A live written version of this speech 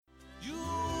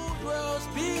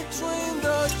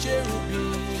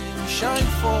cherubim shine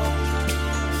forth.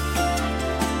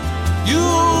 You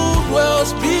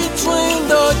dwells between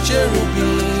the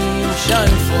cherubim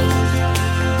shine forth.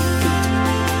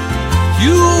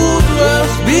 You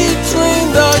dwells between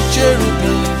the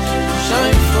cherubim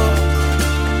shine forth.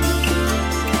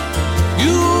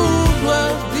 You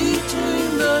dwells between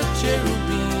the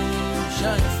cherubim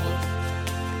shine forth.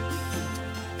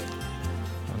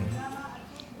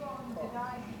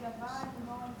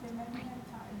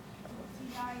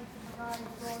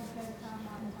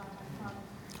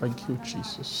 Thank you,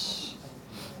 Jesus.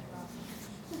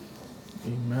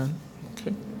 Amen.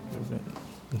 Okay.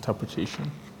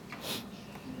 Interpretation.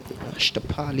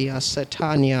 Ashtapalia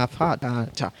Satania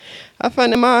Fadata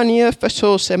Afanamania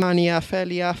Fasosemania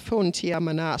Felia Funtia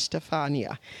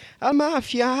Manastafania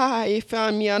Amafia High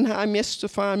Famian High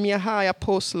Mistafamia High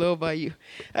Apostle over you.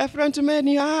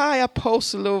 Afrantamania High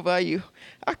Apostle over you.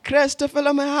 A Christopher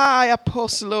high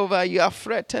apostle over you, a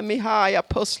Fretemi high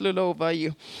apostle over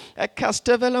you, a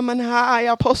Castaveloman high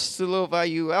apostle over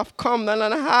you, a Comnan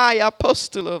high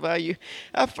apostle over you,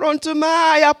 a Frontum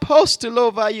high apostle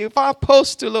over you, for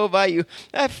apostle over you,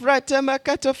 a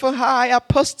Fretemacata for high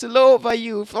apostle over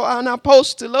you, for an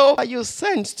apostle over you,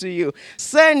 sent to you,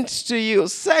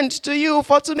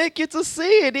 for to make you to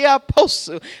see the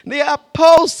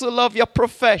apostle of your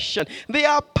profession, the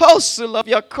apostle of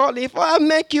your calling, for I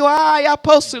make you high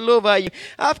apostle over you.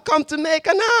 I've come to make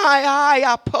an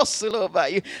high apostle over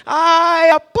you.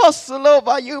 High apostle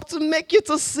over you to make you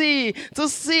to see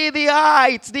the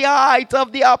height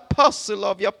of the apostle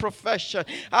of your profession.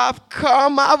 I've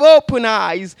come, I've opened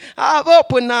eyes,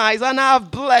 and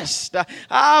I've blessed,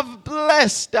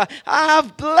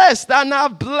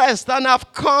 and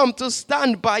I've come to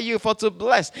stand by you for to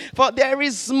bless. For there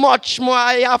is much more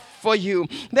I have for you.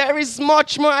 There is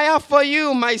much more I have for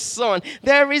you, my son.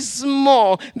 There is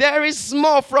more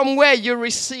from where you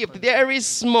received. There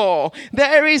is more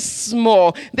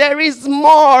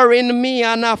in me,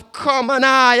 and I've come, and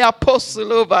I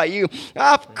apostle over you.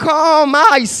 I've come,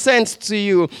 I sent to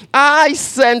you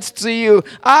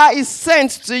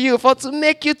for to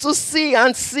make you to see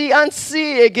and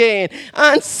see again.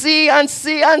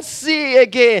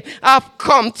 I've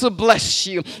come to bless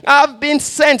you. I've been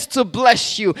sent to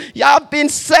bless you.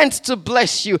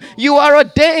 You are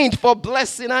ordained for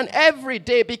blessing, and every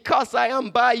day because I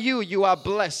am by you, you are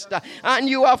blessed, and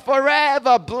you are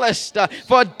forever blessed.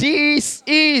 For this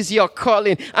is your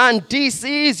calling, and this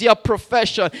is your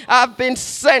profession. I've been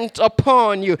sent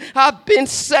upon you. I've been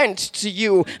sent to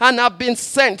you, and I've been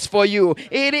sent for you.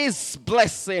 It is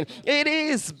blessing.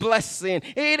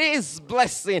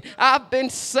 I've been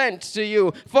sent to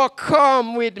you. For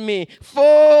come with me,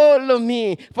 follow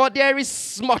me, for there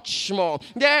is much more.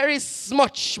 There is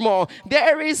much more.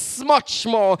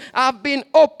 I've been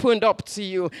opened up to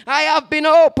you. I have been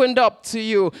opened up to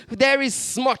you. There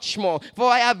is much more. For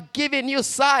I have given you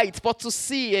sight for to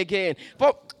see again.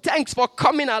 Thanks for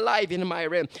coming alive in my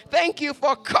realm. Thank you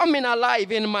for coming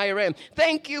alive in my realm.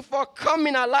 Thank you for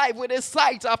coming alive with the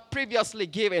sight I've previously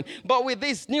given. But with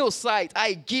this new sight,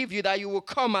 I give you that you will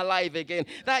come alive again.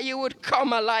 That you would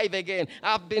come alive again.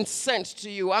 I've been sent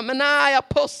to you. I'm an high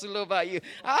apostle over you.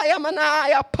 I am an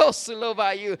high apostle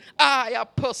over you. I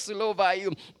apostle over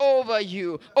you. Over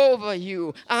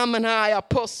you. I'm an high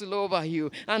apostle over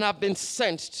you. And I've been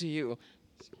sent to you.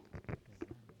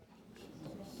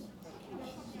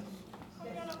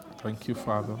 Thank you,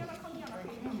 Father.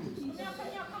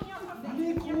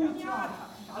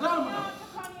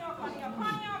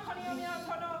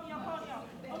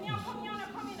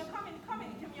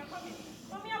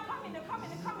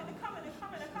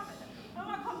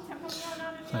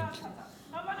 Thank you.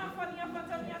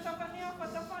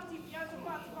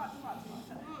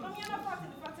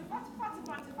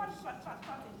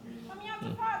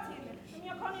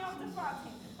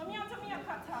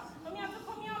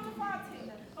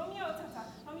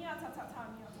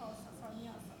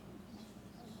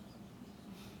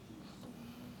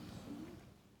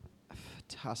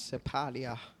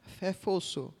 Tasepalia,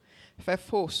 fefoso,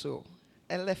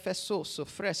 elefesoso,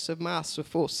 fresso masso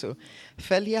fosso,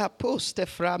 felia poste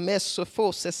fra messo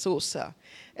fosse sosa,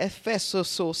 efeso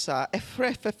sosa,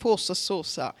 efrefe fossa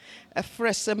sosa,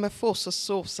 efreseme fossa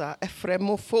sosa,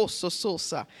 efremo fosso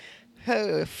sosa.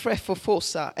 Frefo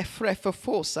fossa,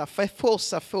 fefosa,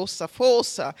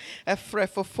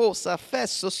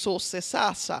 fesso sauce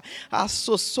sasa,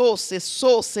 asso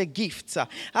sauce gifts.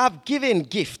 I've given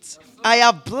gifts. I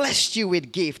have blessed you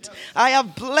with gift. I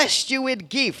have blessed you with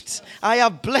gifts. I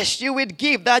have blessed you with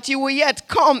gift that you will yet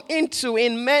come into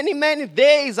in many, many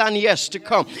days and years to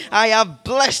come. I have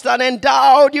blessed and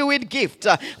endowed you with gift,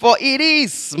 for it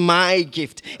is my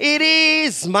gift. It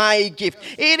is my gift.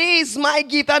 It is my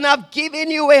gift, and I've given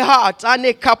you a heart and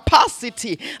a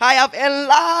capacity. I have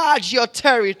enlarged your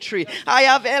territory. I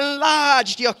have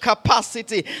enlarged your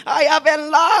capacity. I have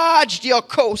enlarged your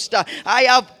coast. I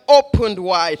have opened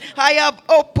wide. I have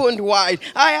opened wide.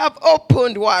 I have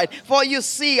opened wide. For you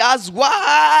see, as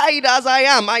wide as I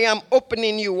am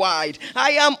opening you wide.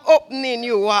 I am opening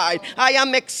you wide. I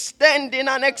am extending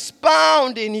and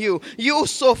expounding you. You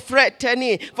so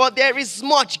threatening, for there is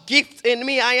much gift in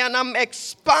me. I am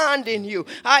expanding you.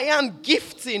 I am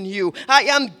gifting you. I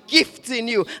am gifting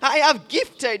you. I have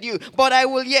gifted you, but I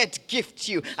will yet gift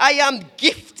you. I am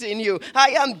gifting you.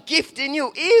 I am gifting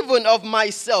you even of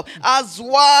myself. As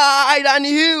wide and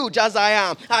huge as I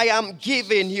am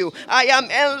giving you. I am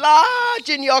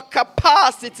enlarging your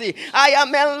capacity. I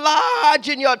am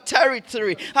enlarging your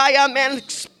territory. I am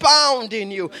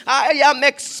expounding you. I am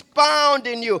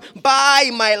expounding you by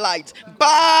my light.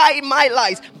 By my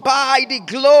light. By the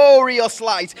glorious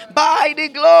light. By the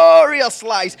glorious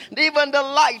light. Even the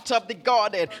light of the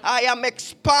Godhead. I am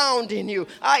expounding you.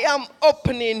 I am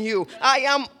opening you. I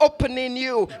am opening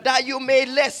you that you may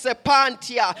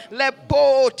lesepantia,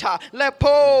 lepota,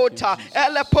 lepota,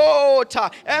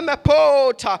 elepota,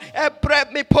 emepota,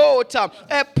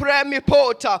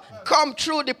 epremipota. Come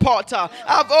through the portal.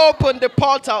 I've opened the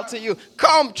portal to you.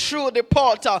 Come through the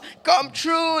portal. Come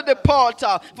through the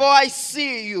portal. For I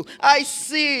see you. I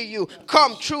see you.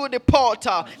 Come through the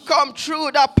portal. Come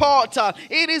through that portal.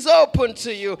 It is open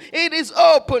to you. It is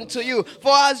open to you.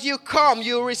 For as you come,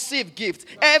 you receive gifts.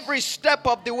 Every step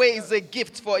of the way is a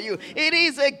gift for you. It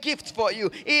is a gift for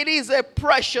you. It is a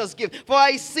precious gift. For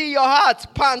I see your heart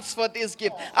pants for this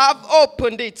gift. I've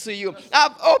opened it to you.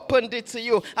 I've opened it to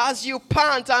you. As you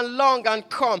pant and long and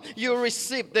come, you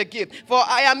receive the gift. For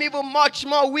I am even much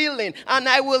more willing, and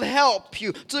I will help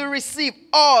you to receive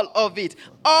all of it.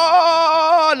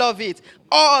 All of it.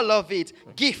 All of it.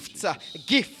 Gift.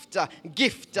 Gift.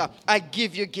 Gift. I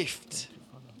give you gift.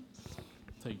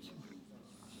 Thank you.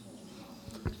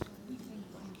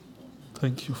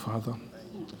 Thank you, Father.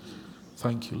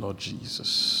 Thank you, Lord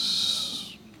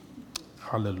Jesus.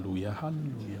 Hallelujah.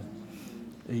 Hallelujah.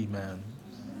 Amen.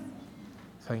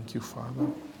 Thank you, Father.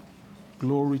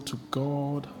 Glory to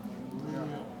God.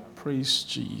 Praise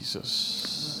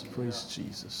Jesus. Praise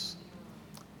Jesus.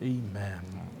 Amen.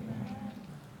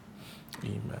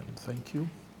 Amen. Thank you.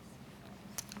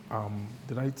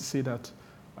 Did I say that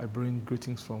I bring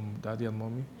greetings from Daddy and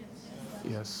Mommy?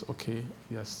 Yes. Okay.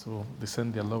 Yes. So they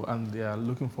send their love, and they are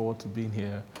looking forward to being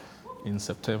here in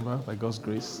September by God's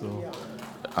grace. So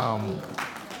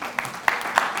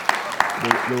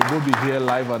they will both be here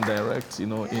live and direct. They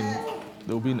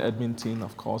will be in Edmonton,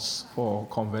 of course, for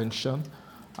convention,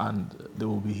 and they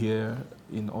will be here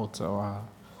in Ottawa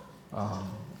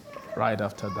right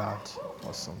after that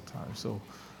or sometime. So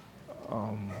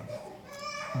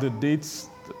the dates,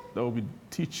 there will be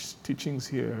teachings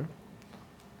here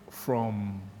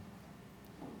from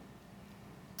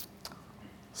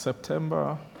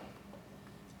September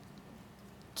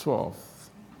 12th.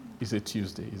 Is a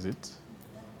Tuesday, is it?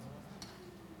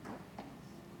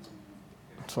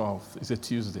 12th is a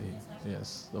Tuesday,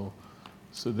 yes.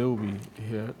 So they will be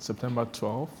here September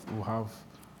 12th. We'll have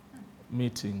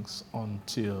meetings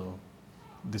until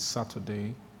this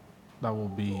Saturday. That will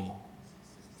be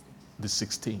the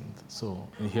 16th. So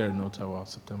here in Ottawa,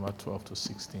 September 12th to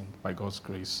 16th, by God's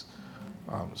grace.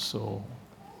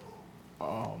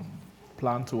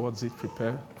 Plan towards it,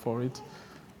 prepare for it.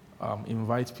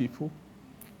 Invite people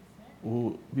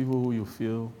who you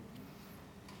feel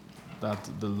that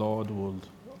the Lord would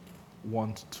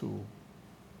want to,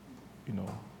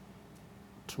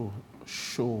 to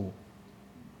shed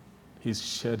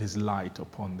his light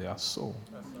upon their soul,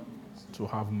 to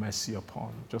have mercy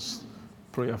upon. Just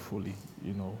prayerfully,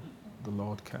 the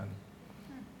Lord can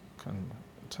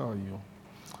tell you.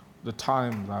 The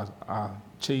times are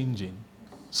changing,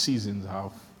 seasons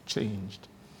have changed.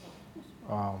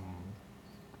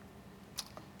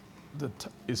 The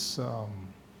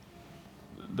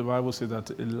Bible says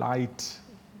that a light,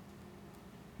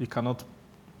 you cannot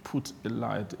put a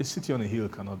light, a city on a hill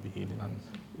cannot be hidden, and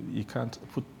you can't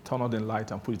turn on the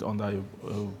light and put it under a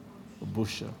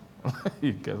bushel.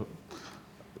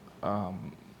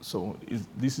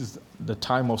 This is the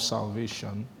time of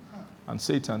salvation, and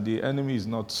Satan, the enemy, is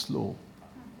not slow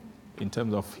in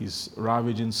terms of his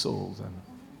ravaging souls and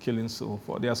killing souls.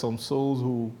 For there are some souls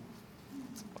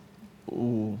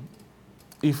who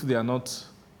if they are not,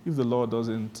 if the Lord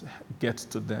doesn't get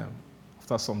to them,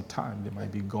 after some time, they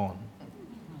might be gone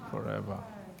forever.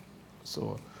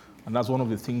 So, and that's one of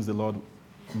the things the Lord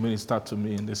ministered to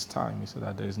me in this time. He said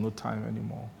that there is no time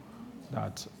anymore,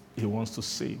 that he wants to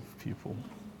save people.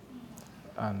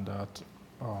 And that,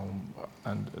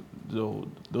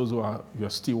 those who are your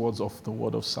stewards of the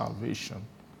word of salvation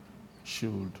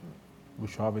we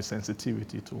should have a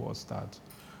sensitivity towards that.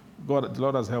 The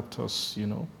Lord has helped us,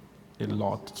 a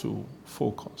lot to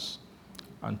focus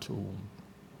and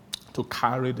to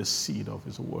carry the seed of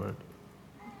his word.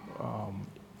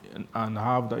 And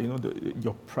have that,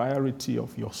 your priority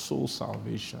of your soul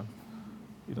salvation.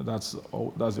 That's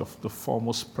the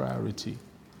foremost priority.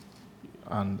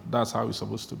 And that's how it's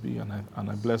supposed to be. And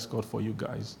I bless God for you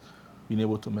guys being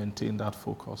able to maintain that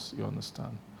focus. You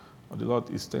understand? But the Lord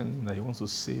is telling that he wants to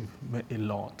save a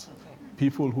lot.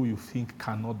 People who you think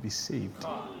cannot be saved.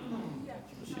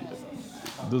 He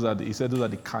said those are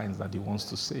the kinds that he wants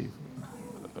to save.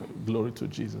 Glory to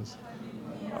Jesus.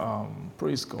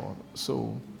 Praise God.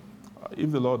 So, if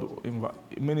the Lord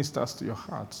ministers to your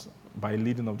heart by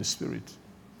leading of the Spirit,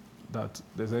 that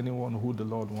there's anyone who the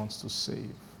Lord wants to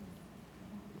save,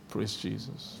 praise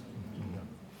Jesus.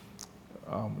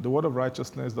 The word of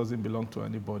righteousness doesn't belong to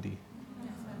anybody.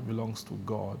 It belongs to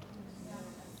God.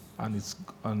 And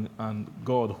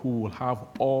God who will have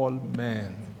all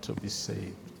men to be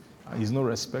saved. He's no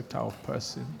respecter of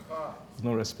person. He's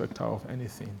no respecter of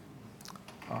anything.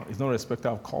 He's no respecter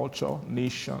of culture,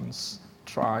 nations,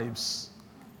 tribes.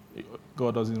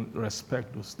 God doesn't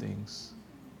respect those things.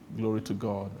 Glory to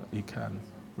God. He can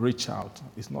reach out.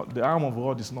 The arm of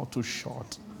God is not too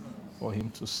short for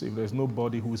him to save. There's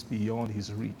nobody who is beyond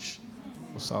his reach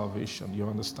for salvation. You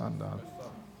understand that?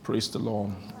 Praise the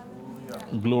Lord.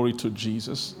 Glory to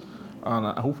Jesus. And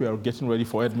I hope we are getting ready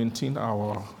for Edmonton,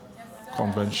 our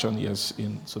convention. Yes,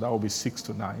 so that will be 6th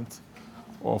to 9th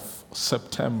of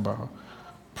September.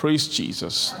 Praise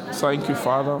Jesus. Thank you,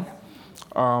 Father.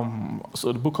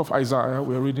 So the book of Isaiah,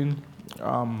 we're reading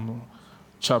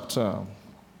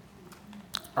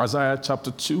Isaiah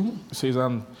chapter 2. It says,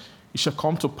 and it shall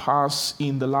come to pass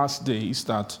in the last days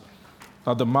that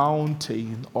the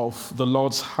mountain of the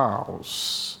Lord's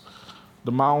house,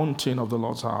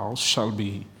 shall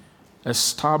be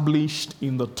established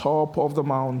in the top of the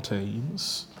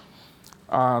mountains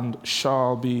and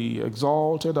shall be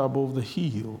exalted above the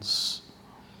hills.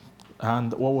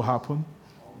 And what will happen?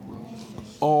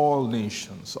 All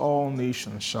nations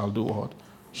shall do what?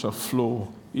 Shall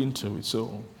flow into it.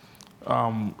 So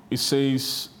it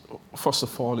says, first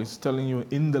of all, it's telling you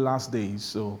in the last days.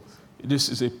 So this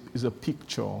is a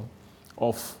picture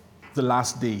of the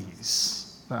last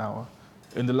days. Now,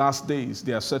 in the last days,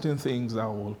 there are certain things that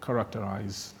will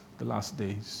characterize the last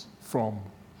days from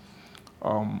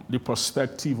the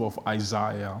perspective of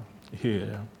Isaiah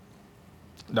here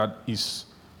that is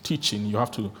teaching. You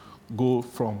have to go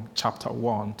from chapter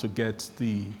 1 to get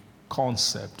the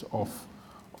concept of,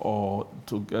 or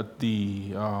to get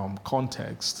the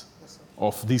context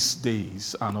of these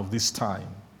days and of this time,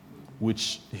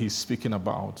 which he's speaking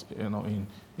about.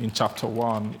 In chapter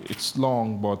 1, it's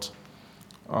long, but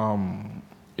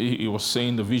he was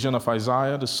saying the vision of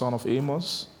Isaiah, the son of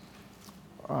Amos.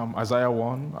 Isaiah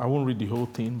 1, I won't read the whole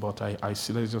thing, but I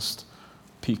see, let's just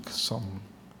pick some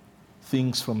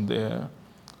things from there.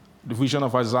 The vision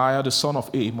of Isaiah, the son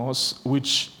of Amos,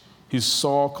 which he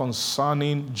saw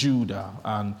concerning Judah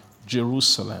and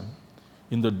Jerusalem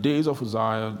in the days of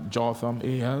Uzziah, Jotham,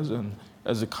 Ahaz, and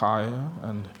Hezekiah,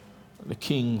 and the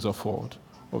kings of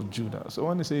Judah. So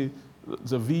when they say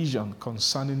the vision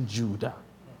concerning Judah,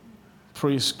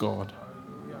 praise God.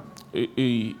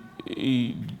 A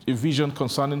vision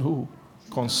concerning who?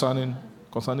 Concerning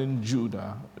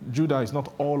Judah. Judah is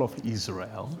not all of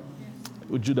Israel.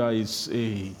 Judah is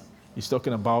he's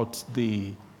talking about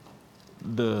the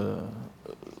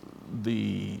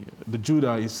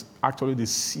Judah is actually the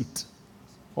seat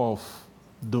of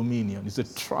dominion. It's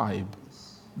a tribe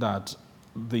that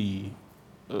the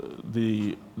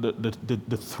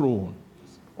throne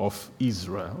of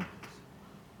Israel,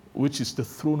 which is the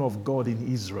throne of God in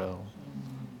Israel,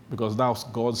 because that was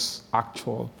God's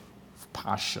actual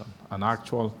passion and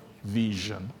actual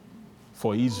vision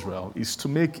for Israel, is to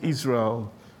make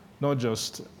Israel not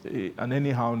just an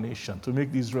anyhow nation, to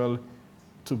make Israel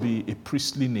to be a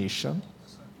priestly nation,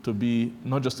 to be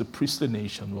not just a priestly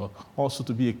nation, but also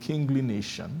to be a kingly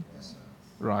nation,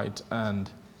 right?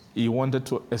 And he wanted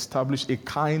to establish a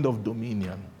kind of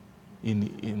dominion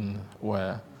in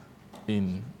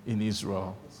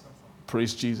Israel.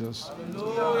 Praise Jesus.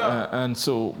 And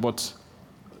so, but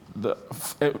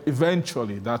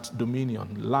eventually that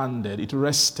dominion landed, it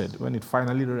rested. When it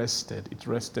finally rested, it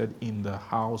rested in the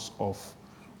house of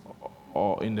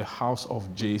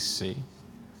Jesse,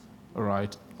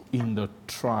 right, in the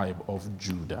tribe of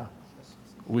Judah,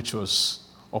 which was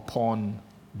upon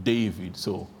David.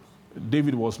 So God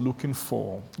was looking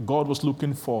for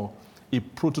a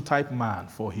prototype man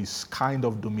for his kind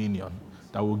of dominion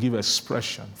that will give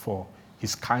expression for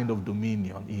his kind of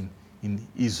dominion in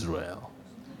Israel.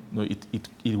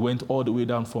 It went all the way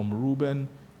down from Reuben,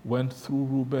 went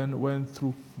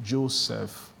through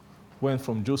Joseph, went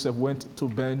to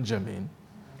Benjamin.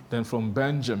 Then from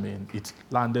Benjamin, it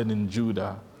landed in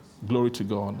Judah. Glory to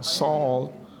God.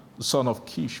 Saul, the son of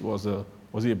Kish, was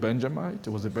he a Benjamite? It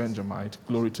was a Benjamite.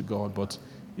 Glory to God. But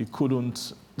he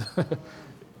couldn't,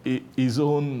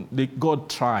 God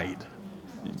tried.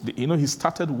 He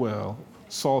started well.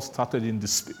 Saul started in the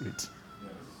spirit,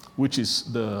 which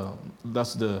is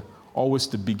always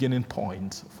the beginning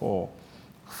point for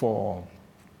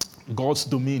God's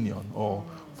dominion, or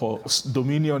for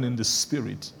dominion in the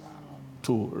spirit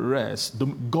to rest.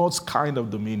 God's kind of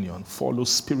dominion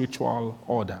follows spiritual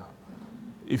order.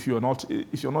 If you're not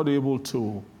able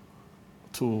to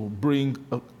bring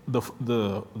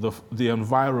the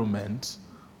environment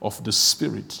of the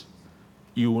spirit,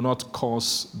 you will not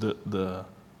cause the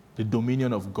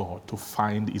dominion of God to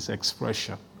find its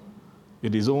expression.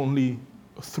 It is only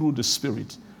through the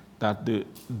Spirit that the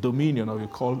dominion, or we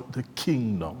call the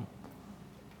kingdom,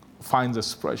 finds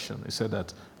expression. It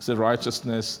said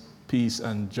righteousness, peace,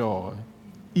 and joy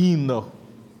in the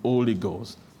Holy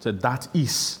Ghost. It said that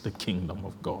is the kingdom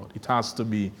of God. It has to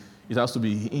be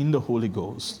in the Holy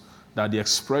Ghost that the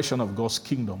expression of God's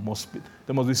kingdom must be.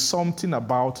 There must be something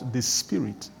about the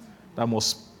Spirit that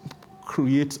must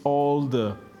create all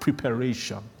the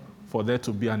preparation for there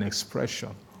to be an expression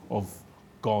of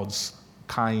God's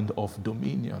kind of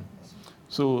dominion.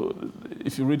 So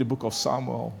if you read the book of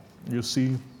Samuel, you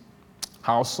see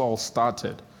how Saul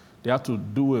started. They had to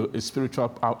do a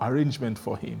spiritual arrangement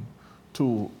for him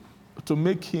to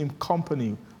make him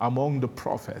company among the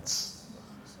prophets.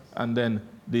 And then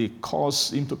they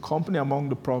caused him to company among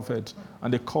the prophets,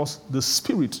 and they caused the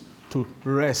Spirit to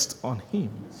rest on him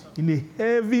in a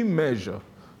heavy measure,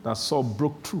 that Saul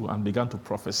broke through and began to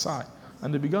prophesy.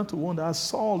 And they began to wonder, has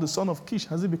Saul, the son of Kish,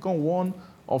 has he become one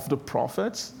of the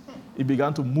prophets? He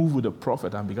began to move with the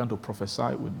prophet and began to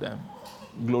prophesy with them.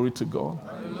 Glory to God.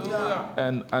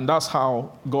 And that's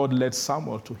how God led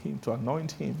Samuel to him, to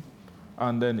anoint him.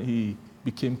 And then he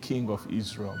became king of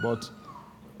Israel. But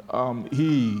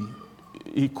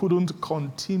he couldn't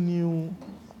continue.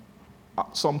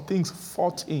 Some things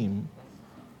fought him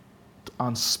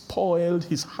and spoiled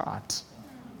his heart,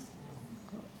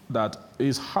 that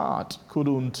his heart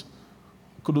couldn't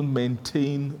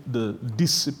maintain the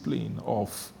discipline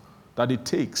that it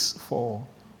takes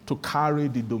to carry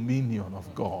the dominion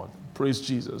of God. Praise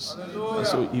Jesus. And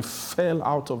so he fell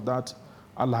out of that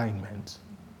alignment.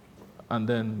 And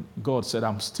then God said,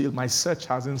 my search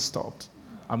hasn't stopped.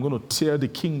 I'm going to tear the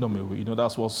kingdom away.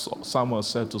 That's what Samuel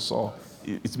said to Saul.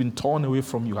 It's been torn away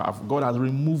from you. God has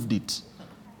removed it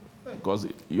because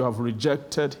you have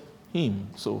rejected him.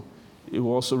 So he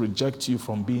will also reject you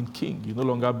from being king. You no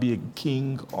longer be a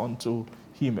king unto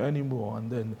him anymore. And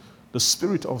then the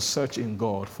spirit of searching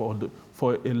God for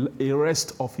a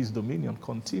rest of his dominion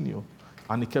continued.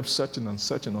 And he kept searching and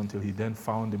searching until he then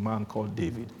found a man called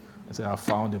David. He said, I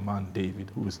found a man,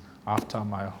 David, who is after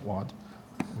my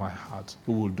heart,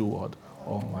 who will do what?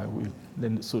 All my will.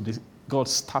 Then God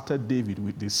started David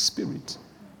with the spirit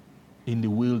in the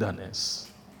wilderness.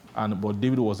 But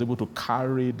David was able to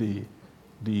carry the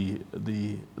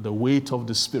weight of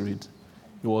the Spirit.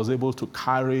 He was able to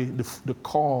carry the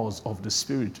cause of the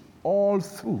Spirit all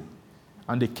through.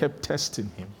 And they kept testing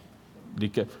him.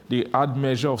 They had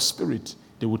measure of Spirit.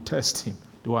 They would test him.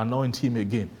 They would anoint him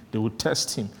again. They would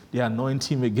test him. They anoint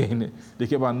him again. They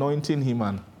kept anointing him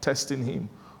and testing him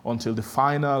until the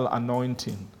final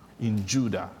anointing in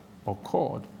Judah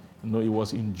occurred. It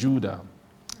was in Judah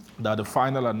that the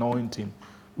final anointing,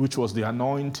 which was the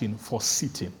anointing for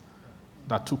sitting,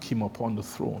 that took him upon the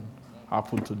throne,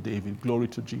 happened to David. Glory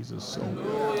to Jesus.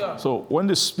 So when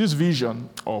this vision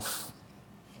of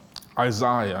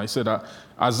Isaiah, I said that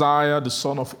Isaiah, the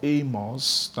son of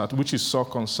Amos, that which he saw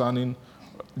concerning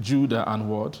Judah and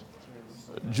what?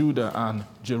 Judah and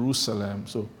Jerusalem.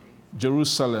 So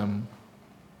Jerusalem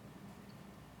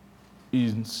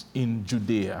is in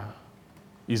Judea,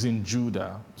 is in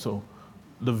Judah. So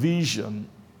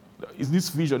this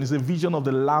vision is a vision of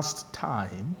the last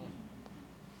time.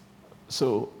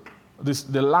 So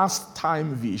the last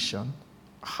time vision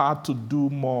had to do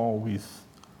more with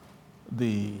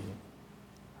the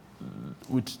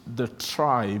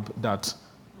tribe that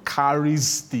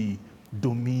carries the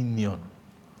dominion,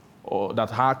 or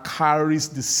that carries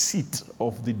the seat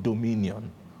of the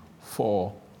dominion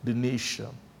for the nation.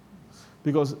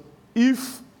 Because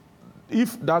if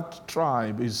that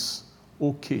tribe is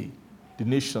okay, the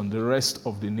nation, the rest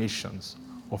of the nations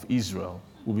of Israel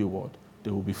will be what?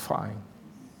 They will be fine.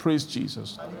 Praise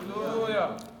Jesus.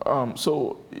 Hallelujah.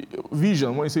 So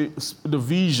vision, when you say the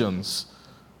vision,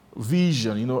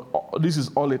 this is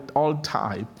all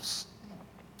types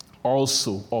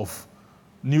also of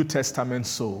New Testament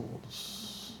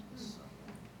souls.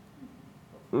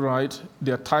 Right?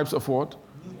 They are types of what?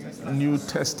 New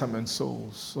Testament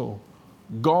souls. So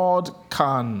God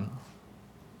can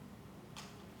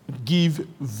give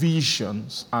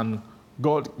visions and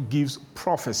God gives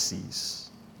prophecies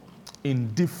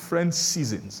in different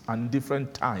seasons and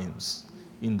different times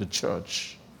in the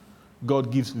church.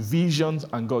 God gives visions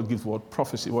and God gives what?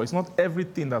 Prophecy. Well, it's not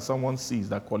everything that someone sees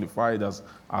that qualifies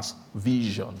as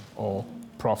vision or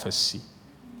prophecy.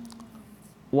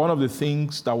 One of the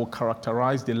things that will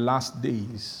characterize the last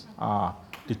days are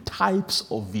the types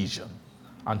of vision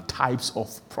and types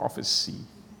of prophecy.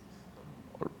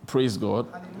 Praise God.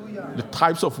 Hallelujah. The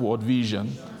types of word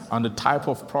vision and the type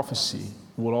of prophecy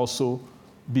will also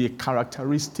be a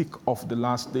characteristic of the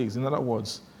last days. In other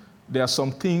words, there are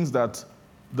some things that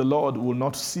the Lord will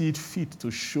not see it fit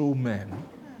to show men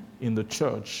in the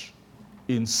church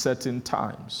in certain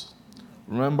times.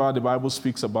 Remember, the Bible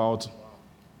speaks about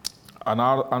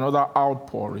another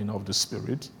outpouring of the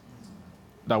Spirit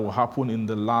that will happen in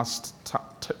the last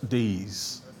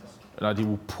days, that He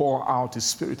will pour out His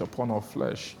Spirit upon our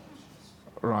flesh,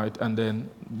 right? And then,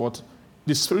 but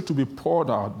the Spirit will be poured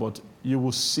out, but you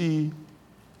will see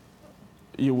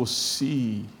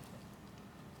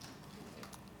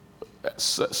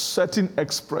certain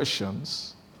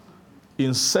expressions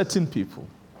in certain people.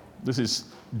 This is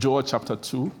Joel chapter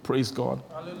 2, praise God.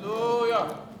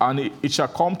 Hallelujah. And it shall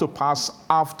come to pass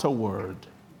afterward,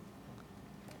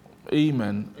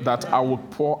 amen, that I will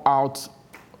pour out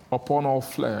upon all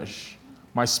flesh,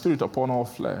 my Spirit upon all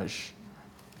flesh.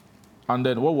 And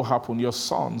then what will happen? Your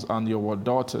sons and your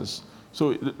daughters.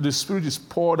 So the Spirit is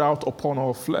poured out upon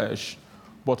all flesh,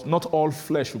 but not all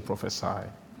flesh will prophesy.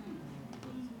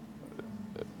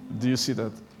 Do you see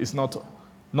that? It's not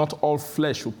all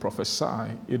flesh will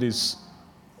prophesy. It is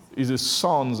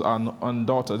sons and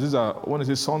daughters. These are, when it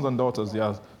says sons and daughters, they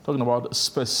are talking about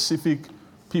specific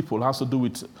people. It has to do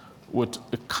with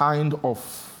a kind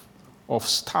of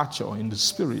stature in the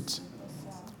Spirit.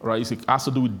 Right? It has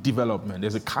to do with development.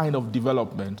 There's a kind of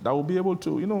development that will be able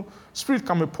to, Spirit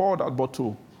can be poured out, but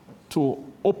to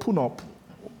open up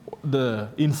the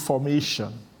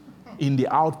information in the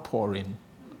outpouring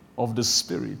of the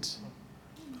Spirit.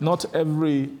 Not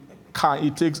every kind,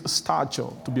 it takes stature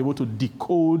to be able to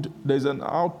decode. There's an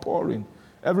outpouring.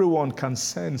 Everyone can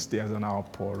sense there's an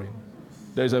outpouring.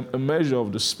 There's a measure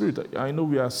of the Spirit. I know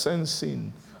we are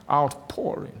sensing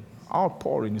outpouring.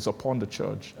 Outpouring is upon the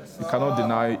church. Yes, you cannot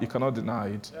deny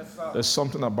it. Yes, there's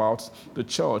something about the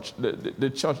church. The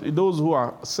church, those who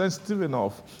are sensitive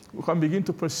enough, who can begin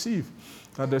to perceive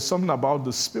that there's something about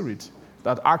the Spirit,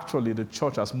 that actually the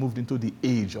church has moved into the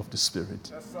age of the Spirit.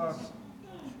 Yes,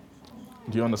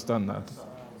 do you understand that?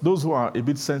 Those who are a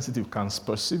bit sensitive can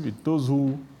perceive it. Those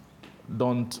who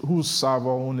serve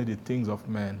only the things of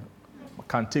men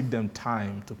can take them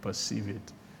time to perceive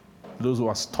it. Those who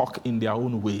are stuck in their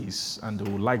own ways and they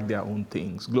will like their own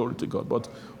things. Glory to God. But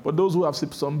those who have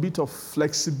some bit of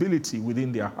flexibility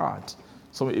within their heart,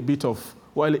 a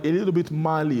little bit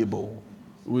malleable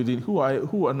within, who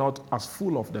are not as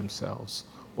full of themselves,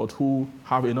 but who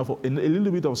have a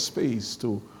little bit of space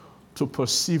to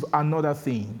perceive another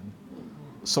thing.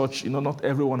 Such, not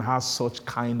everyone has such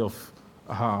kind of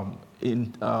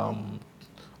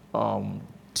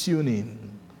tuning.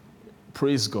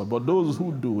 Praise God. But those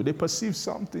who do, they perceive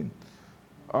something.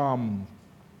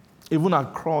 Even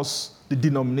across the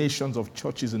denominations of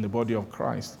churches in the body of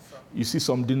Christ, you see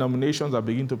some denominations that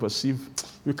begin to perceive,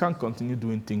 we can't continue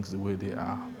doing things the way they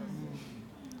are.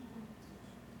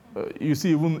 You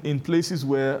see, even in places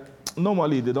where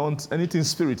normally they don't, anything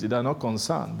spiritual, they're not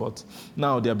concerned, but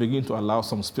now they are beginning to allow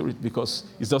some spirit because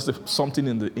it's just something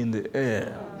in the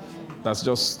air that's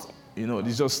just, it's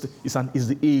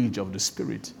the age of the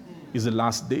Spirit. It's the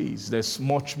last days. There's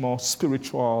much more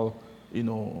spiritual,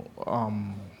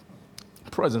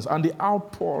 presence. And the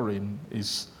outpouring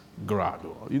is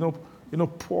gradual.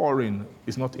 Pouring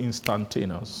is not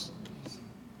instantaneous.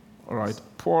 All right?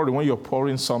 Pouring, when you're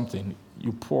pouring something,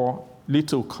 you pour,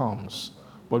 little comes.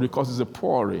 But because it's a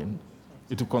pouring,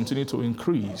 it will continue to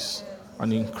increase.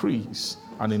 and increase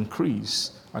and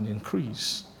increase and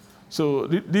increase. So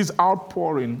this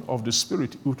outpouring of the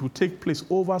Spirit, it will take place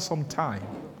over some time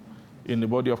in the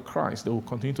body of Christ. There will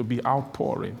continue to be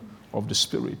outpouring of the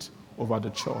Spirit over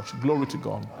the church. Glory to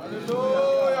God.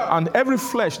 Hallelujah. And every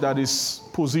flesh that is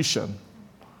positioned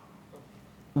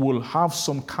will have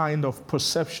some kind of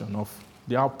perception of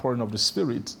the outpouring of the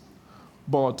Spirit.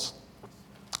 But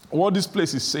what this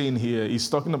place is saying here is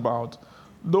talking about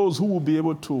those who will be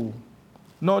able to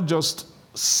not just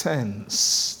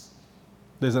sense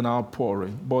there's an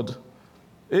outpouring, but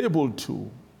able to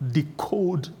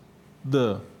decode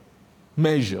the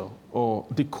measure or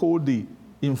decode the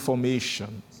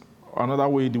information. Another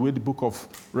way, the way the book of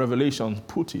Revelation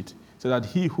put it, so that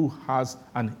he who has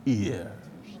an ear,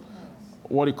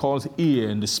 what he calls ear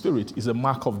in the Spirit, is a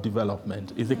mark of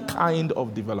development, is a kind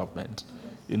of development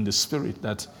in the Spirit,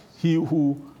 that he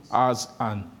who has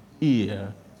an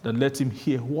ear, then let him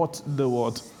hear what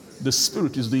the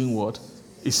Spirit is doing, what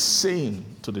is saying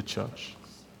to the church.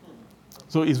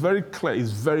 So it's very clear,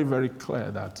 it's very, very clear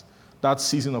that that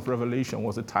season of revelation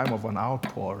was a time of an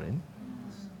outpouring.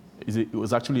 It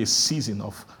was actually a season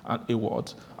of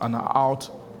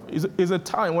is a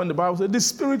time when the Bible says, the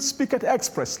Spirit speaketh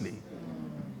expressly.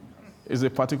 It's a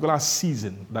particular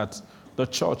season that the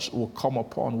church will come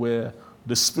upon where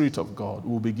the Spirit of God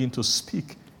will begin to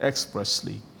speak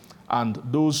expressly. And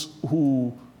those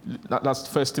who, that's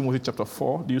 1 Timothy chapter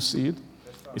 4, do you see it?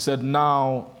 He said,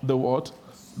 now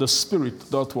the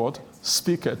Spirit doth what?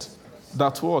 Speaketh,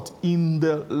 that what? In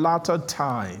the latter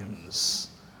times.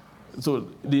 So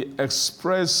the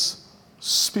express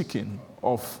speaking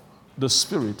of the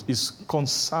Spirit is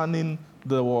concerning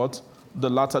the what? The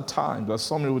latter times. That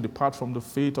some will depart from the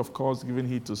faith, of course, giving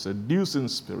heed to seducing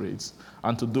spirits,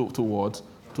 and to do to what?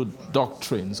 To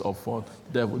doctrines of what?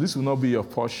 Devil. This will not be your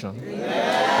portion.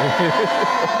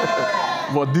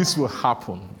 But this will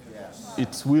happen.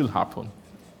 It will happen.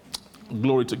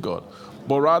 Glory to God.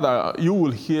 But rather, you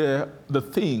will hear the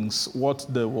things what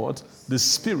the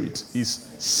Spirit is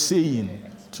saying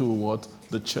to what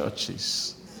the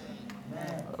churches.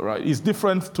 Right? It's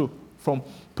different from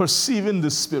perceiving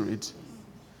the Spirit.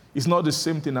 It's not the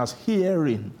same thing as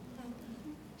hearing.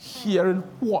 Hearing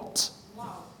what?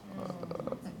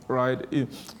 Right?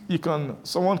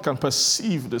 Someone can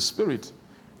perceive the Spirit.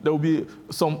 There will be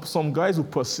some guys who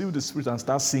perceive the Spirit and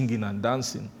start singing and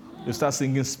dancing. You start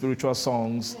singing spiritual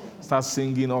songs, start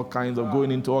singing all kinds of,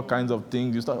 going into all kinds of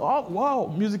things. You start, oh,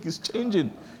 wow, music is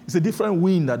changing. It's a different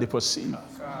wind that they perceive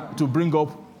to bring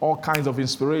up all kinds of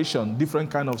inspiration,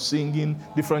 different kind of singing,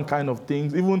 different kind of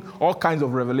things, even all kinds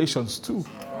of revelations too.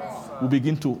 We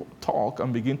begin to talk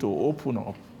and begin to open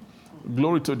up.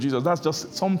 Glory to Jesus. That's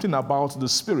just something about the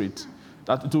Spirit,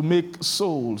 that to make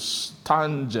souls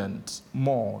tangent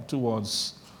more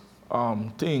towards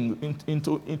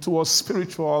towards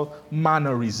spiritual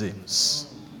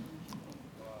mannerisms.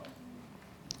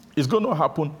 It's going to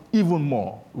happen even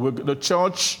more. The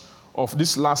church of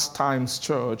this last times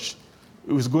church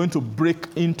is going to break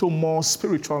into more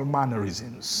spiritual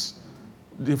mannerisms,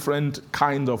 different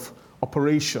kind of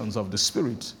operations of the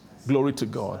Spirit. Glory to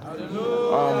God.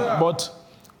 But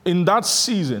in that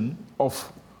season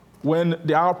of when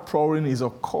the outpouring is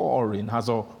occurring,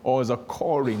 is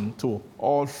occurring to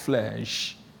all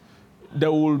flesh,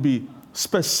 there will be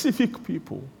specific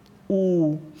people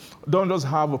who don't just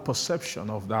have a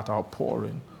perception of that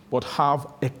outpouring, but have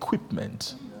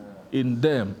equipment in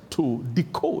them to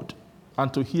decode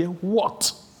and to hear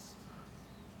what.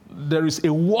 There is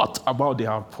a what about the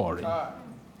outpouring.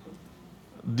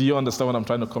 Do you understand what I'm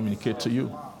trying to communicate to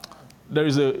you? There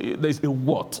is a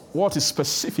what. What is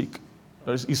specific?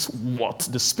 Is what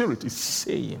the Spirit is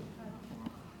saying.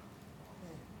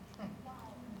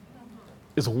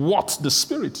 It's what the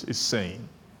Spirit is saying.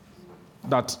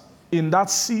 That in that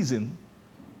season,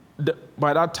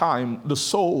 by that time, the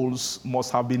souls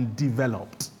must have been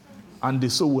developed. And the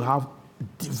soul will have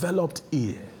developed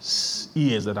ears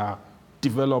that are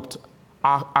developed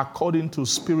according to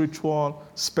spiritual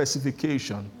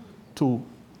specification to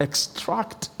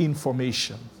extract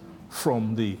information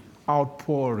from the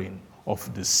outpouring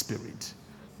of the Spirit.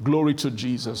 Glory to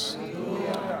Jesus.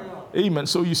 Hallelujah. Amen.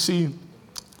 So you see,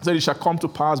 that it shall come to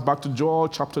pass, back to Joel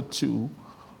chapter 2,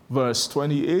 verse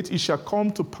 28, it shall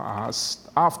come to pass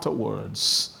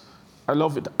afterwards. I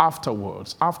love it,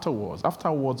 afterwards.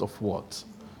 Afterwards of what?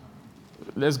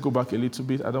 Let's go back a little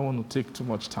bit. I don't want to take too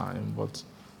much time, but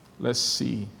let's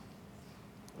see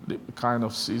the kind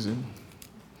of season.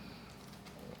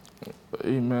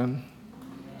 Amen.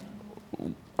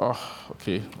 Oh,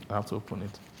 okay, I have to open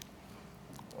it.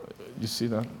 You see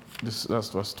that? That's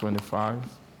verse 25.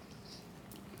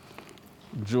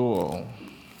 Joel.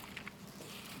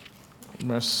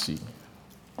 Mercy.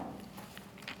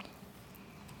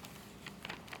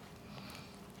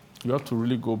 You have to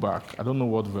really go back. I don't know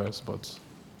what verse, but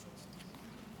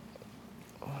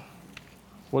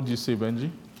what do you say, Benji?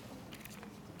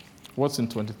 What's in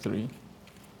 23?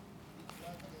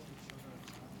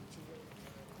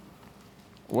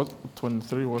 What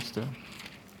 23? What's there?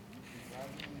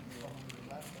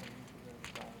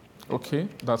 Okay,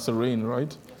 that's the rain,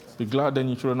 right? Be glad then,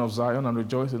 you children of Zion, and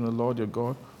rejoice in the Lord your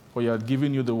God, for he had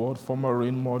given you the word, former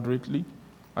rain moderately,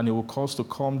 and he will cause to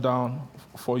come down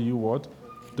for you what?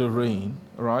 The rain,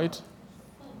 right?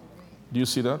 Do you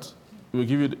see that? He will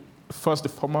give you first the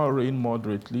former rain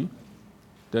moderately,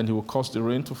 then he will cause the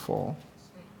rain to fall,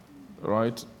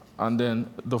 right? And then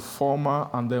the former,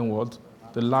 and then what?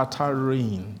 The latter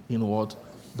rain in what?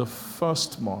 The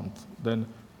first month. Then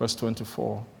verse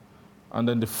 24. And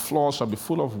then the floor shall be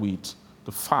full of wheat,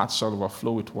 the fat shall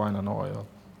overflow with wine and oil.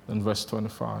 Then verse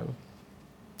 25.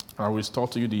 I will restore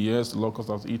to you the years the locust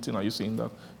has eaten. Are you seeing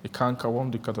that? The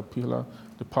cankerworm, the caterpillar,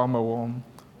 the palmer worm,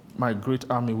 my great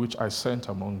army which I sent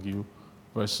among you.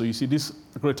 So you see, this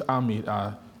great army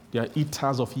they are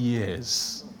eaters of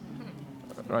years,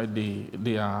 right?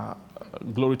 They are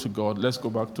glory to God. Let's go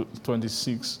back to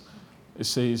 26. It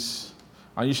says,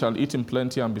 and you shall eat in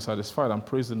plenty and be satisfied, and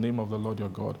praise the name of the Lord your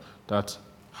God, that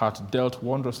hath dealt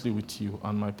wondrously with you,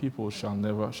 and my people shall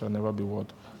never be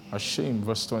what? Ashamed.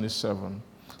 Verse 27.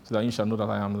 So that you shall know that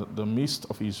I am the midst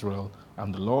of Israel, I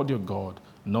am the Lord your God,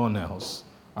 none else,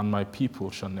 and my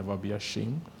people shall never be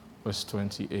ashamed. Verse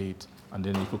 28. And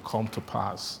then it will come to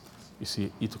pass. You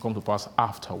see, it will come to pass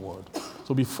afterward.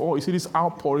 So before, you see this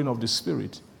outpouring of the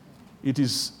Spirit, it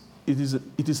is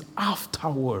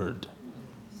afterward.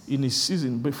 In a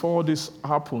season, before this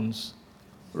happens,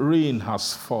 rain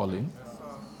has fallen.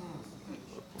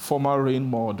 Former rain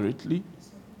moderately.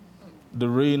 The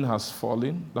rain has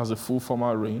fallen. That's the full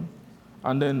former rain.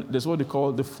 And then there's what they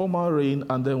call the former rain,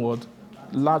 and then what?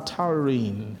 Latter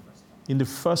rain in the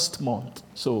first month.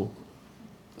 So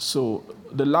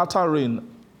the latter rain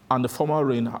and the former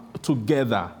rain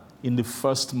together in the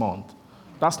first month.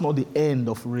 That's not the end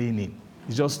of raining.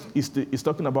 It's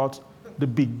talking about the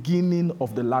beginning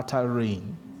of the latter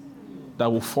rain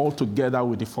that will fall together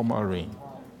with the former rain.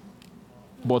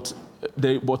 But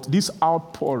this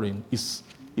outpouring is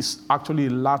actually a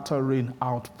latter rain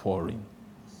outpouring.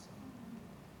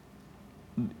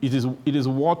 It is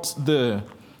what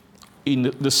in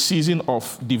the season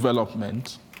of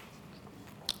development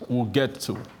will get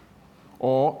to.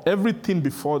 Or everything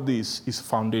before this is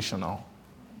foundational.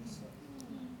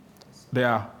 There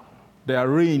are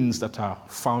rains that are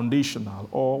foundational,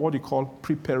 or what you call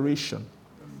preparation.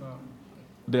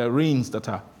 There are rains that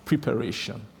are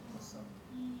preparation.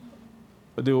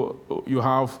 You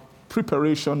have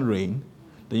preparation rain,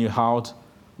 then you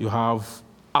have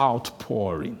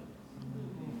outpouring.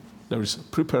 There is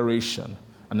preparation,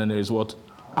 and then there is what?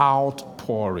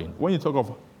 Outpouring. When you talk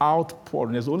of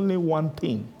outpouring, there's only one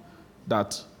thing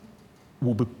that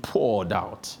will be poured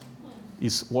out.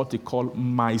 Is what they call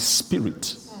my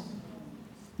spirit.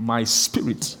 My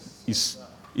spirit is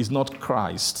not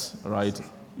Christ, right?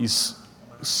 Is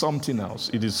something else.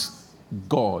 It is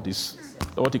God. Is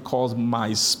what he calls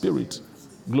my spirit.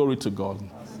 Glory to God.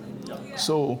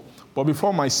 So, but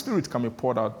before my spirit can be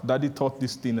poured out, Daddy taught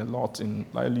this thing a lot in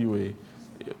Liliwe.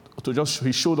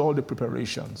 He showed all the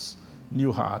preparations.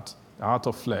 New heart, the heart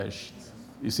of flesh.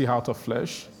 You see heart of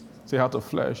flesh? Say heart of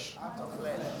flesh. Heart of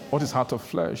flesh. What is heart of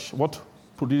flesh? What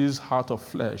produces heart of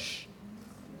flesh?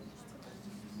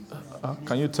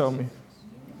 Can you tell me?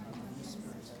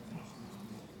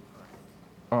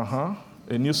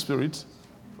 A new spirit,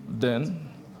 then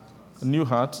a new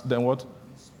heart, then what?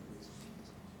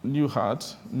 New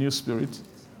heart, new spirit,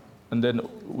 and then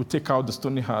we take out the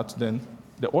stony heart, then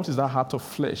what is that heart of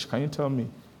flesh? Can you tell me?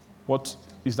 What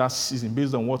is that season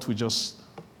based on what we just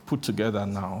put together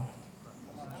now?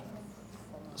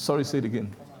 Sorry, say it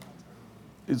again.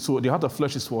 So the heart of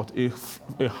flesh is what?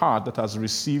 A heart that has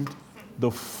received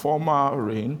the former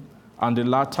rain and the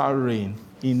latter rain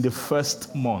in the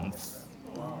first month.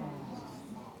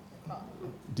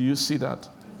 Do you see that?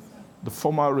 The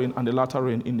former rain and the latter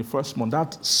rain in the first month.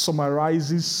 That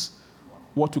summarizes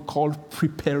what we call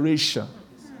preparation.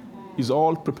 It's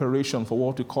all preparation for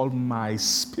what we call my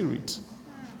spirit.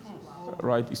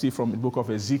 Right? You see from the book of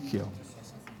Ezekiel.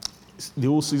 The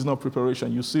whole season of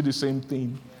preparation. You see the same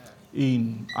thing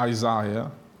in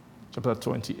Isaiah chapter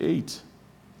 28.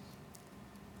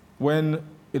 When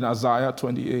in Isaiah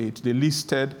 28, they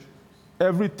listed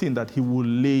everything that he will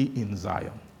lay in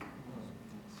Zion.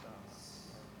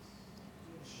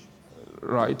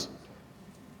 Right?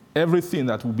 everything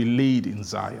that will be laid in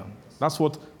Zion. That's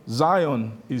what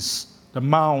Zion is, the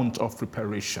mount of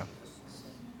preparation.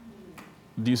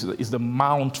 This is the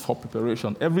mount for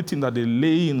preparation. Everything that they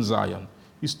lay in Zion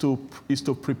is to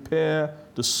prepare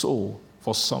the soul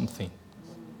for something.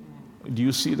 Do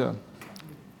you see that?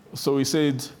 So he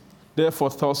said, therefore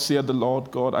thus saith the Lord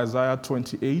God, Isaiah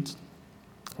 28,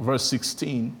 verse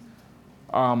 16,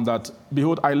 that,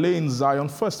 behold, I lay in Zion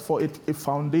first for it a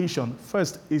foundation,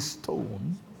 first a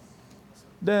stone,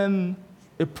 then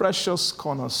a precious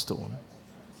cornerstone,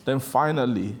 then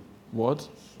finally, what?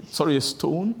 Sorry, a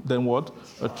stone, then what?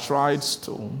 A tried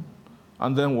stone,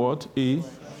 and then what? A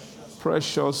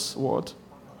precious what?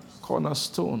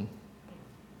 Cornerstone.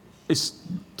 A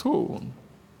stone,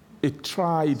 a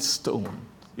tried stone,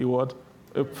 a what?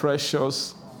 A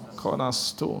precious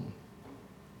cornerstone.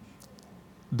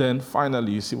 Then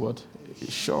finally, you see what?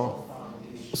 Sure.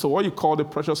 So what you call the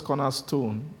precious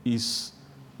cornerstone is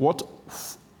what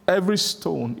every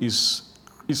stone is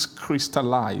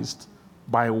crystallized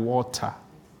by water.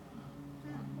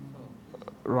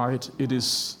 Right?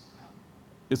 It's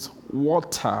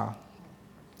water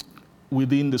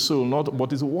within the soul,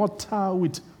 but it's water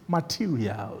with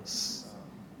materials.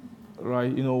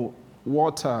 Right? You know,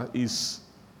 water is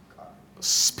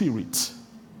spirit.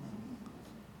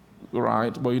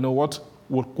 Right? But you know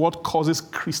what causes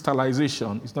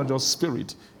crystallization? It's not just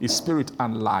spirit, it's spirit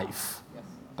and life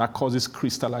that causes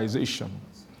crystallization.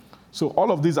 So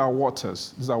all of these are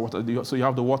waters. These are water. So you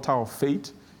have the water of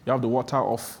faith, you have the water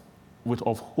of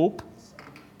hope,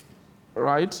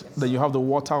 right? Then you have the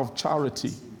water of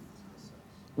charity.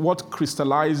 What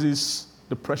crystallizes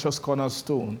the precious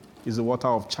cornerstone is the water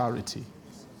of charity.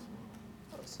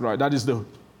 Right? That is the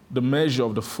measure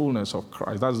of the fullness of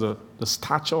Christ. That's the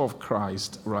stature of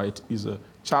Christ, right?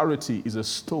 Charity is a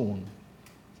stone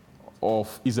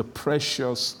is a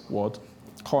precious what?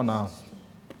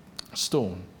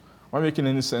 Cornerstone. Am I making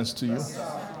any sense to you? Yes,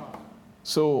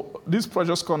 so this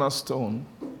precious cornerstone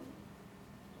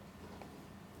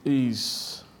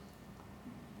is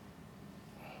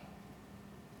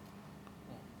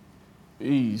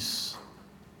the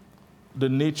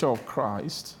nature of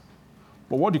Christ.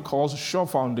 But what he calls sure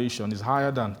foundation is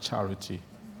higher than charity.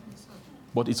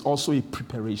 But it's also a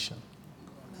preparation.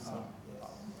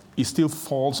 It still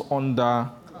falls under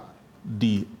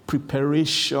the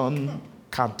preparation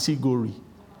category.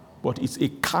 But it's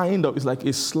like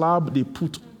a slab they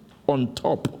put on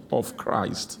top of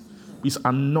Christ. It's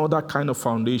another kind of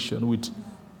foundation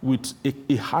with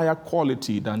a higher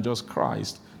quality than just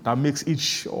Christ that makes it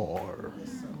sure.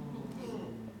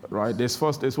 Right? There's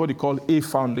what they call a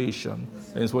foundation,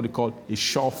 and it's what they call a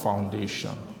sure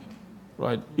foundation.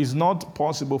 Right? It's not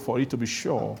possible for it to be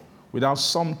sure without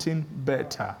something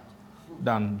better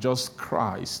than just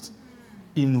Christ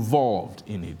involved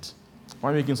in it. Am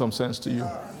I making some sense to you?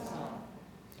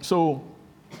 So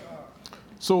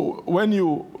when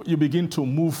you begin to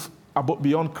move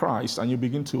beyond Christ and you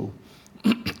begin to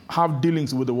have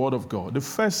dealings with the Word of God, the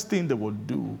first thing they will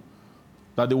do,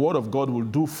 that the Word of God will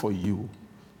do for you,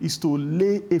 is to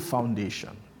lay a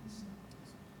foundation.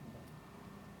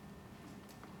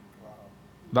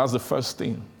 That's the first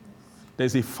thing.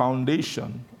 There's a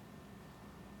foundation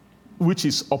which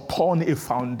is upon a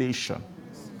foundation.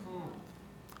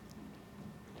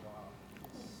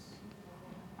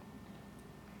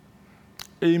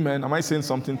 Amen. Am I saying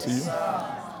something to you?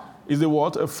 Is the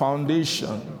what? A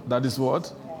foundation. That is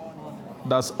what?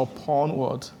 That's upon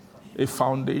what? A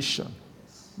foundation.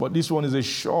 But this one is a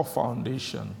sure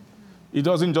foundation. It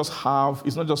doesn't just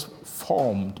it's not just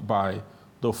formed by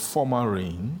the former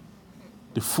rain,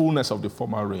 the fullness of the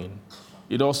former rain.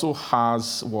 It also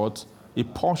has what? A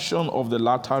portion of the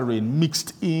latter rain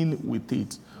mixed in with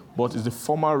it. But it's the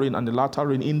former rain and the latter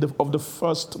rain of the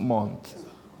first month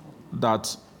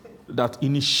that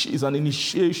is an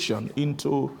initiation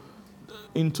into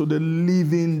the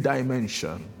living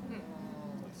dimension.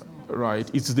 Right?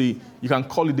 You can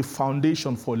call it the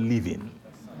foundation for living.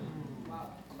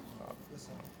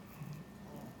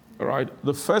 Right?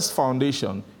 The first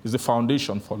foundation is the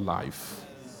foundation for life.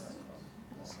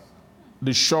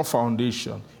 The sure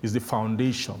foundation is the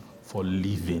foundation for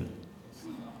living.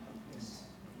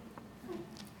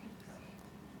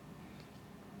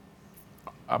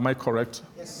 Am I correct?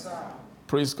 Yes, sir.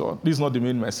 Praise God. This is not the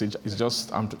main message. It's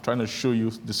just I'm trying to show you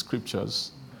the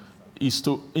scriptures. Is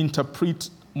to interpret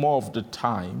more of the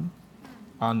time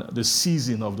and the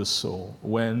season of the soul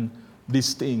when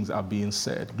these things are being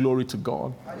said. Glory to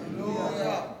God.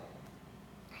 Hallelujah.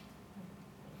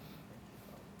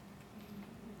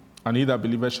 And he that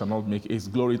believeth shall not make his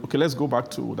glory. Okay, let's go back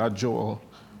to that Joel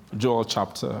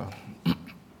chapter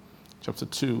chapter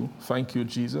 2. Thank you,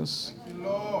 Jesus. Thank you,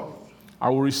 Lord. I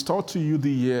will restore to you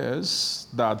the years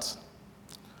that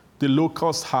the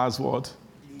locust has what?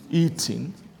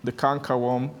 Eaten. The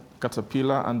cankerworm,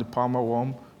 caterpillar, and the palmer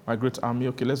worm, my great army.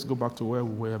 Okay, let's go back to where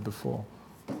we were before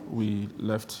we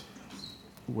left,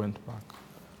 went back.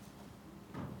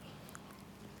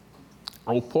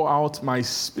 I will pour out my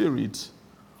spirit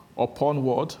upon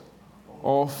what?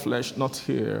 All flesh, not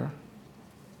here.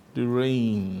 The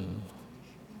rain.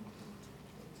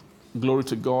 Glory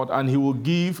to God. And he will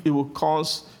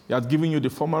cause, he has given you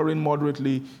the former rain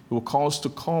moderately. He will cause to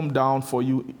come down for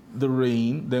you the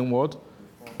rain. Then what?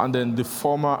 And then the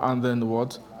former, and then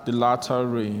what? The latter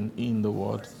rain in the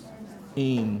what?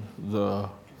 In the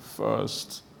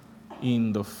first month.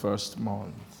 In the first month.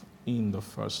 In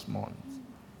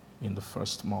the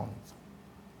first month.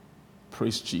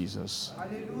 Praise Jesus.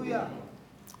 Hallelujah.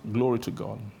 Glory to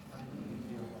God.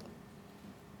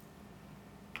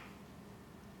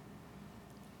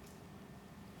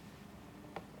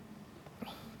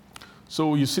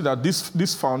 So you see that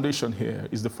this foundation here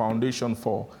is the foundation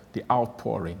for the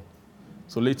outpouring.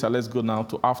 So later, let's go now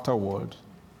to afterward.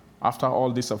 After all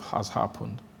this has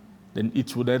happened, then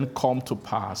it will then come to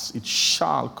pass. It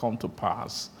shall come to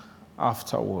pass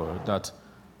afterward that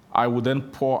I will then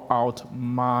pour out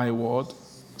my word,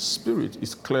 spirit.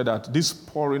 It's clear that this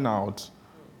pouring out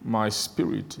my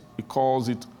spirit, he calls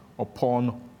it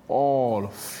upon all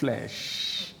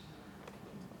flesh.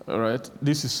 All right?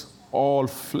 This is all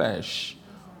flesh.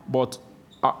 But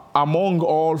among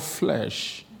all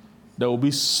flesh, there will be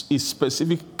a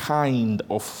specific kind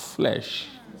of flesh.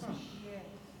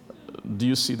 Do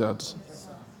you see that?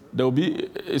 There will be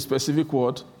a specific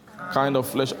what? Kind of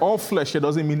flesh. All flesh, it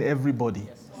doesn't mean everybody.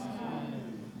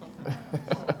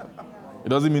 It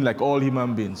doesn't mean like all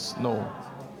human beings. No.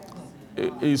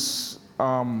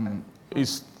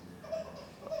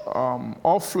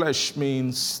 All flesh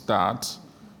means that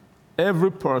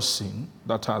every person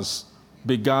that has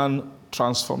begun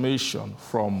transformation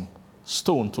from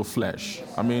stone to flesh.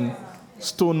 I mean,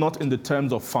 stone not in the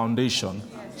terms of foundation,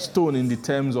 stone in the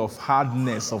terms of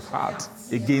hardness of heart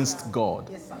against God,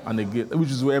 and against,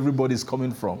 which is where everybody is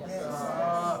coming from.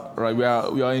 Right? We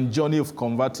are in journey of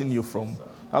converting you from.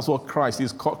 That's what Christ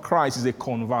is. Christ is a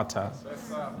converter.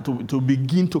 To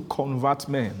begin to convert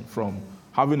men from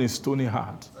having a stony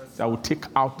heart. That will take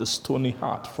out the stony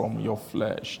heart from your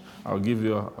flesh. I'll give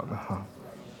you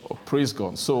praise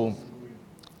God. So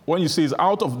when you say it's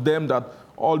out of them that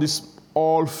all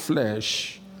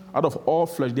flesh, out of all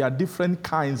flesh, there are different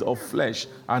kinds of flesh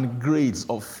and grades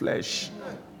of flesh.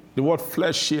 The word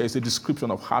flesh here is a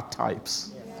description of heart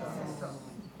types.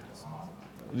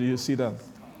 Do you see that?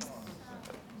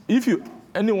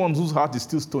 Anyone whose heart is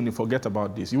still stony, forget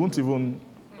about this. You won't even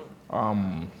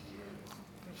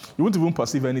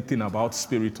perceive anything about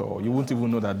spirit, or you won't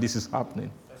even know that this is happening.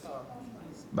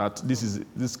 That this is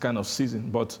this kind of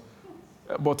season. But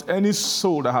any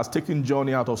soul that has taken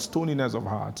journey out of stoniness of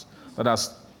heart, that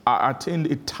has attained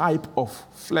a type of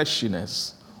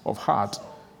fleshiness of heart,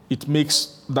 it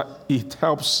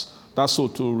helps that soul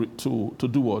to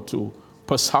do what? To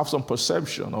have some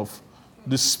perception of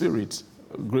the spirit.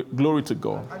 Glory to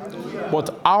God.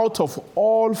 But out of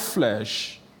all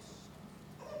flesh,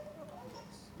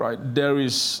 right, there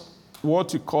is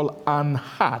what you call an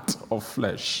heart of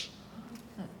flesh.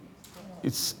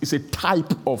 It's a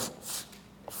type of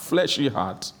fleshy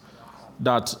heart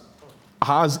that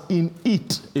has in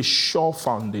it a sure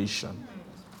foundation.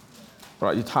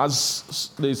 Right?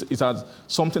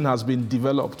 Something has been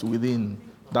developed within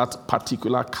that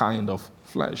particular kind of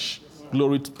flesh.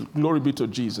 Glory be to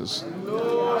Jesus.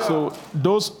 So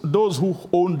those who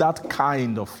own that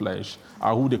kind of flesh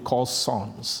are who they call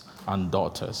sons and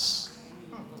daughters.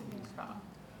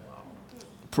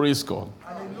 Praise God.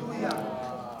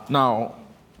 Now,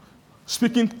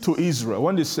 speaking to Israel,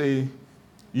 when they say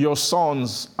your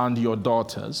sons and your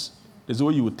daughters, there's a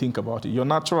way you would think about it. Your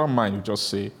natural mind would just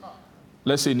say,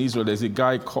 let's say in Israel, there's a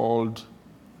guy called,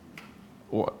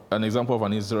 an example of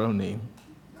an Israel name,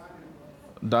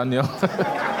 Daniel.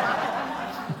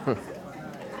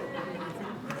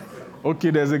 Okay,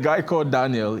 there's a guy called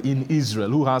Daniel in Israel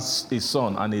who has a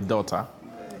son and a daughter.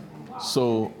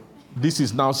 So this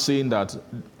is now saying that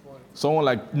someone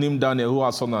like named Daniel who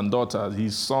has son and daughter,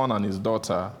 his son and his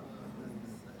daughter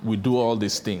will do all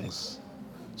these things.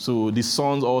 So the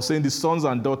sons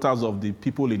and daughters of the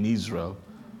people in Israel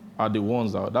are the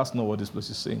ones that's not what this place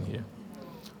is saying here.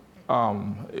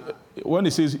 When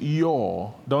it says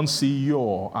your, don't see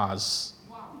your as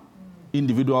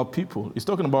individual people. It's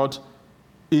talking about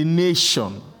a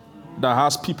nation that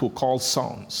has people called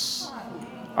sons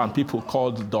and people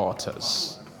called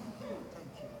daughters.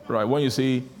 Right? When you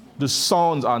say the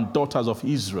sons and daughters of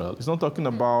Israel, it's not talking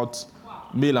about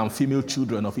male and female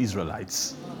children of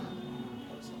Israelites.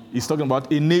 It's talking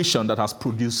about a nation that has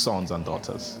produced sons and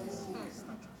daughters.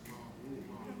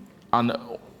 And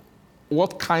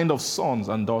what kind of sons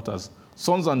and daughters?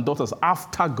 Sons and daughters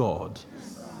after God.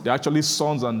 They're actually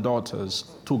sons and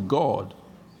daughters to God,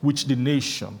 which the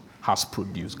nation has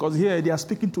produced. Because here they are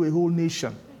speaking to a whole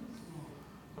nation.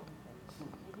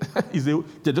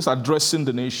 They're just addressing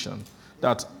the nation.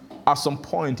 That at some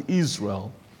point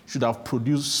Israel should have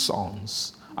produced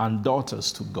sons and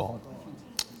daughters to God.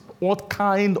 What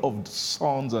kind of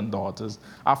sons and daughters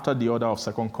after the order of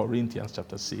 2 Corinthians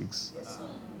chapter 6?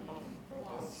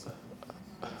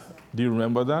 Do you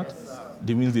remember that?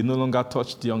 It means they no longer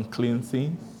touch the unclean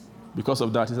thing. Because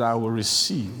of that, he said, I will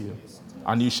receive you,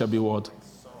 and you shall be what?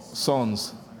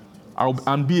 Sons.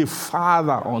 And be a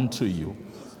father unto you,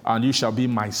 and you shall be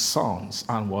my sons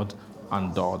and what?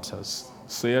 And daughters.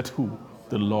 Saith who?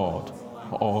 The Lord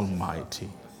Almighty.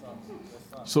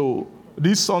 So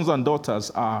these sons and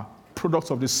daughters are products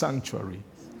of the sanctuary.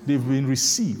 They've been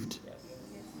received.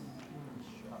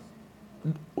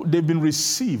 They've been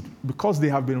received. Because they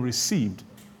have been received,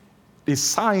 a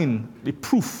sign, a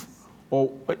proof,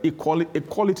 or a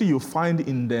quality you find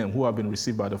in them who have been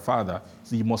received by the Father,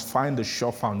 so you must find the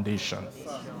sure foundation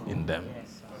in them.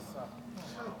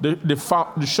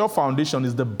 The sure foundation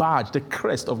is the badge, the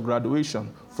crest of graduation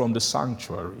from the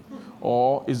sanctuary,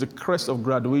 or is the crest of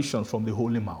graduation from the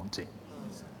holy mountain.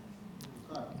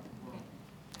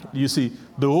 You see,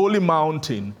 the holy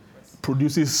mountain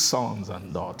produces sons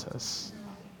and daughters.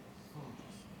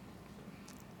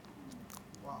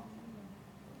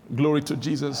 Glory to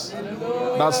Jesus.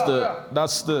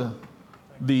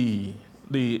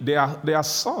 They are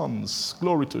sons.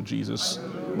 Glory to Jesus.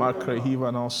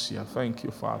 Thank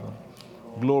you, Father.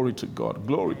 Glory to God.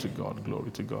 Glory to God.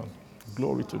 Glory to God.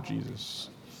 Glory to Jesus.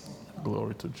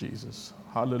 Glory to Jesus.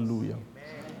 Hallelujah.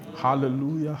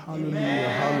 Hallelujah. Hallelujah.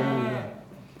 Hallelujah.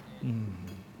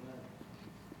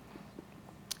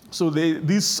 So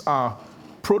these are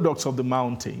products of the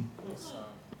mountain.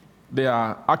 They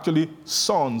are actually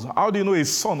sons. How do you know a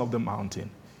son of the mountain?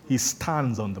 He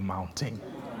stands on the mountain.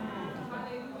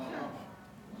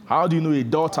 How do you know a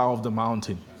daughter of the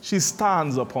mountain? She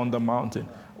stands upon the mountain.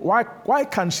 Why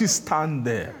can she stand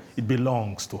there? It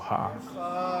belongs to her.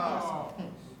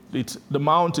 The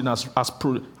mountain has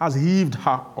heaved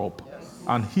her up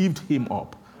and heaved him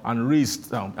up and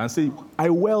raised down and said, I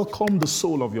welcome the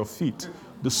sole of your feet.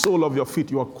 The sole of your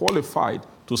feet, you are qualified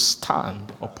to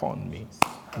stand upon me.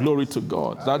 Glory to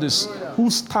God. That is who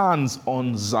stands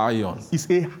on Zion. It's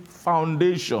a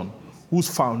foundation whose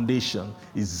foundation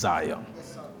is Zion.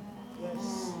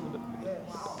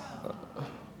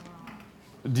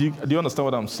 Do you understand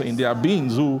what I'm saying? There are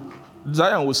beings who,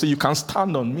 Zion will say, you can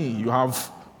stand on me. You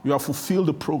have fulfilled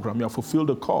the program. You have fulfilled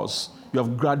the course. You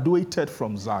have graduated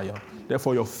from Zion.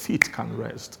 Therefore, your feet can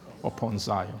rest upon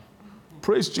Zion.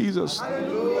 Praise Jesus.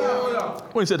 Hallelujah.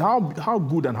 When he said, how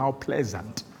good and how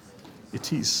pleasant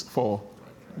it is for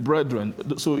brethren.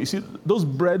 So you see, those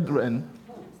brethren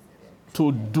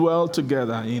to dwell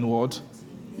together in what?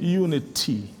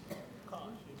 Unity.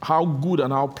 How good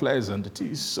and how pleasant it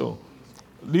is. So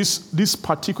these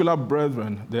particular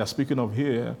brethren they are speaking of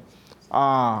here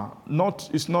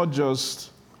it's not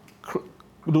just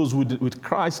those with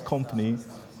Christ's company.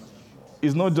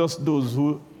 It's not just those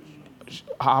who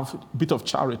have a bit of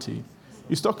charity.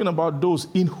 He's talking about those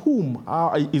in whom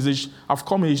have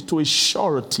come to a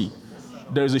surety.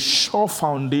 There is a sure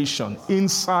foundation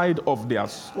inside of their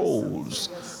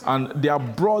souls. And their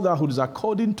brotherhood is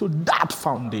according to that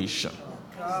foundation.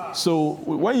 So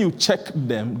when you check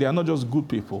them, they are not just good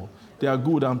people. They are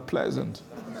good and pleasant.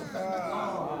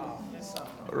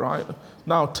 Right?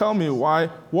 Now tell me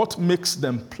what makes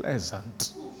them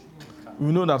pleasant?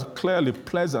 We know that clearly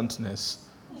pleasantness,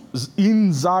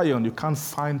 in Zion, you can't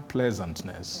find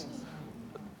pleasantness.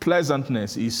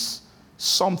 Pleasantness is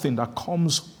something that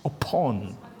comes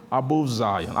above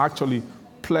Zion. Actually,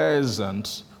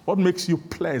 pleasant. What makes you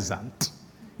pleasant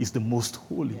is the most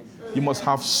holy. There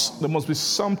must be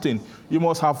something. You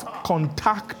must have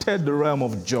contacted the realm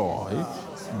of joy.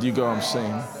 Do you get what I'm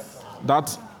saying?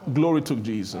 That glory to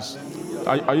Jesus.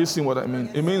 Are you seeing what I mean?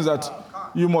 It means that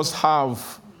you must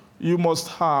have.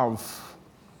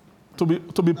 To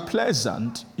be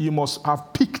pleasant, you must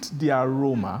have picked the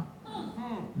aroma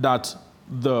that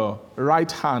the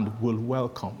right hand will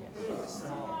welcome.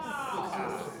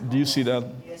 Do you see that?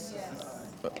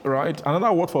 Right?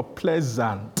 Another word for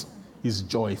pleasant is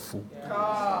joyful.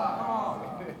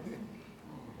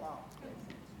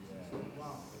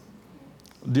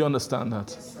 Do you understand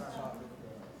that?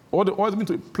 what does it mean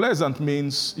to be pleasant?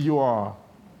 Means you are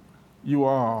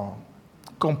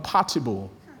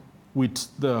compatible with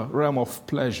the realm of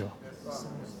pleasure.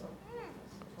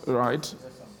 Right?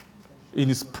 In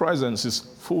his presence is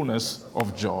fullness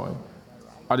of joy.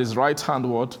 At his right hand,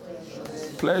 what?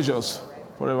 Pleasures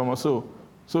forevermore.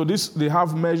 So this, they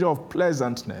have measure of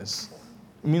pleasantness.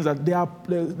 It means that they are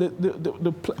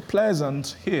the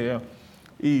pleasant here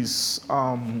is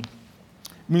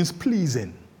means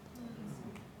pleasing.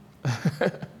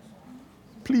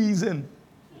 Pleasing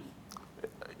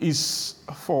is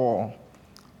for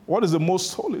what is the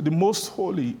most holy? The most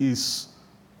holy is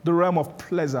the realm of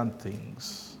pleasant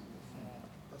things.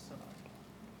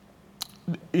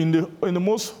 In the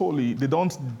most holy, they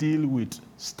don't deal with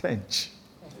stench.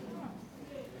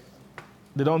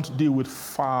 They don't deal with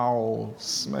foul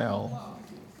smell.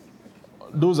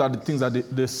 Those are the things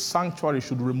that the sanctuary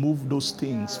should remove those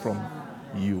things from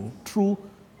you through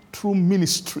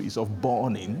ministries of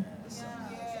burning,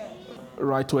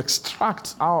 right? To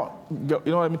extract out,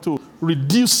 to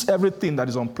reduce everything that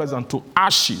is unpleasant to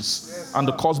ashes and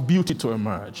to cause beauty to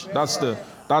emerge. That's the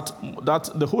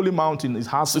holy mountain is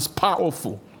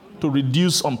powerful to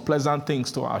reduce unpleasant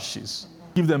things to ashes,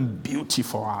 give them beauty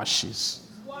for ashes.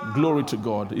 Glory to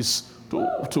God. Is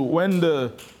to when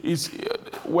the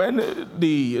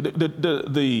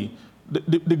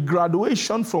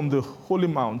graduation from the holy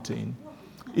mountain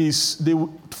is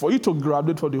for you to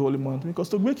graduate from the holy mountain, because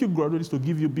to make you graduate is to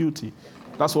give you beauty.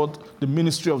 That's what the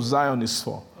ministry of Zion is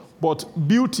for. But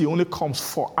beauty only comes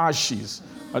for ashes.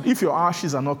 And if your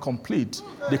ashes are not complete,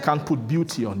 they can't put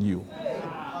beauty on you.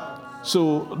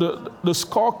 So the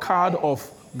scorecard of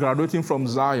graduating from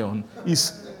Zion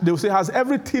is, they will say, has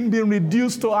everything been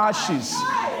reduced to ashes?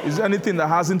 Is there anything that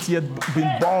hasn't yet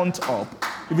been burnt up?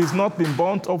 If it's not been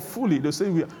burnt up fully, they'll say,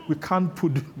 we can't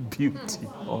put beauty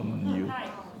on you.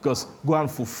 Because go and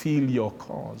fulfill your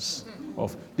cause.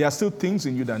 There are still things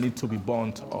in you that need to be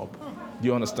burnt up. Do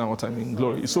you understand what I mean?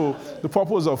 Glory. So the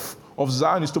purpose of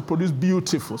Zion is to produce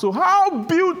beautiful. So how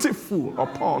beautiful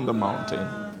upon the mountain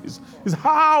is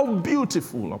how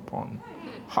beautiful upon.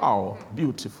 How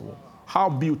beautiful. How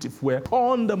beautiful where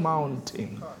upon the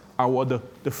mountain are the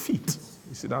feet.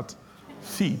 You see that?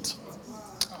 Feet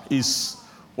is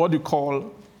what you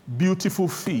call beautiful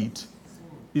feet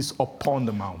is upon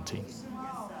the mountain.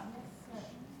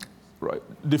 Right.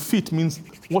 The feet means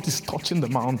what is touching the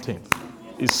mountain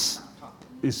is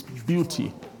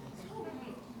beauty.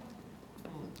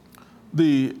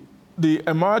 The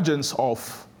emergence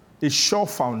of a sure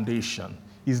foundation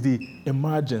is the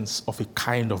emergence of a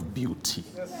kind of beauty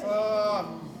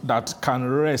that can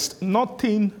rest.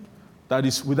 Nothing that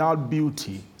is without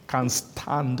beauty can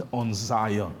stand on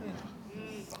Zion.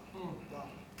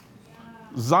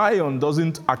 Zion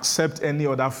doesn't accept any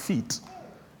other feet.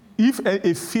 If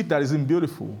a feet that isn't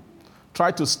beautiful try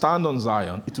to stand on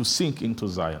Zion, it will sink into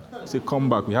Zion. Say, come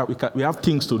back. We have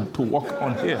things to work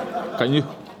on here. Do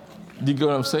you get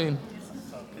what I'm saying?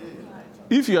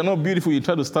 If you are not beautiful, you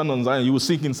try to stand on Zion, you will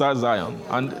sink inside Zion.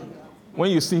 And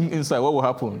when you sink inside, what will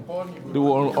happen? They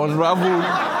will unravel.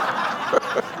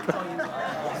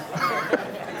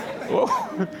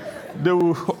 They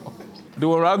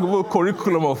will unravel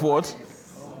curriculum of what?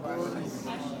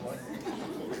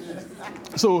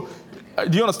 So,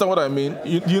 do you understand what I mean?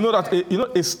 You know that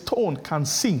a stone can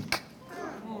sink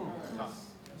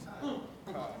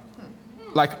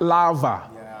like lava.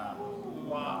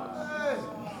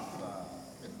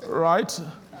 Right?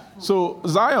 So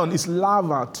Zion is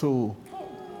lava to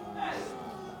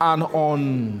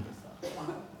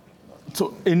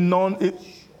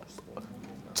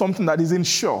something that isn't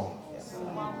sure.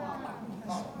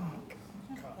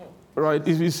 Right?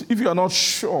 If you are not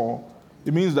sure,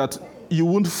 it means that you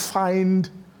won't find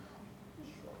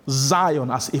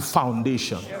Zion as a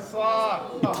foundation.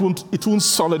 It won't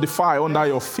solidify under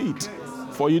your feet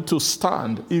for you to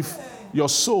stand if your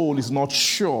soul is not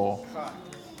sure.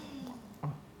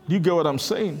 Do you get what I'm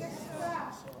saying?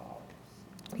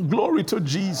 Glory to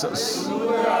Jesus.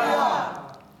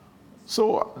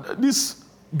 So these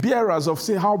bearers of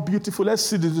say how beautiful, let's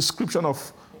see the description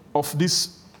of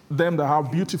them that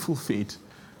have beautiful feet.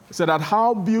 It said that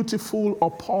how beautiful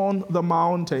upon the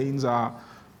mountains are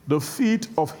the feet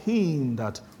of him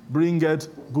that bringeth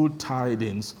good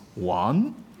tidings.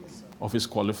 One, of his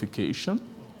qualification.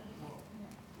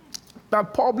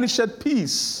 That publisheth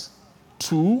peace.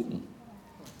 Two,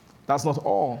 that's not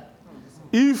all.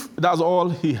 If that's all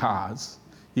he has,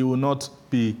 he will not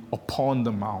be upon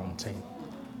the mountain.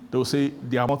 They will say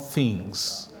they are not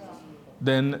things.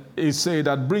 Then it say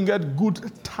that bringeth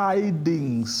good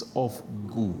tidings of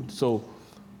good. So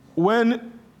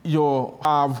when you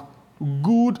have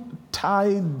good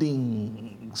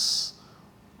tidings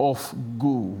of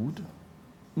good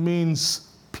means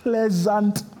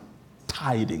pleasant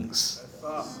tidings.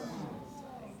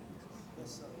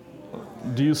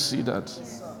 Do you see that?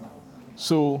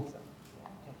 So,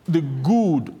 the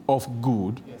good of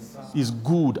good is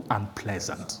good and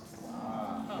pleasant.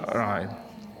 All right.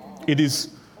 It is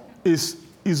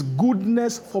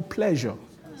goodness for pleasure.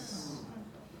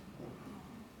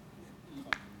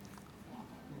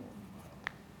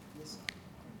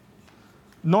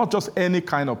 Not just any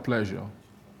kind of pleasure.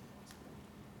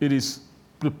 It is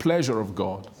the pleasure of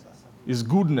God. It's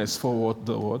goodness for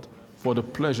what? For the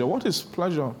pleasure. What is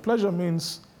pleasure? Pleasure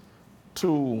means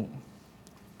to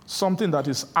something that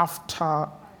is after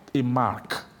a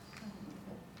mark.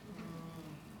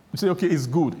 You say, okay, it's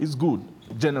good. It's good,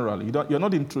 generally. You're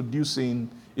not introducing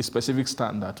a specific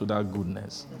standard to that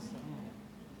goodness.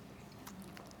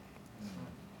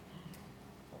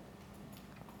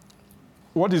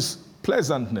 What is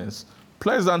pleasantness?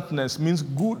 Pleasantness means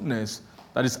goodness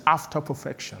that is after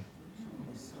perfection.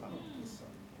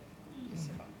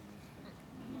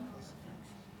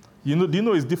 Do you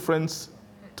know it's different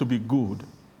to be good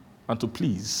and to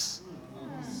please?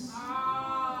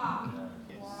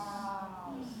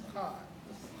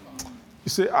 You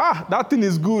say, that thing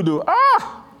is good,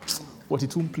 but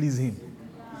it won't please him.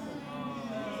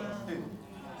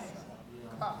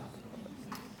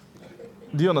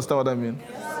 Do you understand what I mean?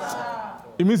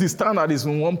 It means the standard is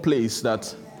in one place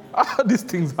that, these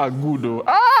things are good,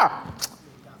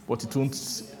 but it won't.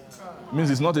 It means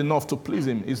it's not enough to please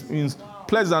him. It means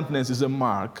pleasantness is a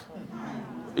mark,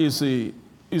 is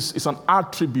an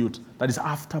attribute that is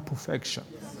after perfection.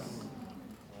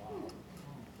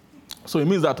 So it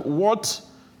means that what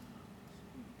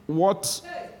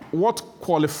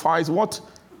qualifies,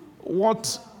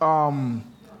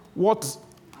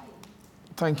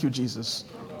 thank you, Jesus.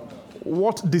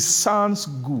 What discerns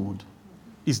good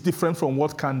is different from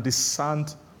what can discern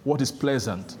what is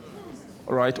pleasant.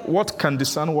 All right? What can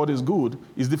discern what is good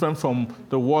is different from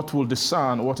the what will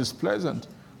discern what is pleasant.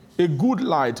 A good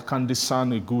light can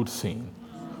discern a good thing,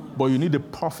 but you need a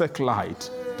perfect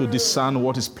light to discern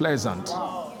what is pleasant.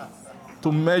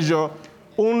 To measure,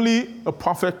 only a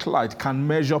perfect light can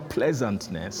measure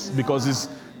pleasantness, because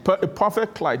a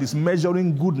perfect light is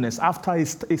measuring goodness after a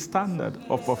standard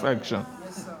of perfection.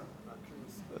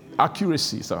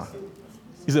 Accuracy, sir,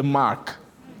 is a mark.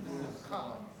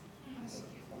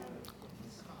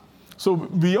 So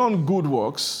beyond good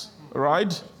works,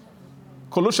 right?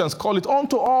 Colossians call it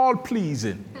unto all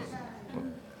pleasing.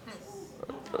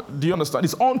 Do you understand?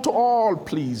 It's unto all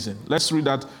pleasing. Let's read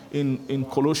that in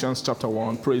Colossians chapter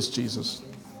 1. Praise Jesus.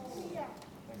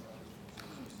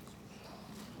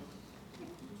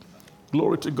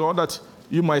 Glory to God, that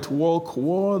you might walk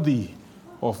worthy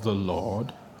of the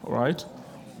Lord, right?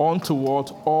 Unto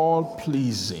what? All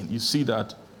pleasing. You see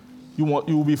that? You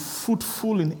will be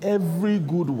fruitful in every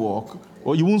good work,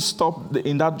 or you won't stop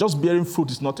in that. Just bearing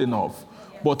fruit is not enough,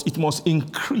 but it must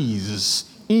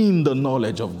increase in the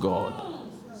knowledge of God.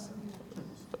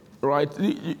 Right?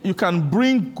 You can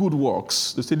bring good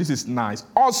works. They say this is nice,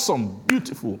 awesome,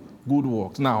 beautiful, good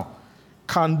works. Now,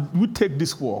 can we take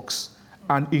these works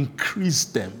and increase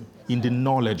them in the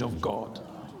knowledge of God?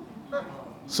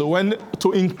 So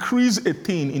to increase a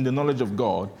thing in the knowledge of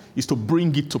God is to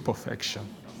bring it to perfection.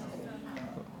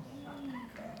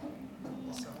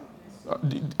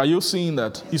 Are you seeing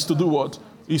that? Is to do what?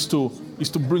 Is to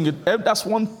bring it. That's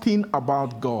one thing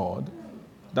about God,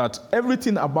 that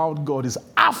everything about God is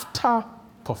after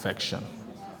perfection.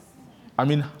 I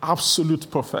mean, absolute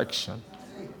perfection.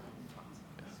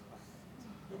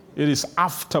 It is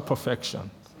after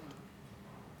perfection.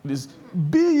 It is,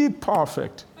 be ye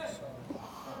perfect.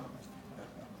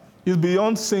 It's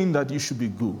beyond saying that you should be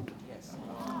good.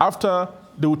 After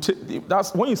they will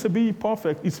that's when you say be ye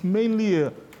perfect, it's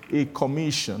mainly a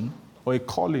commission or a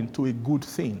calling to a good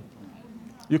thing.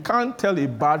 You can't tell a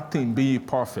bad thing, be ye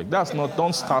perfect.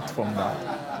 Don't start from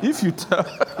that. If you tell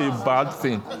a bad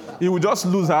thing, you will just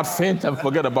lose heart, faint, and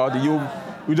forget about it. You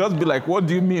will just be like, what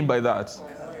do you mean by that?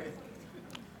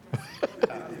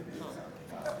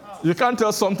 You can't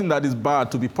tell something that is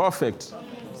bad to be perfect.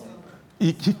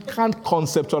 He can't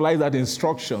conceptualize that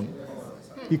instruction.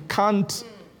 He can't.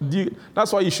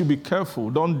 That's why you should be careful.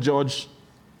 Don't judge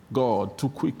God too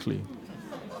quickly.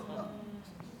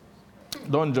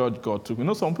 Don't judge God too quickly. You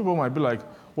know, some people might be like,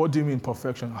 what do you mean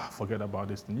perfection? Forget about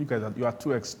this thing. You guys you are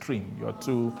too extreme.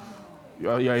 You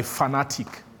are a fanatic.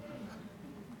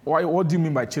 Why? What do you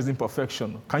mean by chasing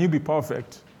perfection? Can you be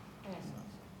perfect?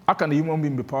 How can a human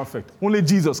being be perfect? Only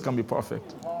Jesus can be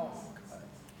perfect.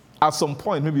 At some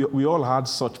point, maybe we all had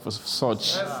such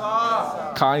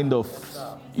kind of,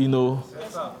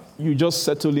 you just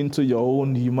settle into your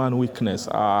own human weakness.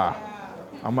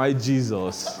 Am I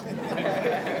Jesus?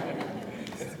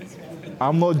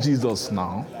 I'm not Jesus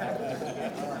now.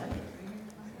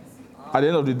 At the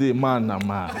end of the day, man na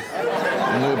man.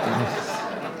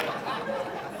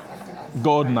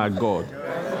 God na God.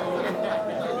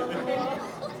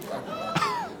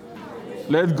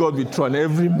 Let God be true and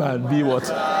every man be what?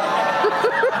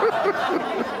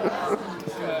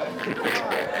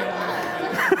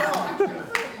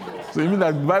 So you mean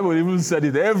that the Bible even said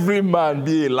it, every man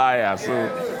be a liar. So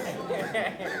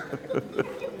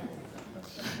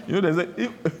they say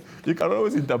you can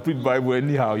always interpret Bible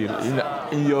anyhow.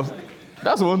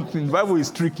 That's one thing. The Bible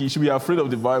is tricky. You should be afraid of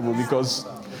the Bible because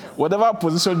whatever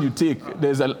position you take,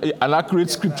 there's an accurate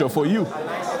scripture for you.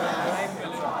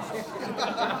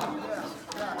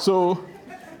 So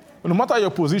no matter your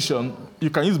position, you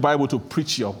can use Bible to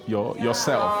preach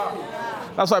yourself.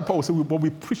 That's why Paul said, we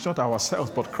preach not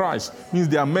ourselves, but Christ. Means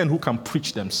there are men who can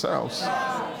preach themselves.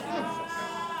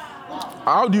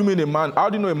 How do you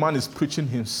know a man is preaching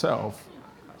himself?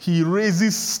 He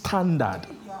raises standard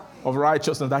of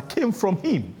righteousness that came from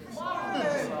him.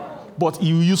 But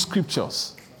he will use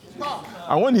scriptures.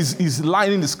 And when he's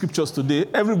lining the scriptures today,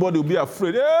 everybody will be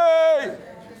afraid. Hey!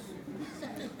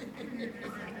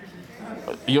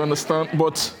 You understand?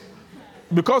 But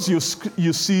because you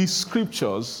see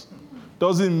scriptures,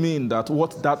 doesn't mean that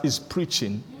what that is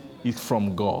preaching is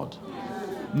from God.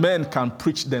 Men can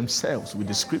preach themselves with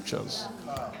the scriptures.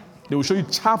 They will show you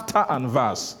chapter and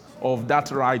verse of that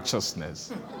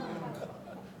righteousness.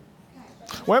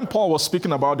 When Paul was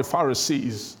speaking about the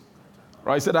Pharisees,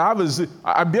 right, he said,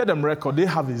 I bear them record, they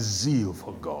have a zeal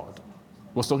for God.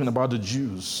 He was talking about the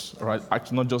Jews, right?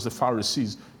 Actually, not just the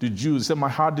Pharisees, the Jews. He said, my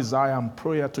heart desire and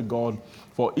prayer to God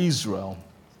for Israel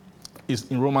is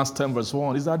in Romans 10 verse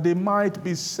 1, is that they might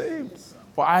be saved.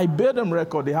 For I bear them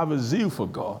record, they have a zeal for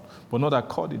God, but not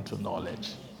according to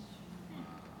knowledge.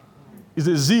 It's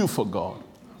a zeal for God,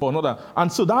 but not that.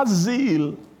 And so that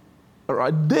zeal,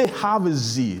 right, they have a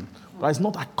zeal, but it's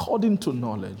not according to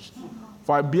knowledge.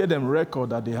 For I bear them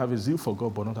record that they have a zeal for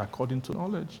God, but not according to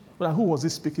knowledge. But who was he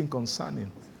speaking concerning?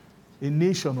 A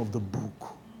nation of the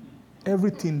book.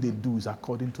 Everything they do is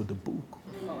according to the book.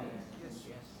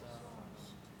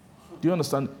 Do you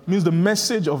understand? It means the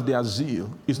message of their zeal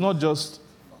is not just,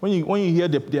 when you hear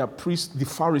their priests, the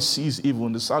Pharisees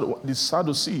even, the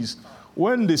Sadducees,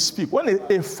 when they speak, when a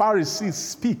Pharisee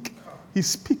speak, he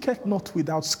speaketh not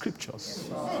without scriptures.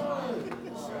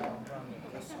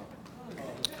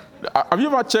 Have you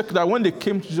ever checked that when they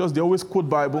came to Jesus, they always quote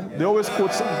Bible? They always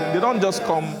quote something. They don't just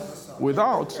come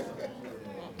without.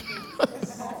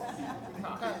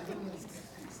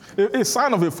 A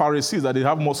sign of a Pharisee is that they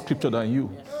have more scripture than you.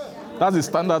 That's the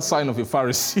standard sign of a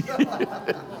Pharisee.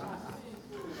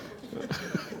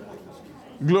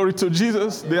 Glory to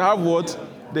Jesus. They have what?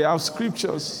 They have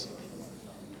scriptures.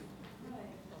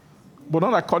 But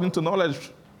not according to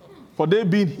knowledge. For they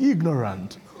being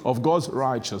ignorant of God's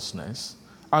righteousness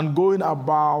and going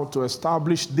about to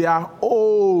establish their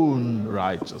own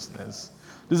righteousness.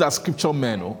 These are scripture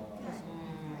men. Oh.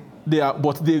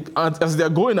 As they are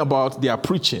going about, they are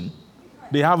preaching.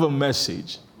 They have a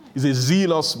message. It's a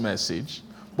zealous message.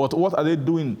 But what are they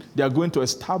doing? They are going to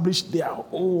establish their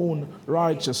own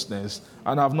righteousness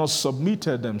and have not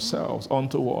submitted themselves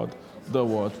unto what? The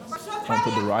word,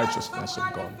 unto the righteousness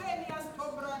of God.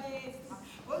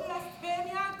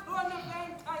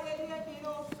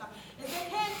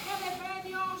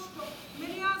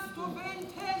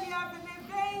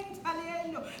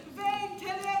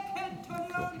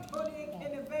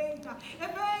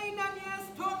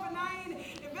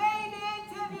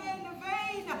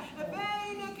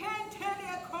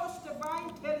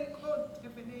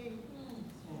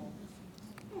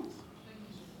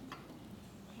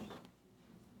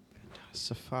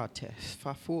 Safate,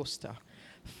 fafosta,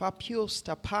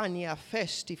 fapiosta pania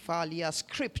festivalia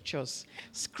scriptures,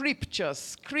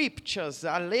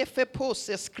 alefe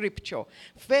poste scripture,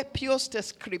 fepioste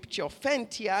scripture,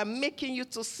 fentia, making you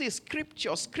to see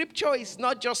scripture. Scripture is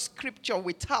not just scripture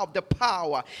without the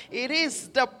power. It is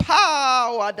the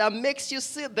power that makes you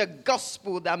see the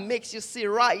gospel, that makes you see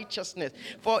righteousness.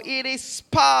 For it is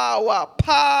power.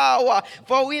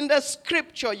 For in the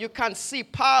scripture you can see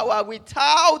power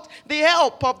without the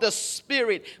help of the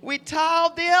Spirit, without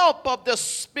without the help of the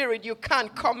Spirit, you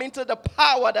can't come into the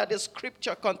power that the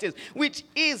Scripture contains, which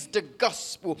is the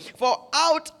gospel. For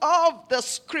out of the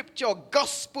Scripture,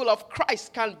 gospel of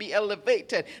Christ can be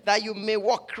elevated, that you may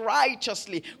walk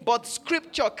righteously. But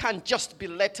Scripture can just be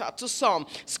letter to some.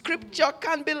 Scripture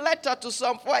can be letter to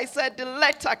some. For I said, the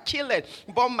letter killeth,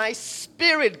 but my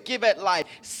spirit giveth life.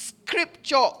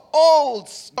 Scripture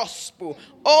holds gospel,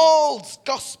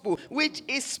 which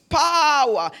is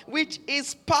power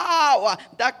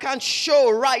that can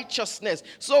show righteousness.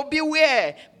 So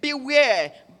beware,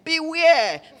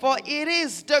 for it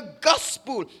is the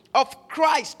gospel of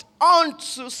Christ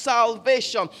unto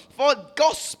salvation. For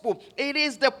gospel, it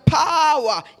is the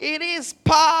power. It is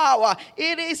power.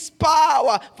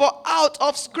 For out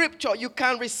of Scripture, you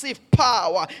can receive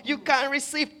power.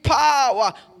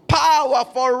 Power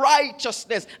for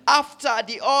righteousness after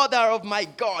the order of my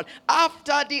God.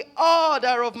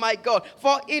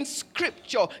 For in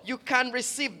Scripture you can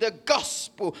receive the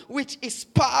gospel, which is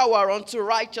power unto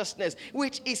righteousness,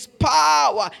 which is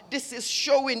power. This is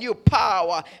showing you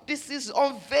power. This is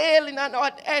unveiling and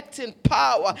unearthing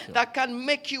power that can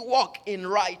make you walk in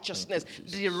righteousness,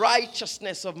 the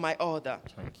righteousness of my order.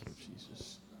 Thank you,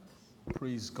 Jesus.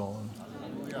 Praise God.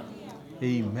 Hallelujah.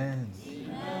 Amen.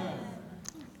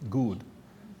 Good.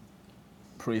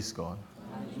 Praise God.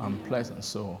 And pleasant.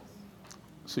 So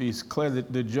it's clear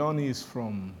that the journey is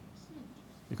from,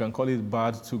 you can call it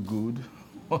bad to good.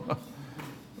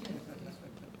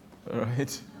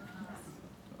 Right?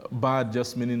 Bad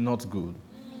just meaning not good.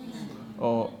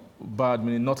 Or bad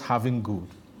meaning not having good.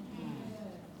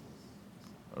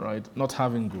 Right? Not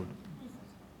having good.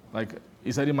 Like,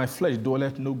 he said, in my flesh, do I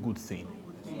let no good thing.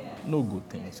 No good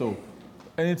thing. So,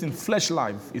 anything flesh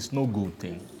life is no good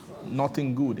thing.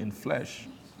 Nothing good in flesh.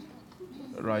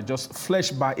 Right? Just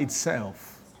flesh by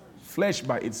itself. Flesh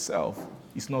by itself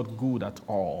is not good at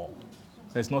all.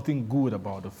 There's nothing good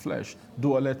about the flesh.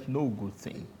 Do I let no good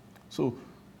thing. So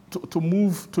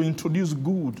to introduce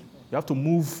good, you have to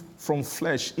move from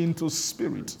flesh into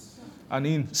spirit. And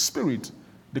in spirit,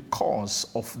 the cause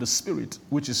of the spirit,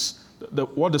 which is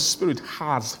what the spirit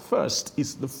has first,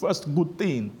 is the first good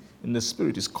thing in the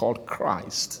spirit is called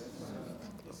Christ.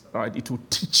 Right? It will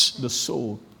teach the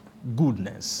soul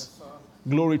goodness.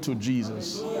 Glory to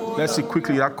Jesus. Let's see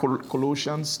quickly that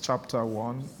Colossians chapter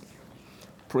 1.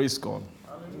 Praise God.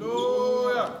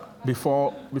 Hallelujah.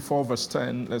 Before verse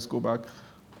 10, let's go back.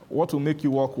 What will make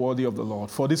you walk worthy of the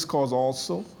Lord? For this cause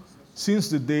also, since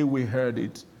the day we heard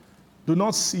it, do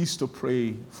not cease to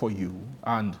pray for you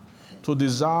and to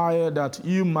desire that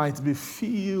you might be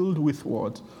filled with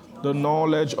what? The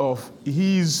knowledge of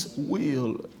His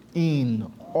will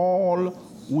in all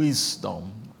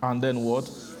wisdom. And then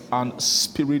what? And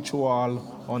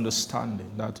spiritual understanding.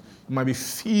 That you might be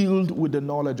filled with the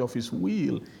knowledge of His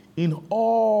will in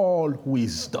all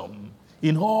wisdom.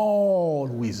 In all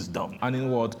wisdom. And in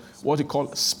what? What you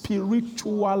call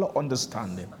spiritual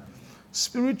understanding.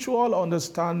 Spiritual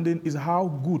understanding is how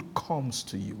good comes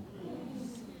to you.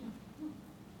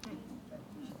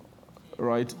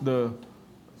 Right?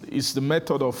 It's the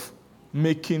method of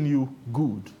making you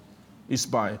good. It's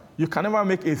by, you can never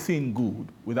make a thing good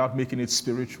without making it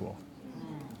spiritual.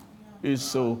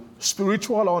 So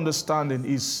spiritual understanding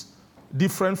is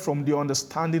different from the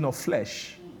understanding of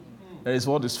flesh. There is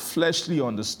what is fleshly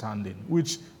understanding,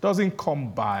 which doesn't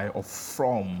come by or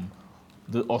from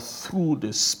or through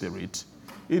the Spirit.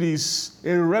 It is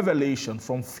a revelation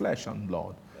from flesh and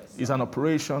blood. It's an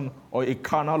operation or a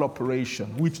carnal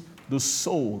operation which the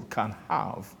soul can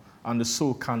have and the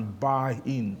soul can buy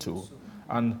into.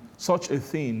 And such a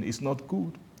thing is not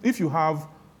good. If you have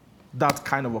that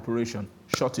kind of operation,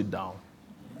 shut it down.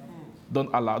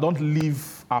 Don't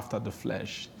live after the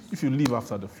flesh. If you live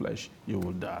after the flesh, you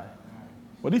will die.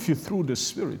 But if you, through the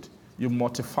Spirit, you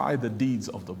mortify the deeds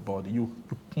of the body. You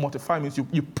mortify means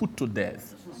you put to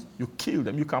death. You kill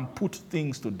them. You can put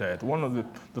things to death. One of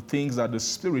the things that the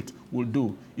Spirit will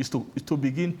do is to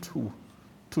begin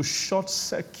to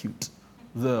short-circuit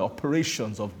the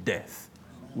operations of death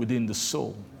within the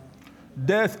soul.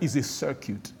 Death is a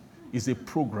circuit, is a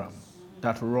program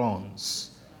that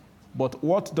runs. But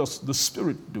what does the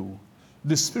Spirit do?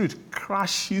 The Spirit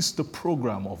crashes the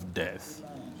program of death.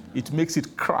 It makes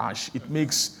it crash. It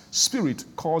makes Spirit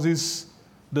causes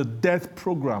the death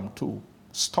program to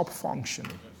stop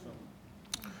functioning.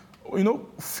 You know,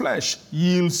 flesh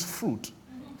yields fruit.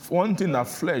 One thing that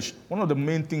one of the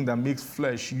main things that makes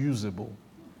flesh usable,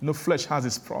 flesh has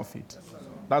its profit.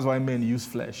 That's why men use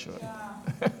flesh,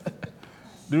 right?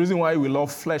 The reason why we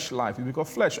love flesh life is because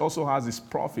flesh also has its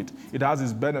profit. It has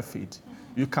its benefit.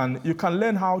 You can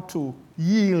learn how to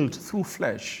yield through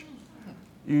flesh.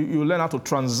 You learn how to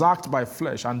transact by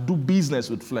flesh and do business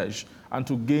with flesh and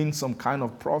to gain some kind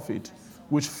of profit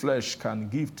which flesh can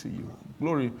give to you.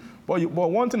 Glory. But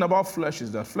one thing about flesh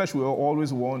is that flesh will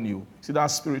always warn you. See that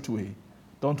spirit way.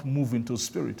 Don't move into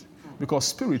spirit. Because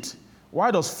spirit,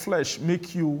 why does flesh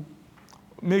make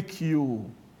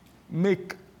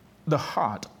the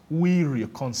heart weary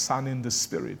concerning the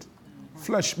spirit?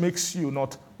 Flesh makes you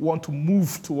not want to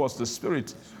move towards the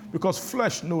spirit. Because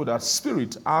flesh know that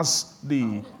spirit has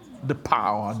the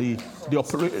power, the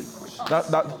operation.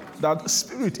 That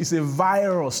spirit is a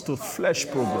virus to flesh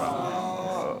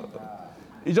program.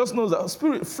 It just knows that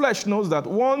flesh knows that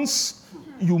once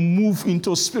you move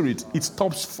into spirit, it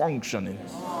stops functioning.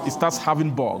 It starts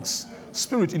having bugs.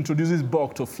 Spirit introduces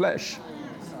bug to flesh.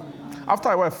 After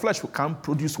a while, flesh can't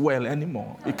produce well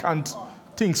anymore. It can't.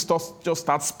 Things just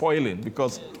start spoiling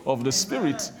because of the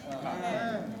spirit.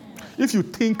 If you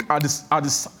think at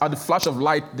the flash of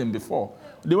light than before,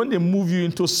 then when they move you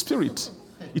into spirit,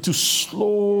 it will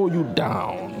slow you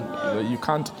down. You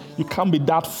can't be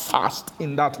that fast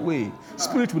in that way.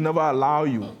 Spirit will never allow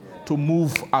you to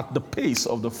move at the pace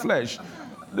of the flesh.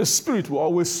 The spirit will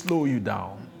always slow you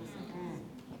down.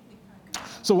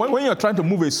 So when you're trying to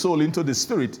move a soul into the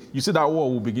spirit, you see that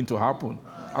war will begin to happen.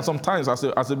 And sometimes as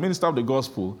a minister of the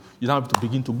gospel, you have to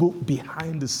begin to go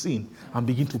behind the scene and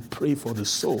begin to pray for the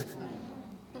soul.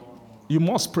 You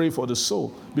must pray for the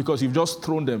soul because you've just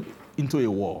thrown them into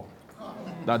a war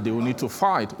that they will need to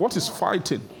fight. What is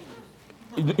fighting?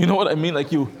 You know what I mean?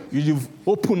 Like you've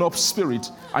opened up spirit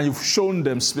and you've shown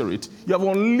them spirit. You have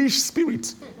unleashed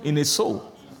spirit in a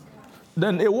soul.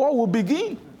 Then a war will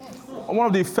begin. One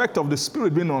of the effects of the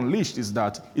spirit being unleashed is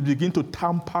that it begins to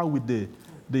tamper with the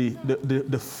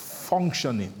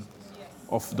functioning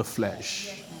of the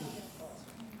flesh.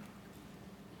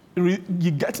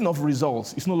 You get enough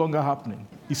results, it's no longer happening.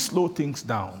 It slows things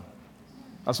down.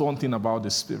 That's one thing about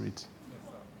the spirit.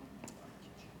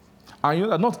 And you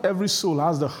know that not every soul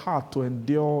has the heart to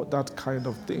endure that kind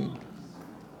of thing.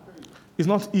 It's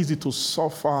not easy to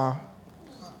suffer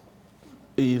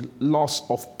a loss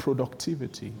of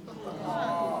productivity.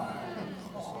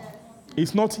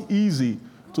 It's not easy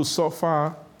to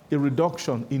suffer a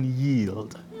reduction in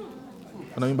yield.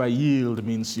 And I mean by yield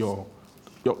means your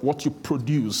what you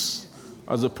produce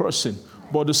as a person.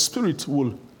 But the spirit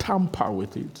will tamper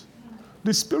with it.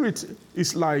 The spirit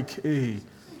is like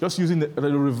just using the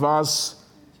reverse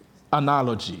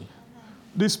analogy.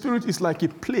 The spirit is like a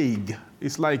plague.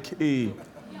 It's like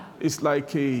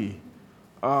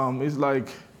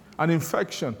an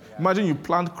infection. Imagine you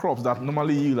plant crops that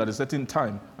normally yield at a certain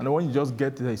time, and when you just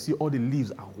get there, you see all the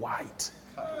leaves are white.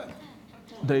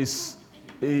 There is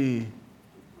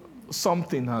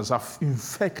something has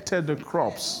infected the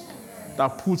crops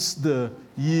that puts the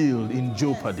yield in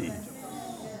jeopardy.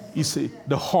 You see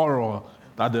the horror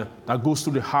that goes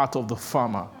through the heart of the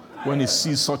farmer when he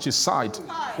sees such a sight.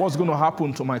 What's going to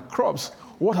happen to my crops?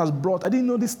 What has brought? I didn't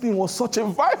know this thing was such a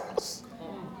virus.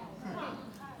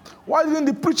 Why didn't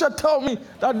the preacher tell me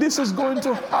that this is going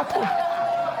to happen?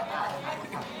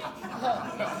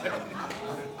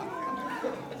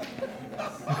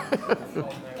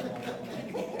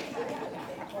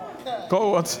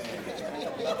 Call what?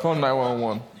 Call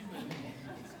 911.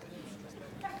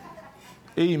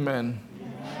 Amen.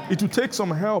 It will take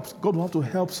some help. God will have to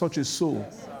help such a soul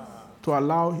to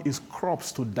allow his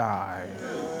crops to die.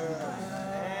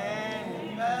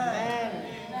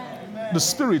 The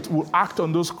spirit will act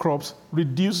on those crops,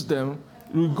 reduce them,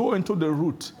 will go into the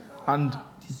root and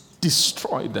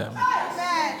destroy them.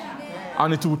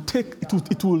 And it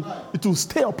will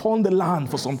stay upon the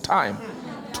land for some time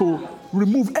to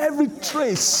remove every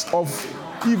trace of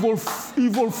evil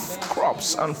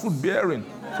crops and fruit bearing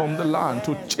from the land,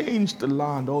 to change the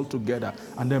land altogether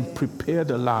and then prepare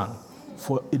the land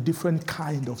for a different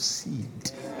kind of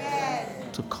seed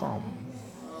to come.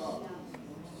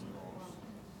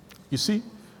 You see,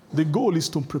 the goal is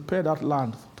to prepare that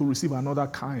land to receive another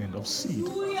kind of seed.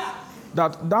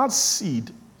 That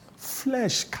seed,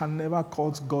 flesh can never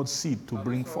cause God's seed to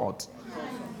bring forth.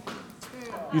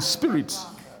 Your spirit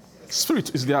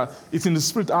is there. It's in the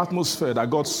spirit atmosphere that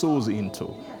God sows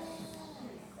into.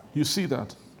 You see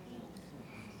that?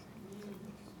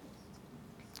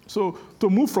 So to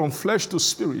move from flesh to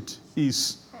spirit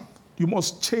is, you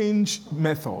must change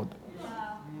method.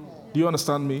 Do you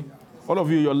understand me? All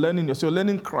of you, you're learning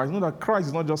Christ. You know that Christ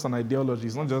is not just an ideology.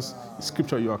 It's not just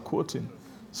scripture you are quoting.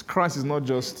 Christ is not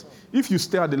just, if you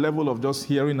stay at the level of just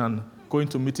hearing and going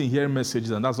to meeting, hearing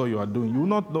messages, and that's all you are doing, you will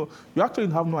not know. You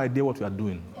actually have no idea what you are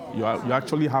doing. You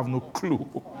actually have no clue.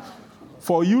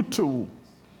 For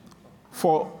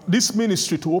this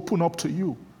ministry to open up to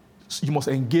you, You must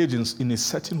engage in a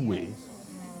certain way.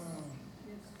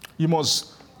 You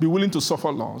must be willing to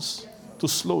suffer loss, to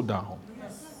slow down.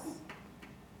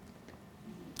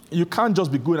 You can't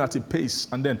just be going at a pace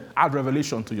and then add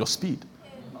revelation to your speed.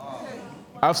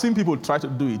 I've seen people try to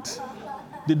do it.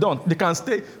 They don't. They can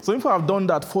stay. Some people have done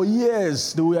that for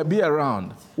years. They will be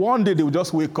around. One day they will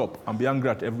just wake up and be angry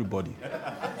at everybody.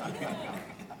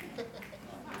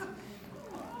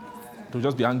 They'll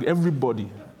just be angry. Everybody.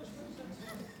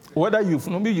 Whether you've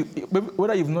not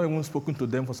even spoken to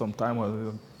them for some time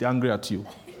or they're angry at you.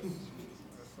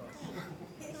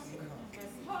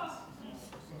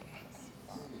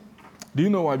 Do you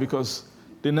know why? Because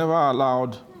they never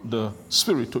allowed the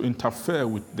Spirit to interfere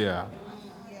with their,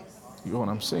 you know what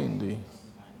I'm saying?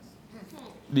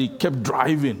 They kept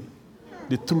driving.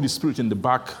 They threw the Spirit in the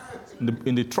back,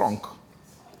 in the trunk,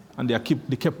 and they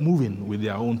kept moving with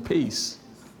their own pace.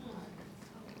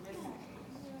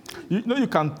 You know you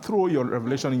can throw your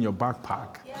revelation in your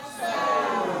backpack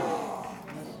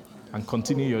and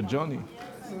continue your journey.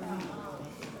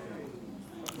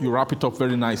 You wrap it up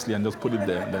very nicely and just put it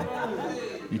there, and then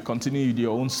you continue with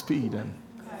your own speed and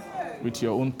with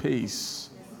your own pace.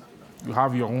 You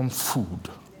have your own food,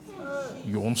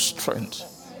 your own strength.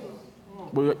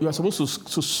 But you are supposed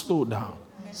to slow down,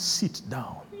 sit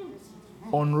down,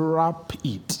 unwrap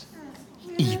it,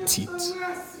 eat it.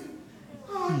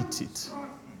 Eat it.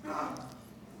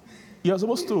 You are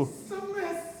supposed to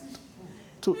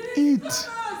eat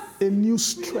a new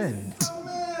strength.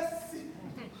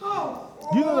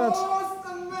 Do you know that?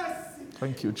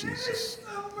 Thank you, Jesus.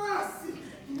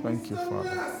 Thank you,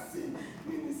 Father.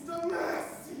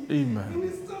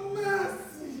 Amen.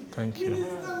 Thank you.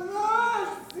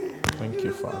 Thank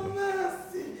you, Father.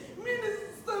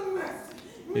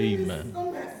 Amen.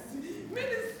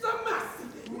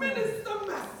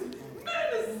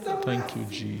 Thank you,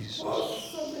 Jesus.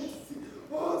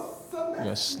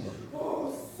 Yes,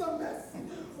 Lord.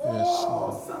 Yes,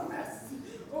 Lord.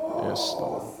 Yes,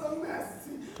 Lord.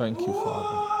 Thank you,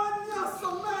 Father.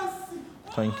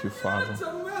 Thank you, Father.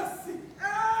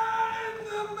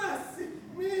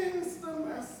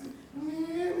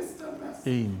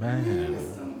 Amen.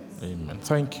 Amen.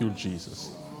 Thank you,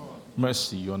 Jesus.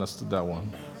 Mercy, you understood that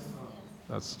one.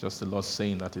 That's just the Lord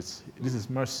saying that this is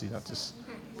mercy that is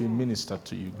being ministered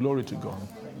to you. Glory to God.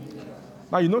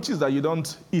 Now you notice that you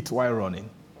don't eat while running.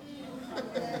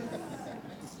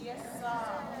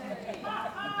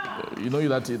 You know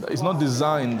that it's not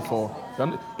designed for.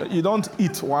 You don't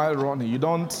eat while running. You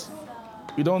don't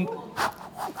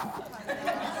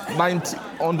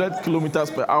 100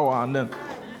 kilometers per hour and then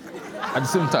at the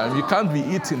same time you can't be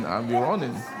eating and be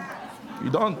running. You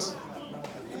don't.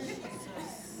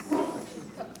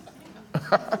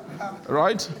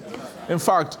 Right? In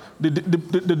fact, the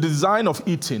design of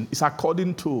eating is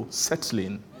according to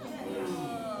settling.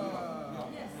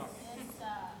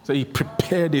 So he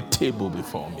prepared a table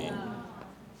before me.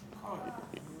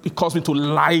 He caused me to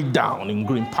lie down in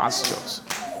green pastures.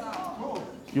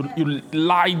 You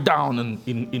lie down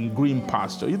in green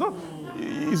pasture. You know,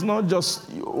 it's not just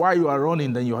while you are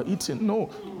running then you are eating. No,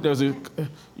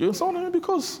 you're saying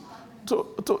because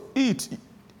to eat,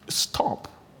 stop.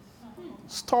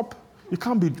 You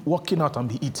can't be walking out and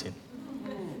be eating.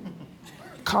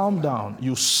 Calm down.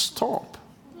 You stop.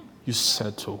 You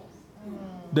settle.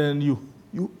 Then you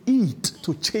eat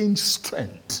to change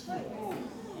strength.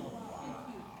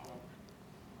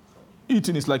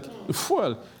 Eating is like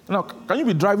fuel. Now, can you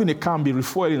be driving a car and be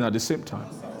refueling at the same time?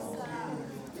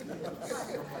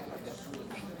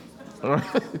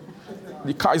 Right?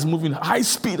 The car is moving high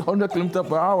speed, 100 kilometers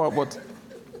per hour, but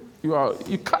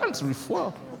you can't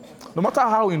refuel. No matter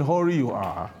how in a hurry you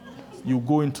are, you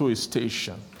go into a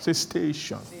station. Say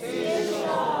station.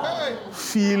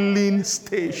 Filling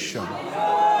station.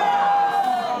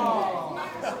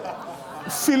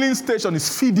 Filling station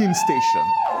is feeding station.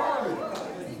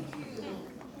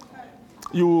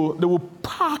 They will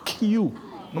park you,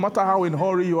 no matter how in a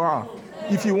hurry you are.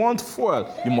 If you want fuel,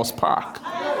 you must park.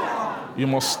 You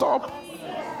must stop.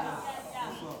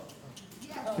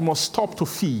 You must stop to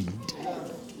feed.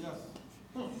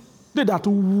 They that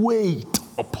wait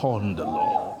upon the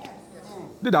Lord,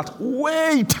 they that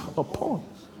wait upon,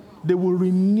 they will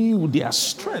renew their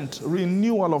strength.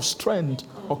 Renewal of strength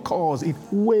occurs in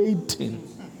waiting.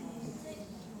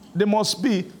 They must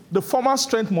be, the former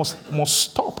strength must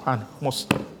stop and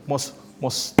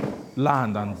must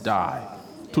land and die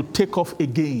to take off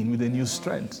again with a new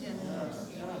strength.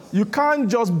 You can't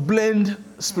just blend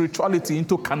spirituality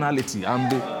into carnality and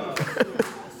be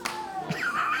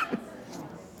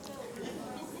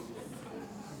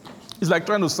it's like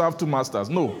trying to serve two masters.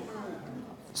 No.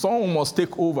 Someone must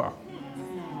take over.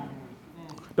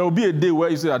 There will be a day where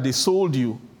you say that they sold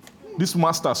you. This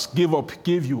master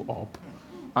gave you up,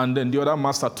 and then the other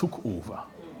master took over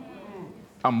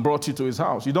and brought you to his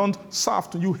house. You don't serve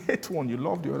to, you hate one, you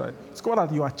love the other. It's called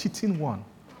that you are cheating one.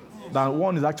 That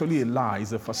one is actually a lie,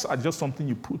 it's a facade, just something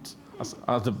you put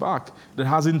at the back that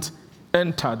hasn't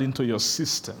entered into your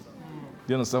system.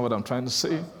 Do you understand what I'm trying to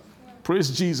say? Praise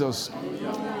Jesus.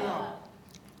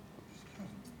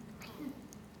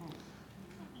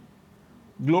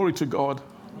 Glory to God.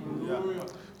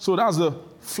 So that's the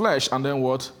flesh, and then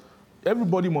what?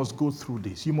 Everybody must go through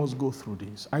this. You must go through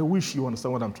this. I wish you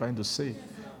understand what I'm trying to say.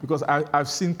 Because I've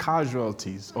seen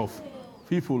casualties of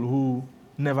people who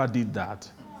never did that.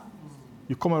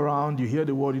 You come around, you hear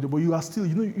the word, but you are still,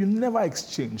 you never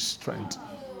exchange strength.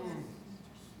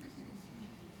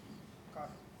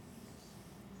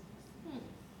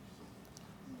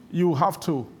 You have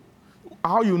to,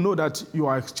 how you know that you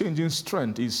are exchanging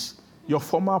strength is your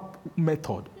former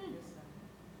method,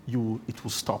 it will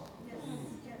stop.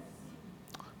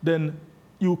 Then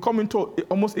you come into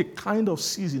almost a kind of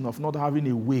season of not having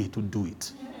a way to do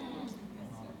it.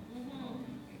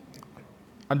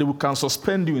 And they can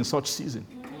suspend you in such season.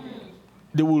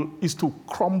 Is to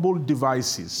crumble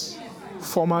devices,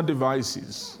 former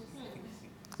devices.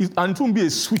 And it won't be a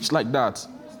switch like that.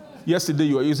 Yesterday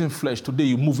you were using flesh, today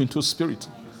you move into spirit.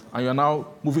 And you're now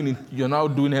you're now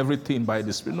doing everything by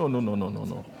the spirit.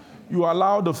 No. You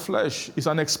allow the flesh, it's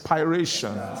an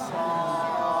expiration.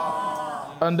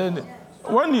 And then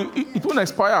when it won't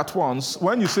expire at once.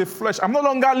 When you say flesh, I'm no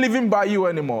longer living by you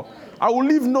anymore. I will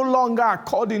live no longer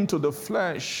according to the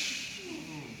flesh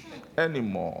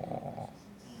anymore.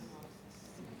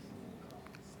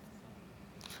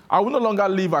 I will no longer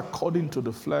live according to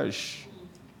the flesh.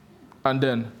 And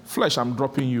then, flesh, I'm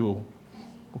dropping you.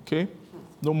 Okay?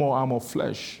 No more arm of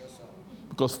flesh.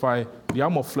 Because by the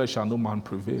arm of flesh shall no man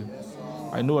prevail.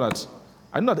 I know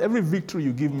that every victory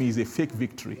you give me is a fake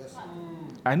victory.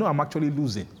 I know I'm actually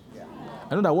losing.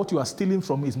 I know that what you are stealing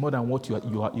from me is more than what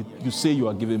you say you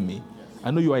are giving me.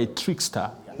 I know you are a trickster.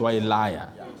 You are a liar.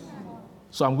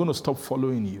 So I'm going to stop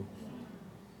following you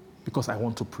because I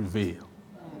want to prevail.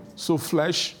 So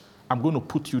flesh, I'm going to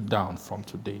put you down from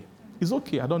today. It's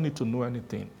okay. I don't need to know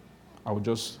anything. I will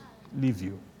just leave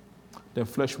you. Then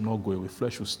flesh will not go away.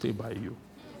 Flesh will stay by you.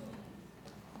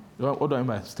 What do I mean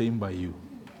by staying by you?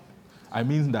 I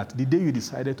mean that the day you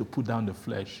decided to put down the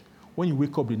flesh, when you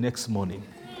wake up the next morning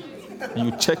and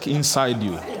you check inside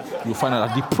you, you'll find out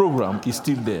that the program is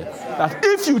still there. That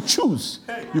if you choose,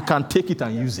 you can take it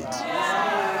and use it.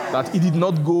 That it did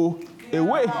not go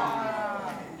away.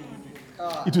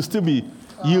 It will still be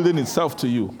yielding itself to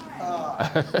you.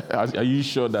 Are you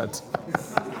sure that?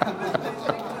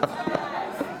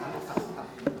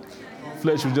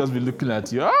 Flesh will just be looking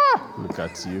at you. Look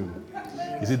at you.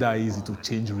 Is it that easy to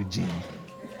change regime?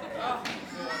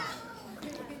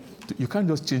 You can't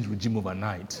just change regime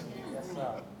overnight.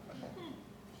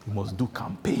 You must do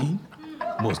campaign.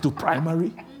 You must do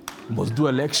primary. You must do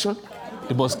election.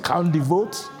 You must count the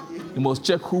votes. You must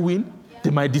check who win. They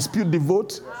might dispute the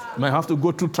vote. You might have to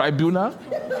go through tribunal.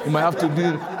 You might have to be.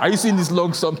 Are you seeing this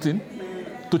long something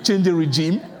to change the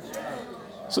regime?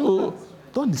 So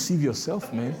don't deceive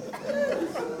yourself, man.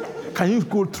 Can you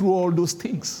go through all those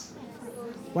things?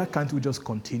 Why can't we just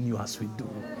continue as we do?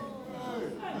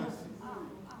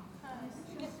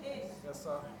 Yes,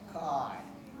 sir.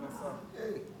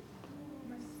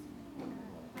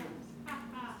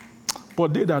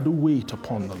 But they that do wait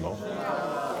upon the Lord,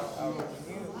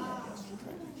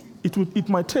 it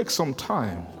might take some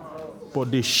time,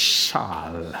 but they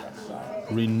shall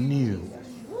renew.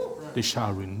 They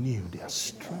shall renew their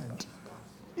strength.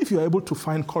 If you are able to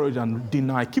find courage and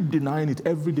keep denying it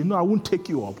every day, no, I won't take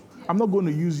you up. I'm not going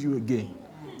to use you again.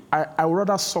 I would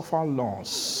rather suffer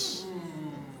loss.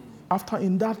 After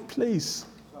in that place,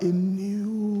 a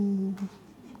new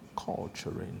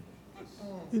culturing.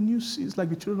 A new season. It's like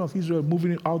the children of Israel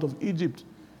moving out of Egypt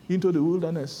into the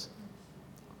wilderness.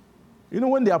 You know,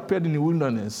 when they appeared in the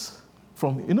wilderness,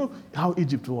 you know how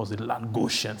Egypt was, the land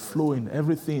Goshen, flowing,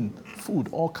 everything, food,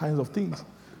 all kinds of things.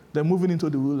 They're moving into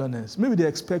the wilderness. Maybe they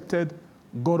expected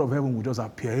God of heaven would just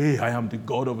appear. Hey, I am the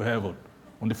God of heaven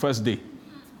on the first day.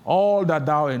 All that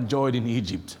thou enjoyed in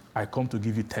Egypt, I come to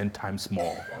give you 10 times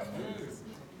more.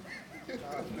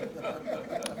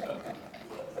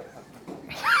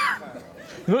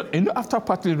 You know, after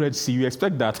parting Red Sea, you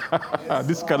expect that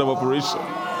this kind of operation.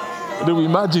 They were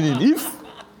imagining if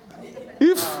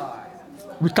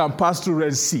we can pass through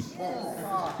Red Sea,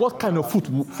 what kind of food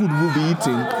will be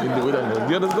eating in the wilderness? Do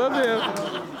you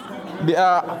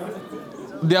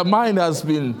understand? Their mind has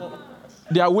been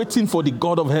They are waiting for the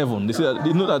God of heaven. They say that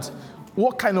they know that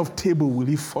what kind of table will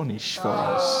he furnish for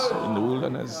us in the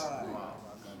wilderness?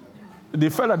 They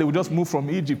felt that they would just move from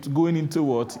Egypt going into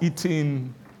what?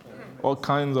 Eating all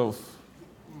kinds of,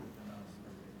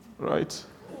 right?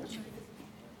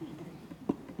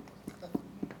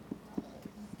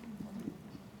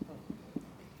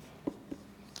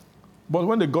 But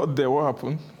when they got there, what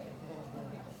happened?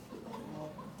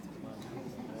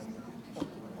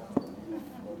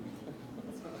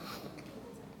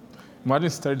 Imagine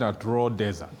staring at raw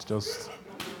desert, just.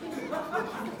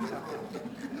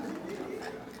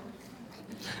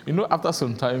 You know, after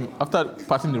some time, after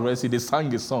passing the Red Sea, they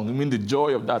sang a song. I mean, the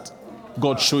joy of that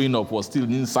God showing up was still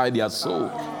inside their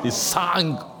soul. They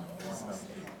sang.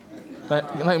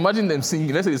 Now imagine them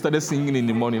singing. Let's say they started singing in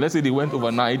the morning. Let's say they went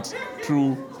overnight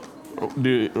through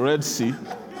the Red Sea.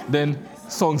 Then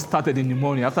songs started in the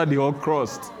morning after they all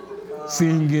crossed.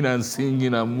 Singing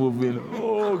and moving.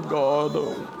 Oh, God.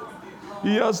 Oh.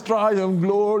 He has triumphed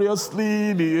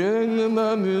gloriously. The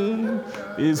end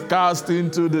is cast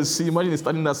into the sea. Imagine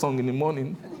starting that song in the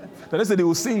morning. Then let's say they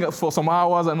will sing for some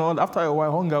hours and all. After a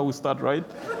while, hunger will start, right?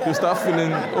 You start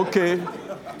feeling, okay,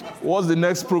 what's the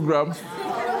next program?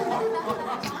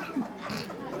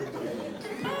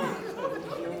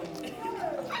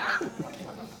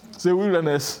 Say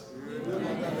wilderness.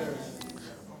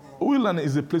 Wilderness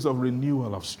is a place of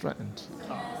renewal of strength.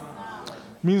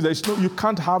 Means there's no, you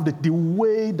can't have the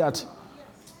way that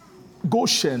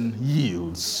Goshen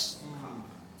yields.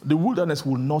 The wilderness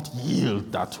will not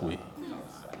yield that way.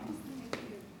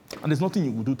 And there's nothing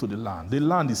you will do to the land. The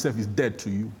land itself is dead to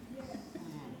you.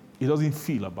 It doesn't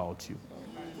feel about you.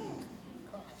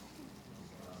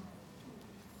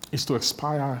 It's to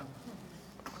expire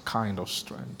kind of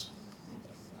strength.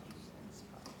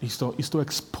 It's to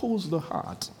expose the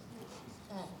heart.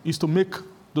 It's to make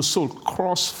the soul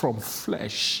cross from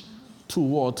flesh to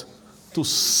what? To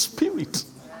spirit.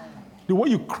 The way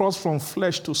you cross from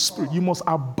flesh to spirit, you must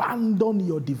abandon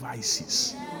your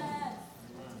devices.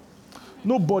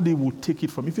 Nobody will take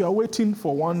it from you. If you are waiting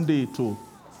for one day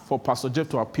for Pastor Jeff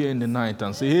to appear in the night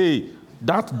and say, hey,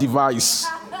 that device,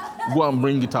 go and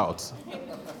bring it out.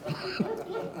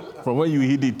 From when you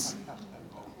hid it.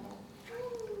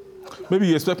 Maybe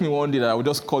you expect me one day that I will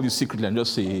just call you secretly and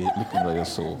just say, hey, look into your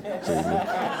soul. Say, look.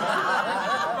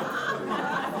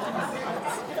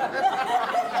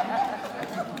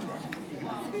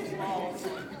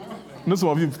 You know, some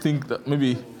of you think that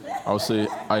maybe I'll say,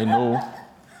 I know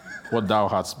what thou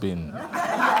hast been.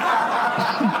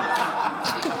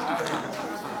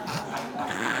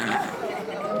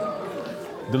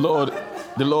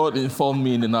 The Lord informed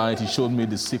me in the night. He showed me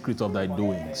the secret of thy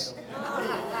doings.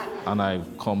 And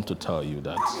I've come to tell you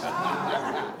that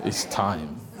it's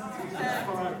time.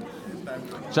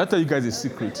 Shall I tell you guys a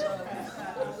secret?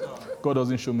 God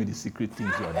doesn't show me the secret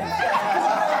things you are doing.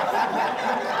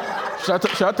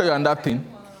 Shall I tell you another thing?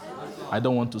 I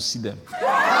don't want to see them.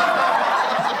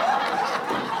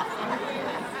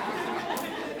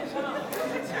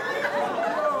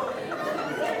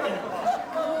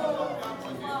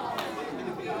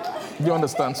 Do you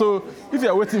understand? So if you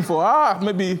are waiting for,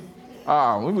 maybe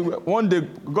one day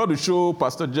God will show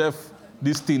Pastor Jeff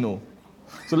this thing. Oh.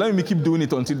 So let me keep doing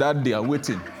it until that day. I'm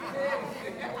waiting.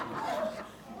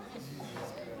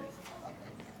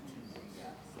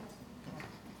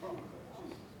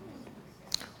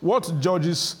 What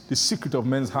judges the secret of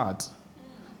men's heart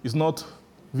is not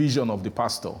vision of the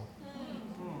pastor.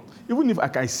 Even if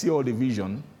I see all the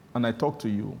vision and I talk to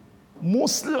you,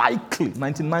 most likely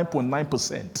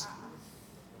 99.9%,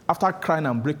 after crying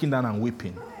and breaking down and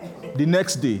weeping, the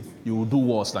next day you will do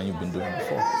worse than you've been doing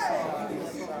before.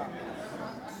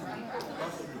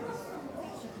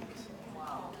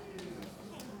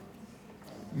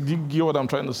 Do you get what I'm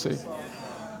trying to say?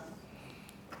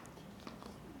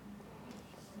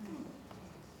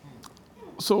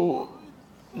 So,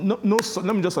 let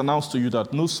me just announce to you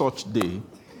that no such day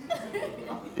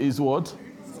is what?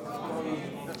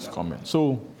 It's coming.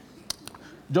 So,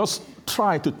 just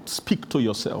try to speak to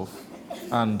yourself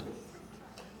and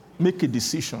make a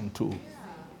decision to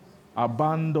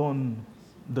abandon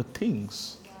the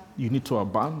things you need to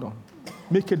abandon.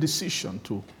 Make a decision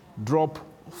to drop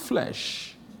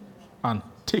flesh and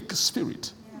take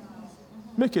spirit.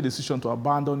 Make a decision to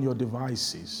abandon your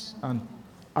devices and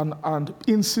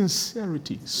in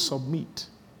sincerity submit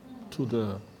to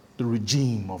the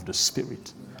regime of the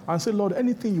Spirit. And say, Lord,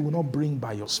 anything you will not bring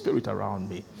by your Spirit around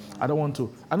me, I no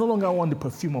longer want the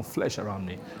perfume of flesh around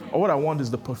me. Or what I want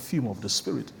is the perfume of the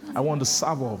Spirit. I want the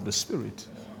savor of the Spirit.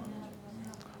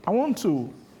 I want to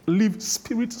live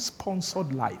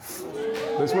Spirit-sponsored life.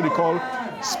 That's what they call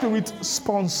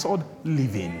Spirit-sponsored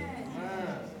living.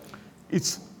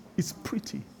 It's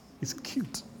pretty. It's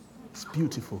cute. It's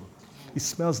beautiful. It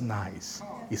smells nice.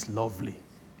 It's lovely.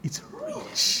 It's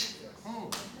rich.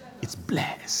 It's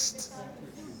blessed.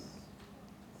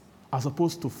 As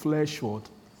opposed to flesh, what?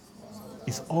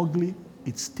 It's ugly.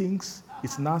 It stinks.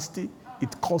 It's nasty.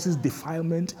 It causes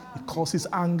defilement. It causes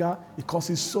anger. It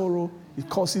causes sorrow. It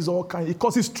causes all kinds. It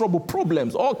causes trouble,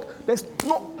 problems. There's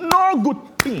no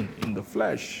good thing in the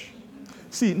flesh.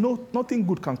 See, nothing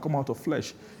good can come out of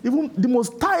flesh. Even the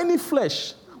most tiny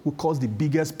flesh will cause the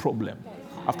biggest problem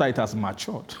after it has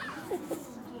matured.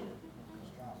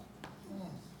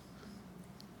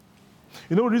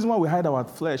 You know, the reason why we hide our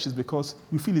flesh is because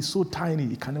we feel it's so tiny,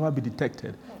 it can never be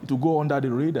detected. It will go under the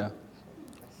radar.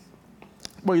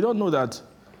 But you don't know that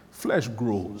flesh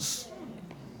grows.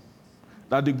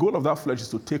 That the goal of that flesh is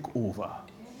to take over.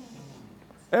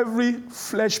 Every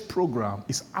flesh program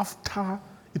is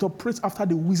it operates after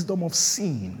the wisdom of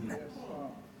sin.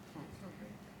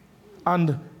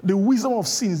 And the wisdom of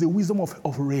sin is the wisdom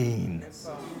of reign.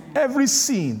 Every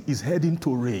sin is heading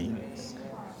to reign.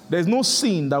 There's no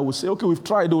sin that will say, okay, we've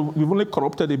tried, we've only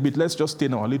corrupted a bit, let's just stay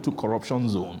in our little corruption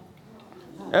zone.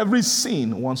 Every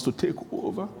sin wants to take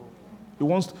over.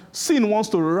 Sin wants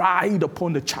to ride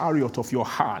upon the chariot of your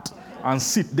heart and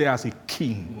sit there as a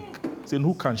king, saying,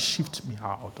 who can shift me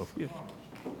out of here?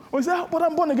 Oh, you say, but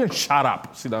I'm born again. Shut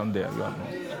up. Sit down there. You are not.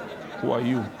 Who are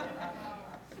you?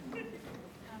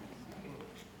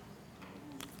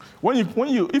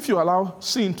 If you allow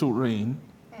sin to reign,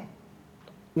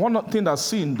 one thing that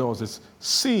sin does is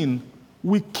sin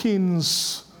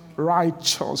weakens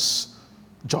righteous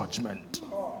judgment.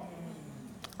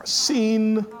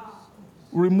 Sin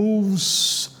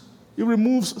removes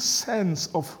sense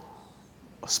of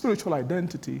spiritual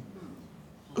identity.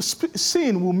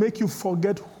 Sin will make you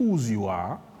forget who you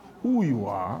are.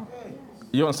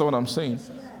 You understand what I'm saying?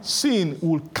 Sin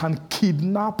can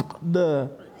kidnap the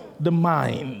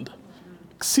mind.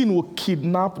 Sin will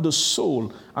kidnap the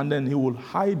soul, and then he will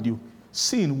hide you.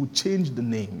 Sin will change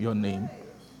your name,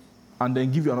 and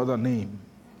then give you another name.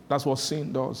 That's what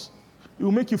sin does. It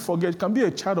will make you forget. You can be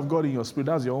a child of God in your spirit.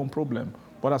 That's your own problem.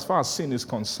 But as far as sin is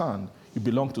concerned, you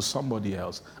belong to somebody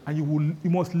else, and you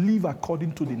must live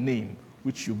according to the name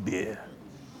which you bear.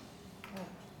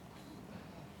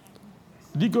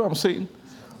 Do you get what I'm saying?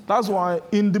 That's why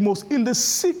in the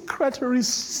secret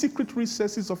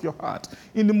recesses of your heart,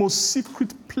 in the most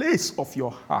secret place of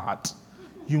your heart,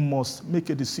 you must make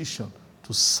a decision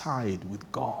to side with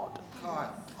God.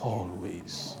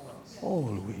 Always.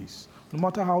 Always. No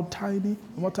matter how tiny,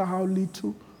 no matter how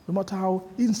little, no matter how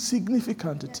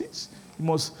insignificant it is, you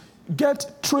must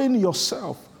train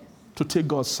yourself to take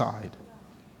God's side.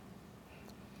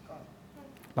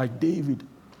 Like David,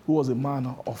 who was a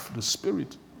man of the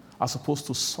Spirit, as opposed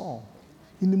to Saul.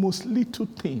 In the most little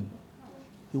thing,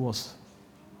 he was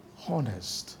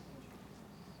honest.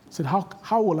 He said,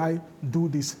 how will I do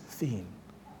this thing?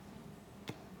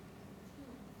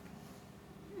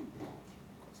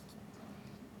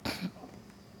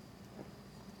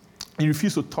 He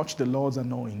refused to touch the Lord's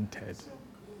anointed.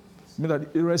 I mean that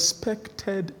he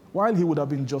respected, while he would have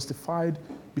been justified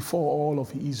before all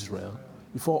of Israel,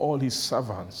 before all his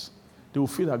servants, they will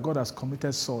feel that God has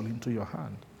committed Saul into your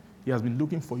hand. He has been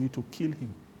looking for you to kill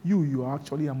him. You are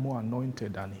actually more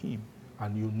anointed than him,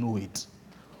 and you know it.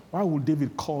 Why would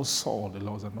David call Saul the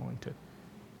Lord's anointed?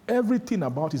 Everything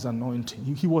about his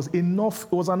anointing, he was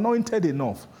anointed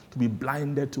enough to be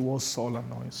blinded towards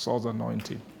Saul's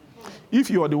anointing. If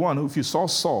you are the one, if you saw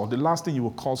Saul, the last thing you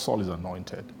will call Saul is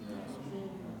anointed.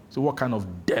 So what kind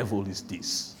of devil is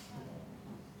this?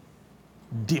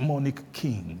 Demonic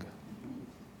king.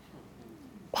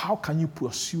 How can you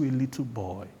pursue a little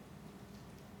boy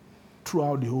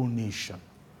throughout the whole nation,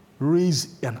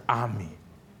 raise an army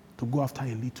to go after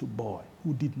a little boy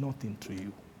who did nothing to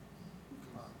you?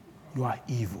 You are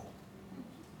evil.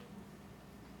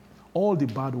 All the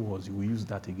bad words, you will use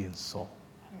that against Saul.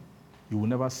 You will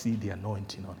never see the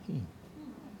anointing on him.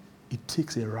 It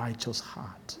takes a righteous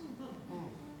heart.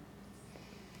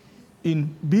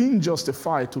 In being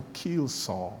justified to kill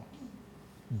Saul,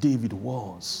 David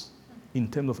was, in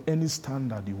terms of any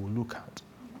standard you will look at.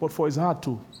 But for his heart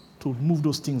to move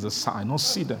those things aside, not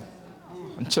see them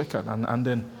and check it. And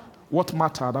then what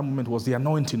mattered at that moment was the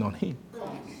anointing on him.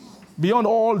 Beyond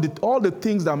all the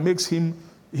things that makes him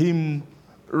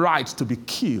right to be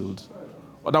killed,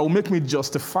 or that will make me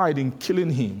justified in killing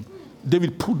him,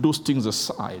 David put those things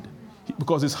aside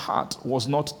because his heart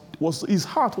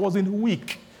wasn't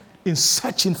weak in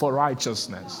searching for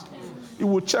righteousness. He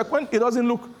will check when it doesn't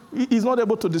look. He's not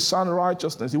able to discern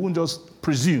righteousness. He won't just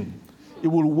presume. He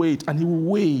will wait, and he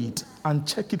will wait and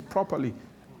check it properly.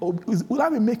 Will I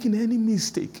be making any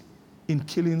mistake in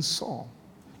killing Saul?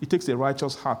 It takes a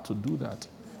righteous heart to do that.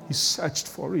 He searched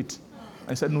for it. And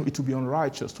he said, no, it will be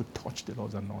unrighteous to touch the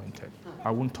Lord's anointed.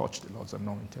 I won't touch the Lord's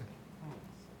anointed.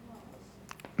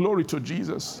 Glory to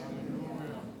Jesus.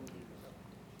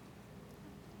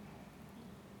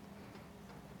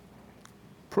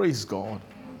 Praise God.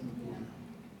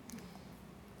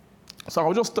 So I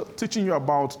was just teaching you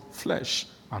about flesh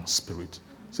and spirit.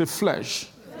 Say flesh.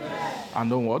 And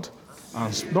don't what?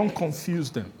 And don't confuse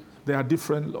them. They are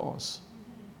different laws.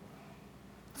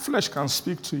 Flesh can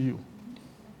speak to you.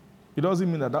 It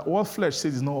doesn't mean that what flesh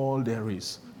says is not all there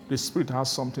is. The spirit has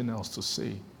something else to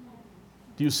say.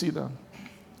 Do you see that?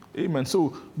 Amen.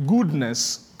 So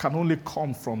goodness can only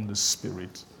come from the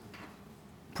spirit.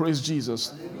 Praise Jesus.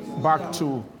 Back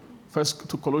to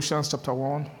Colossians chapter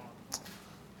 1.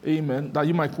 Amen. That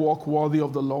you might walk worthy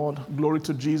of the Lord. Glory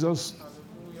to Jesus.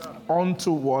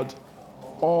 Unto what?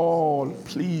 All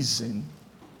pleasing.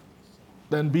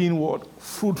 Then being what?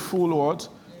 Fruitful what?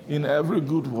 In every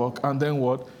good work. And then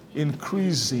what?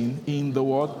 Increasing in the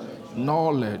what?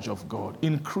 Knowledge of God.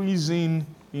 Increasing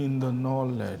in the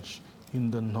knowledge. In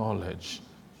the knowledge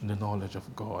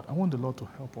of God. I want the Lord to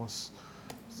help us.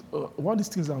 What these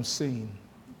things I'm saying,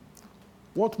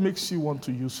 what makes you want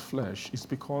to use flesh is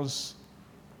because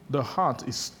the heart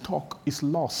is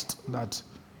lost.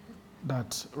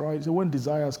 That right. So when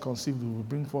desire is conceived, it will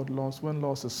bring forth lust. When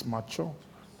lust is mature,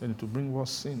 then it will bring forth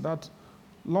sin. That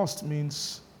lust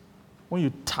means when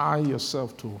you tie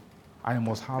yourself to, I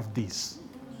must have this.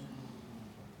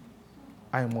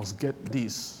 I must get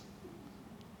this.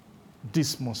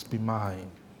 This must be mine.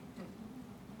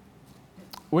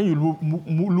 When you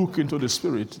look into the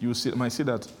spirit, you might see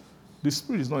that the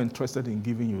spirit is not interested in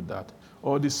giving you that,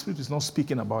 or the spirit is not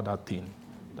speaking about that thing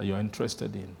that you're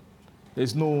interested in.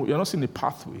 You're not seeing a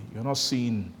pathway. You're not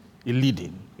seeing a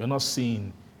leading. You're not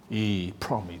seeing a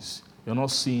promise. You're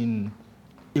not seeing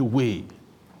a way.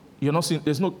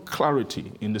 There's no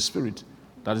clarity in the spirit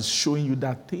that is showing you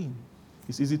that thing.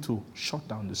 It's easy to shut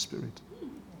down the spirit.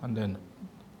 And then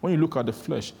when you look at the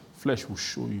flesh will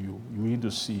show you. You need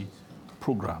to see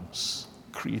programs,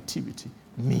 creativity,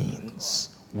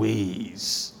 means,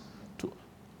 ways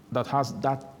that has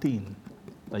that thing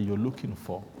that you're looking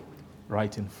for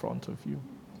right in front of you.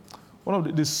 One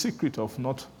of the secret of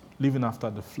not living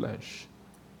after the flesh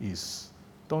is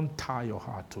don't tie your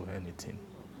heart to anything.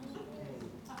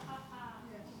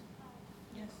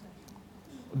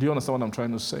 Do you understand what I'm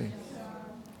trying to say?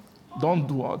 Don't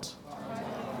do what?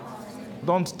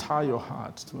 Don't tie your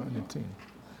heart to anything.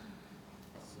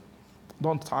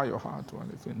 Don't tie your heart to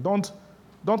anything.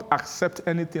 Don't accept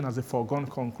anything as a foregone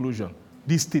conclusion.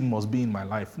 This thing must be in my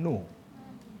life. No.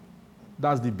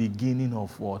 That's the beginning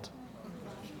of what?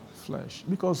 Flesh.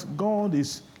 Because God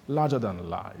is larger than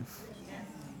life.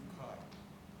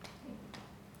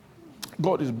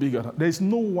 God is bigger. There is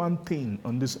no one thing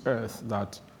on this earth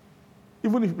that,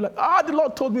 even if you're like, the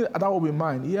Lord told me that will be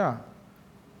mine. Yeah.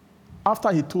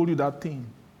 After he told you that thing,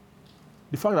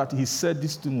 the fact that he said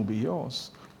this thing will be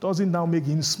yours doesn't now make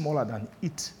him smaller than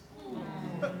it.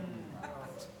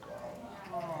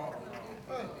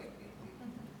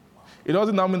 It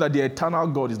doesn't now mean that the eternal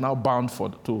God is now bound for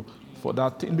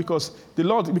that thing, because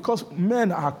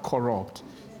men are corrupt.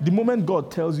 The moment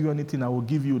God tells you anything, I will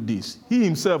give you this, he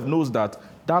himself knows that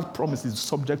promise is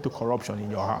subject to corruption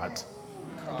in your heart.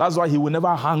 That's why he will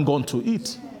never hang on to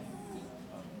it.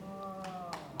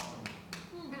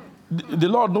 The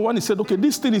Lord, when he said, okay,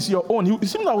 this thing is your own, he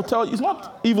seems I will tell you, it's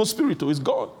not evil spirit, it's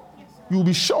God. You'll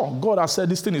be sure God has said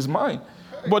this thing is mine.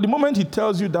 But the moment he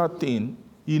tells you that thing,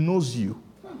 he knows you.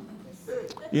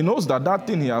 He knows that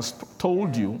thing he has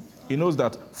told you, he knows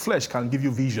that flesh can give you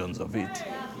visions of it.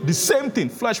 The same thing,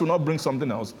 flesh will not bring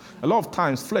something else. A lot of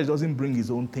times, flesh doesn't bring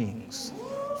his own things.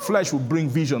 Flesh will bring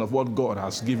vision of what God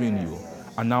has given you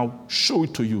and now show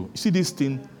it to you. You see this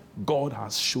thing? God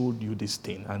has showed you this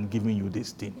thing and given you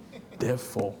this thing.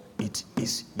 Therefore, it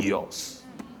is yours.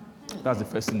 That's the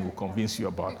first thing we'll convince you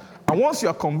about. And once you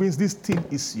are convinced this thing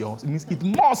is yours, it means it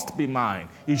must be mine.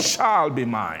 It shall be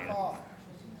mine.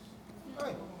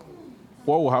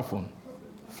 What will happen?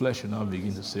 Flesh will now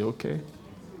begin to say, okay.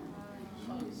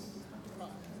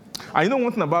 And you know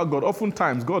one thing about God?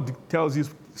 Oftentimes, God tells you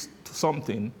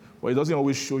something, but he doesn't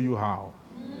always show you how.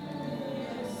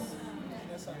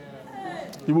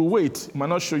 He will wait. He might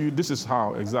not show you this is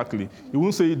how exactly. He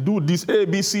won't say, do this, A,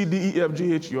 B, C, D, E, F,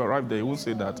 G, H. You arrive there. He won't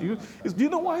say that. Do you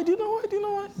know why? Do you know why? Do you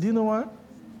know why? Do you know why?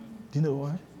 Do you know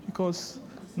why? Because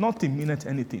nothing meaneth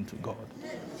anything to God.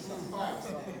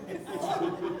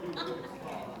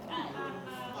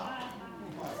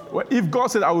 Well, if God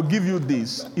said, I will give you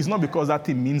this, it's not because that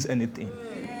thing means anything.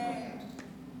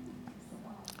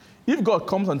 If God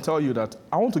comes and tells you that,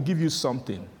 I want to give you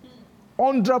something,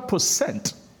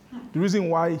 100%, the reason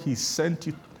why he sent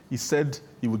you, he said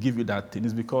he will give you that thing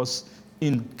is because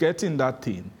in getting that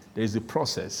thing, there is a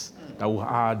process that will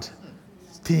add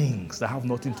things that have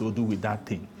nothing to do with that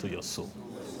thing to your soul.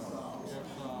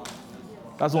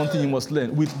 That's one thing you must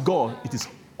learn. With God, it is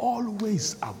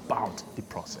always about the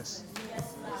process.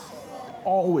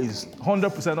 Always,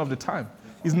 100% of the time.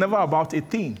 It's never about a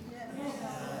thing.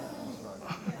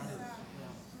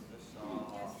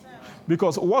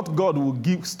 Because what God will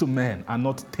give to men are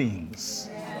not things.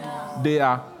 They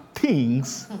are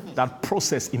things that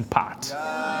process in part.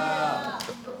 Are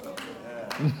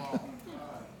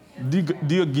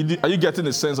you getting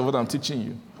a sense of what I'm teaching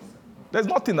you? There's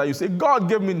nothing that you say, God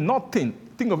gave me nothing.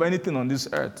 Think of anything on this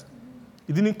earth.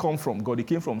 It didn't come from God. It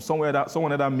came from somewhere that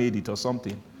someone that made it or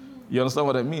something. You understand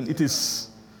what I mean? It is.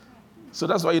 So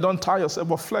that's why you don't tire yourself,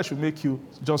 but flesh will make you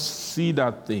just see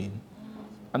that thing.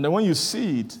 And then when you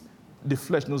see it, the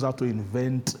flesh knows how to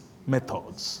invent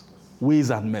methods, ways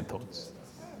and methods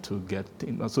to get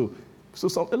things. So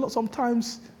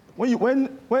sometimes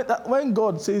when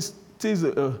God says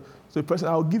to a person,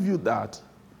 I'll give you that,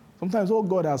 sometimes what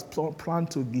God has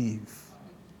planned to give,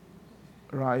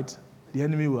 right, the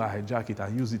enemy will hijack it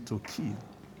and use it to kill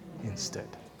instead,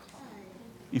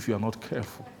 if you are not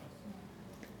careful.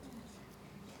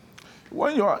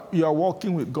 When you are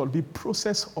walking with God, be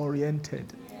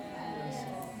process-oriented.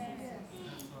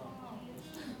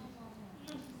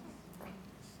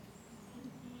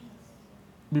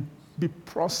 Be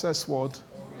process what?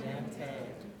 Oriented.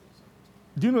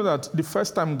 Do you know that the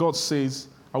first time God says,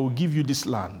 I will give you this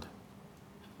land,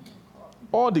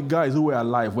 all the guys who were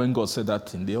alive when God said that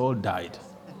thing, they all died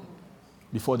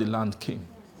before the land came.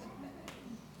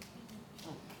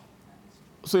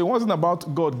 So it wasn't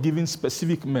about God giving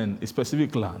specific men a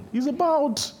specific land. It's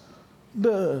about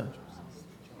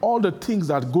all the things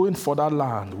that going for that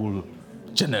land will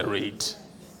generate.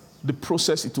 The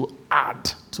process it will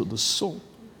add to the soul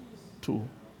to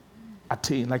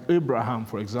attain. Like Abraham,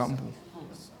 for example.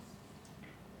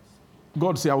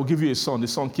 God said, I will give you a son. The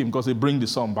son came because they bring the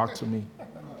son back to me.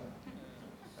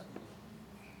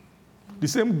 The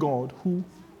same God who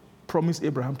promised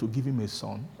Abraham to give him a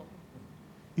son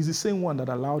is the same one that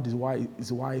allowed his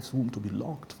wife's womb to be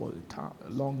locked for a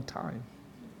long time.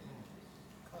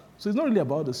 So it's not really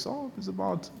about the son. It's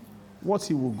about what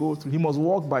he will go through. He must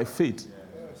walk by faith.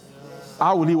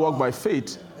 How will he walk by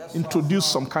faith? Introduce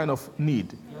some kind of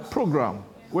need. Program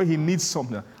where he needs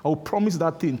something. I will promise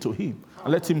that thing to him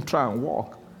and let him try and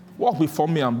walk. Walk before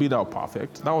me and be thou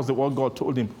perfect. That was what God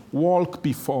told him. Walk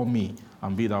before me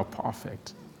and be thou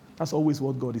perfect. That's always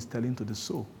what God is telling to the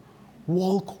soul.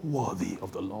 Walk worthy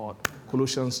of the Lord.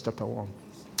 Colossians chapter 1,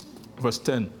 verse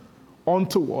 10.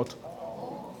 Unto what?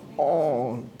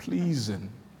 All pleasing.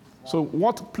 So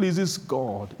what pleases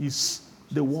God is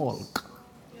the walk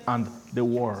and the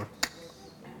work.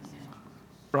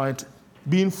 Right?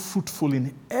 Being fruitful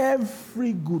in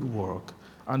every good work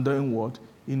and then what?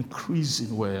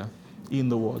 Increasing where? In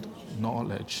the word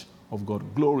knowledge of God.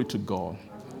 Glory to God.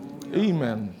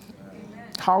 Amen.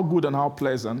 How good and how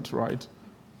pleasant, right?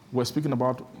 We're speaking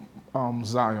about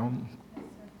Zion,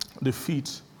 the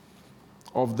feet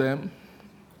of them.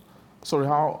 Sorry,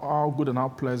 how good and how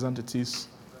pleasant it is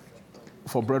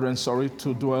for brethren,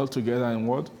 to dwell together in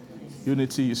what?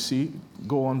 Unity, you see.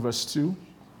 Go on, verse 2.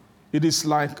 It is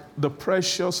like the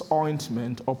precious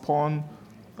ointment upon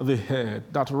the head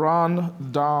that ran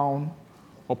down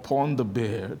upon the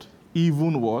beard,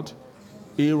 even what?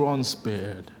 Aaron's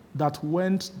beard, that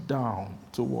went down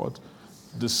to what?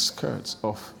 The skirts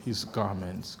of his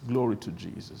garments. Glory to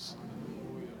Jesus.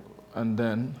 And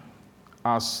then,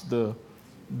 as the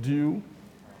dew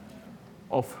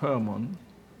of Hermon,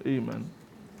 amen,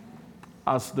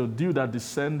 as the dew that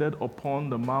descended upon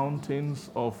the mountains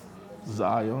of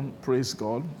Zion, praise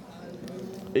God,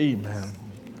 amen.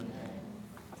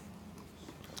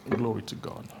 Glory to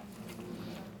God.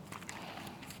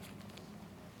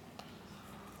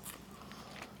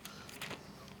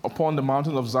 Upon the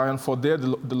mountain of Zion, for there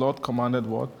the Lord commanded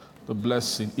what? The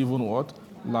blessing, even what?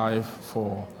 Life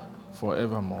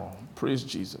forevermore. Praise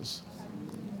Jesus.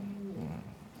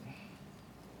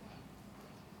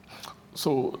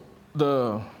 So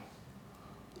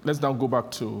let's now go back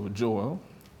to Joel.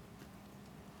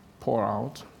 Pour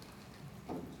out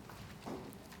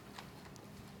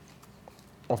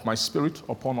of my spirit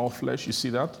upon all flesh. You see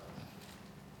that?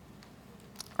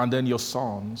 And then your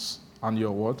sons and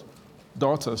your what?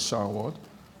 Daughters shall what?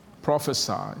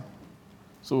 Prophesy.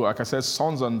 So like I said,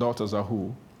 sons and daughters are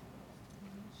who?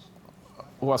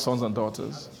 Who are sons and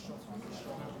daughters?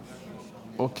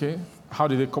 Okay. How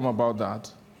did it come about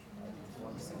that?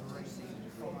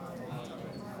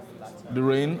 The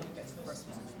rain?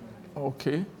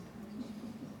 Okay.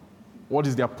 What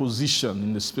is their position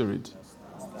in the spirit?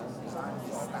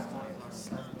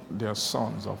 They are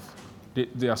sons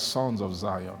of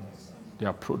Zion. They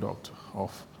are product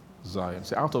of Zion.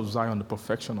 See, out of Zion, the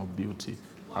perfection of beauty,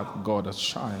 God has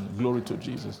shined. Glory to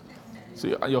Jesus.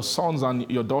 See, your sons and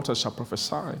your daughters shall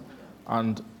prophesy,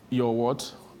 and your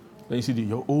what? Then you see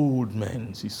your old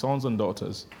men. See, sons and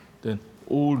daughters. Then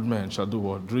old men shall do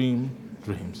what? Dream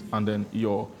dreams. And then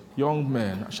your young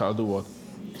men shall do what?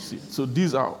 See, so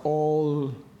these are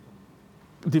all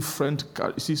different.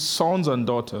 You see, sons and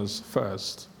daughters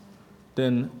first.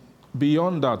 Then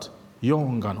beyond that,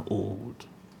 young and old.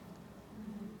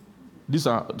 These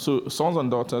are, so sons and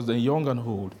daughters, then young and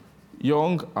old.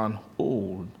 Young and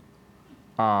old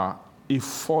are a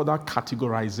further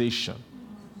categorization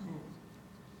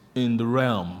in the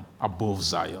realm above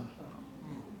Zion.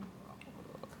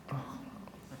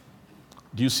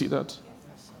 Do you see that?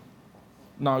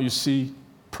 Now you see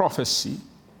prophecy,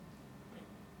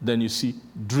 then you see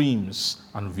dreams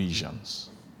and visions.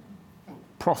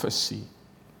 Prophecy,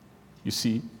 you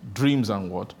see dreams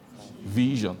and what?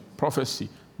 Vision. Prophecy.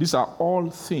 These are all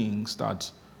things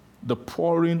that the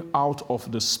pouring out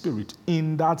of the Spirit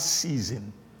in that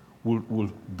season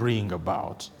will bring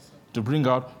about. To bring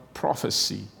out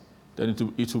prophecy, then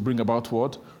it will bring about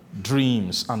what?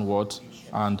 Dreams and what?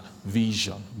 And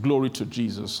vision. Glory to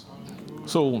Jesus.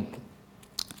 So,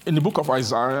 in the book of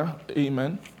Isaiah,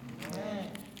 amen.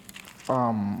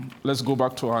 Let's go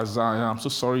back to Isaiah. I'm so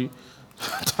sorry,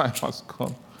 time has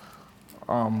gone.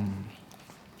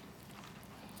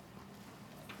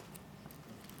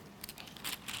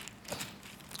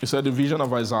 He said the vision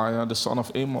of Isaiah, the son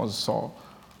of Amos, saw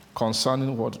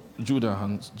concerning what? Judah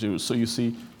and Jerusalem. So you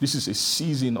see, this is a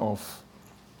season of,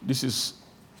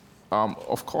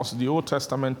 of course, the Old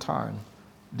Testament time.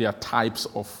 They are types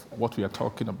of what we are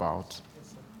talking about.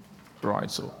 Right,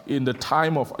 so in the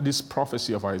time of this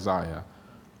prophecy of Isaiah,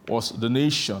 was the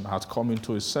nation had come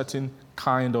into a certain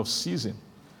kind of season.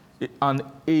 And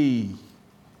a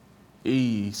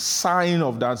sign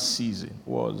of that season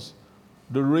was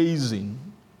the raising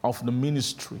of the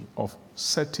ministry of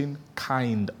certain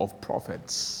kind of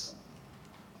prophets.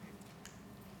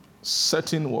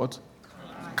 Certain what?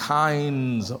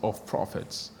 Kinds of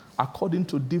prophets, according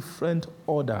to different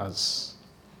orders.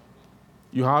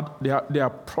 There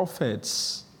are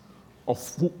prophets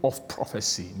of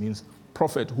prophecy, means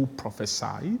prophet who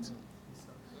prophesied.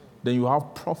 Then you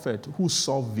have prophet who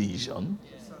saw vision.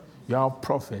 You have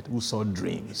prophet who saw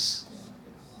dreams.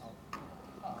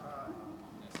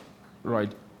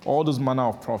 Right. All those manner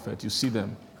of prophets, you see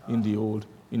them in the Old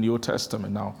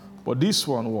Testament now. But this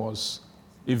one was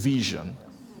a vision,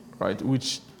 right,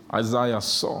 which Isaiah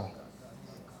saw.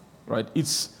 Right.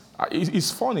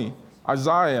 It's funny.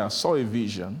 Isaiah saw a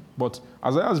vision, but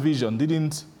Isaiah's vision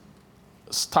didn't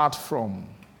start from.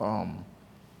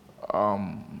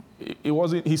 It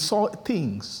wasn't. He saw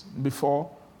things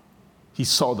before he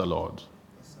saw the Lord.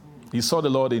 He saw the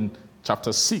Lord in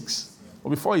chapter 6. But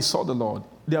before he saw the Lord,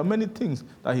 there are many things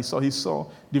that he saw. He saw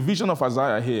the vision of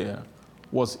Isaiah here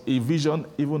was a vision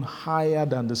even higher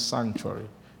than the sanctuary.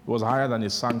 It was higher than a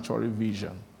sanctuary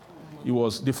vision. It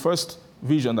was the first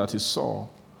vision that he saw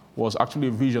was actually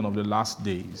a vision of the last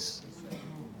days.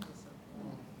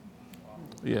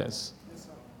 Yes.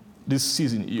 This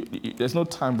season, there's no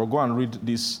time, but go and read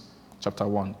this chapter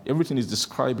 1. Everything is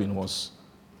describing was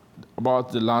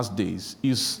about the last days.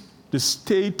 Is the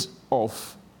state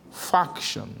of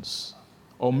factions,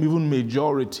 or even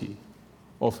majority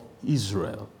of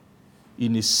Israel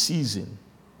in a season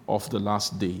of the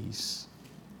last days.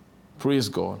 Praise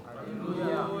God.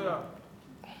 Hallelujah.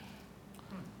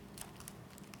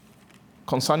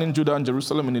 Concerning Judah and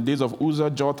Jerusalem in the days of Uzzah,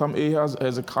 Jotham, Ahaz,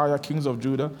 Hezekiah, kings of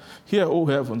Judah, hear, O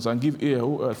heavens, and give ear,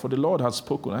 O earth, for the Lord has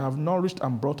spoken. I have nourished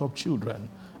and brought up children,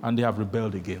 and they have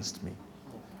rebelled against me.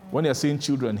 When you're saying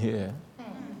children here,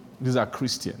 these are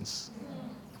Christians.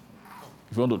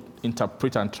 If you want to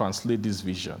interpret and translate this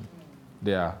vision,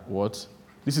 they are what?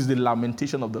 This is the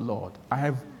lamentation of the Lord.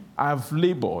 I have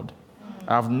labored,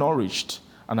 I have nourished,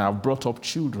 and I have brought up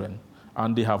children,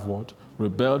 and they have what?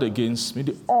 Rebelled against me.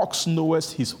 The ox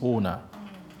knoweth his owner,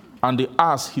 and the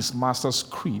ass his master's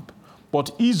crib.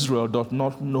 But Israel doth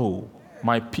not know,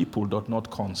 my people doth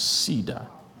not consider.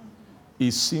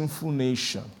 A sinful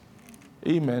nation.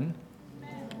 Amen.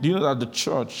 Do you know that the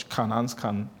church,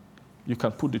 you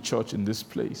can put the church in this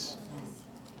place?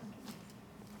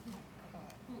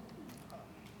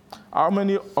 How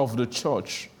many of the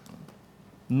church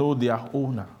know their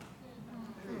owner.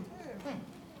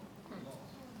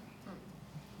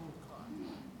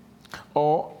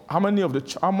 Or how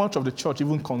much of the church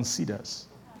even considers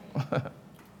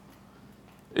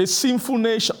a sinful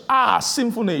nation?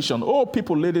 Sinful nation. Oh,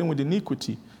 people laden with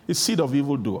iniquity, a seed of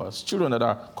evildoers, children that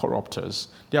are corrupters.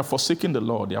 They have forsaken the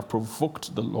Lord. They have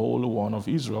provoked the Holy One of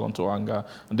Israel unto anger,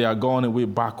 and they are gone away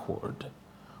backward.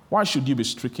 Why should you be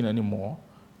stricken anymore?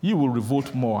 You will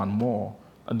revolt more and more,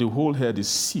 and the whole head is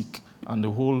sick, and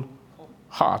the whole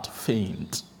heart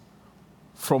faint.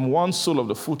 From one sole of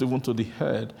the foot even to the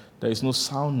head, there is no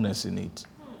soundness in it,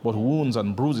 but wounds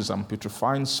and bruises and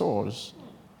putrefying sores.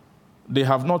 They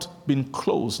have not been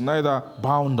closed, neither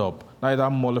bound up, neither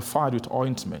mollified with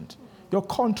ointment. Your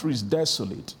country is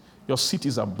desolate. Your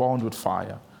cities are burned with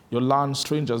fire. Your land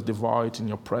strangers devour it in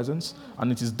your presence,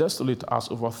 and it is desolate as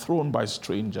overthrown by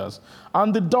strangers.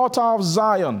 And the daughter of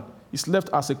Zion is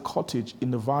left as a cottage in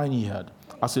the vineyard,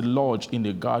 as a lodge in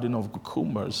the garden of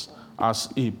cucumbers, as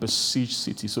a besieged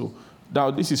city. So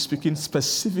now this is speaking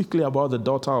specifically about the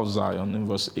daughter of Zion in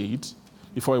verse 8,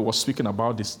 before it was speaking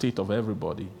about the state of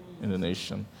everybody in the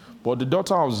nation. But the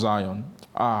daughter of Zion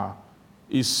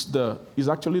is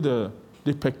actually the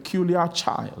peculiar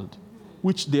child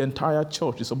which the entire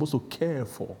church is supposed to care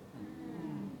for.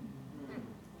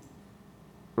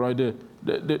 Right?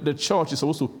 The church is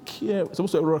supposed to care,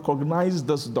 supposed to recognize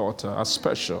this daughter as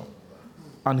special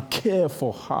and care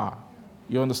for her.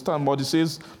 You understand what it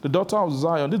says? The daughter of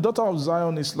Zion. The daughter of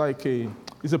Zion is like a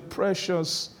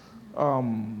precious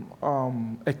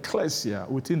ecclesia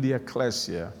within the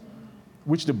ecclesia,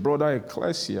 which the broader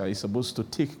ecclesia is supposed to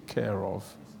take care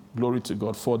of. Glory to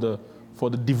God for the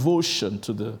devotion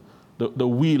to the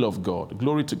will of God.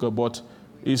 Glory to God. But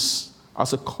is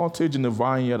as a cottage in the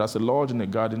vineyard, as a lodge in the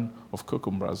garden of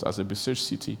cucumbers, as a besieged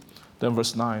city. Then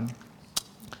verse 9.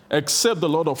 Except the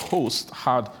Lord of hosts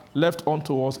had left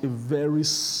unto us a very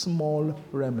small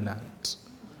remnant.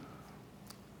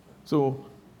 So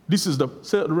this is the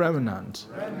remnant.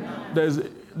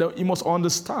 You must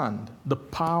understand the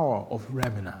power of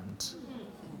remnant.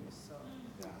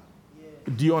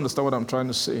 Do you understand what I'm trying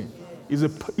to say?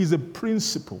 It's a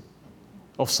principle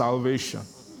of salvation.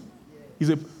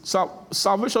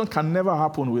 Salvation can never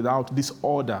happen without this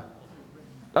order.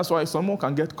 That's why someone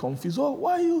can get confused. Oh,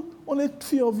 why only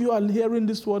few of you are hearing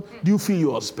this word? Do you feel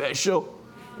you are special?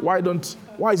 Why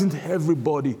isn't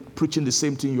everybody preaching the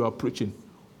same thing you are preaching?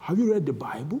 Have you read the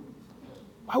Bible?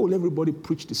 Why will everybody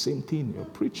preach the same thing you're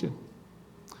preaching?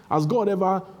 Has God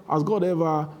ever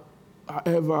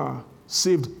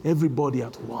saved everybody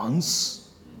at once?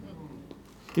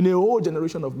 In a whole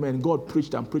generation of men, God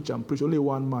preached and preached and preached. Only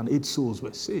one man, 8 souls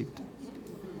were saved.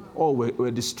 All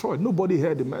were destroyed. Nobody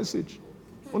heard the message.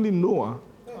 Only Noah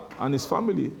and his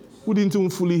family, who didn't even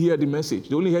fully hear the message.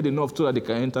 They only heard enough so that they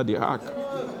can enter the ark.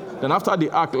 Then after the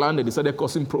ark landed, they started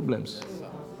causing problems.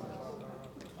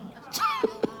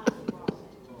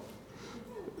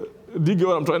 Do you get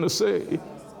what I'm trying to say?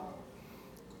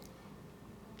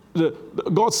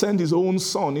 God sent his own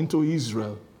son into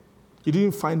Israel. He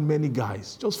didn't find many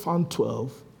guys, just found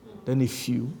 12, then a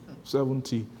few,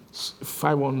 70,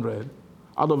 500,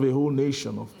 out of a whole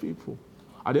nation of people.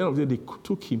 At the end of the day, they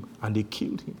took him and they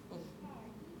killed him.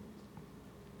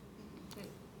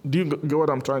 Do you get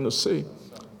what I'm trying to say?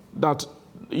 That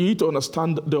you need to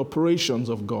understand the operations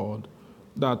of God,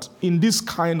 that in this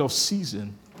kind of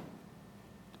season,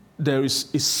 there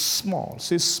is a small,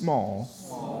 say small.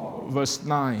 Verse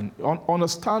 9.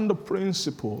 Understand the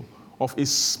principle of a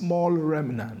small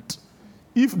remnant.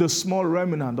 If the small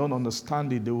remnant don't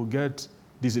understand it, they will get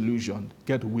disillusioned,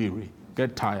 get weary,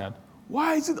 get tired.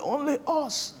 Why is it only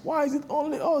us? Why is it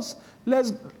only us?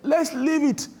 Let's leave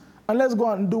it and let's go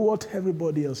and do what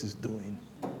everybody else is doing.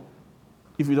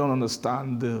 If you don't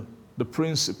understand the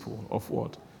principle of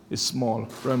what? A small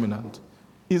remnant.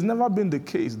 It's never been the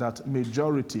case that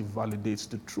majority validates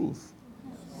the truth.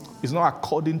 It's not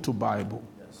according to Bible.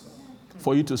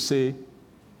 For you to say,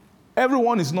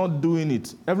 everyone is not doing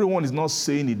it, everyone is not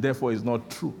saying it, therefore it's not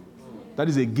true. That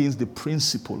is against the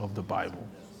principle of the Bible.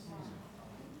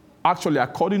 Actually,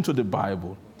 according to the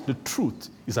Bible, the truth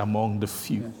is among the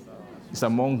few. It's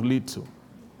among little,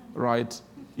 right?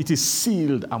 It is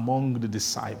sealed among the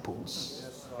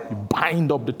disciples. You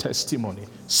bind up the testimony,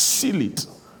 seal it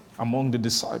among the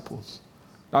disciples.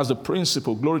 That's the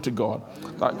principle. Glory to God.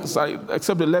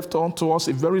 Except they left unto us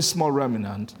a very small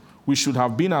remnant, we should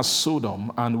have been as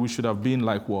Sodom, and we should have been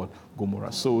like what?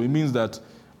 Gomorrah. So it means that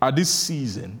at this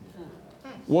season,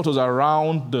 what was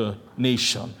around the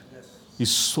nation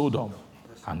is Sodom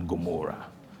and Gomorrah.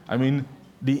 I mean,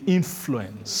 the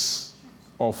influence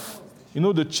of,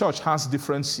 the church has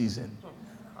different seasons.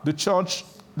 The church,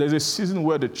 there's a season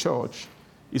where the church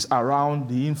is around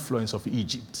the influence of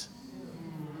Egypt.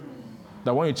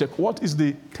 That when you check, what is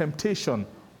the temptation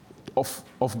of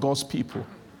God's people?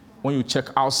 When you check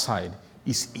outside,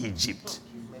 is Egypt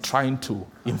trying to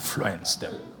influence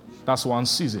them. That's one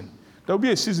season. There will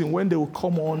be a season when they will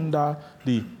come under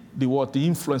the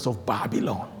influence of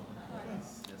Babylon.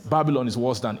 Babylon is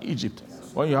worse than Egypt.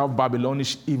 When you have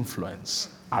Babylonish influence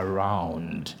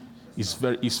around, it's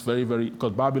very, very,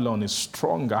 because Babylon is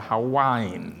stronger. Her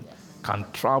wine can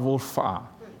travel far.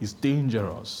 It's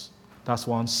dangerous. That's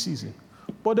one season.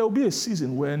 But there will be a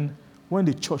season when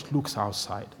the church looks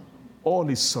outside, all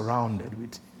is surrounded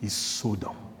with is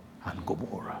Sodom and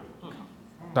Gomorrah.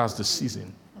 That's the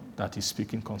season that he's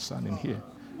speaking concerning here.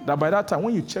 That by that time,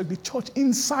 when you check the church,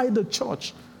 inside the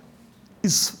church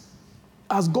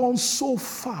has gone so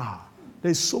far.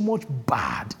 There's so much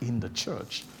bad in the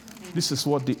church. This is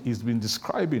what he's been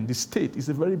describing. The state is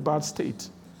a very bad state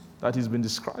that he's been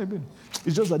describing.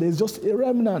 It's just that there's just a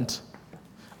remnant.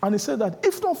 And he said that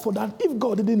if not for that, if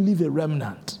God didn't leave a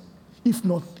remnant, if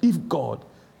God,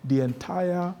 the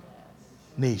entire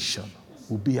nation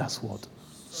will be as what?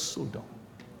 Sodom.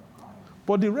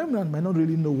 But the remnant might not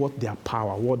really know what their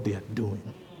power, what they are doing.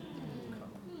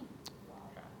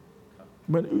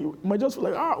 You might just feel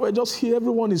like, we're just here,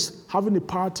 everyone is having a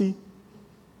party.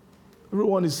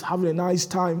 Everyone is having a nice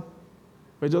time.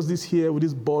 We're just this here with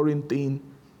this boring thing,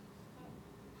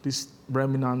 this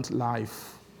remnant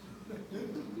life.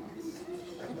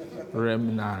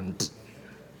 Remnant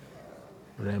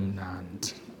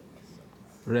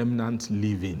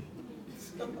living.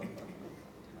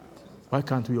 Why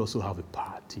can't we also have a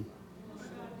party?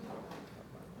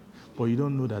 But you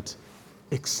don't know that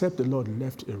except the Lord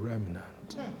left a remnant,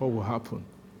 what will happen?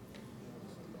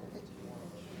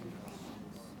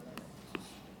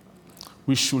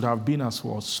 We should have been as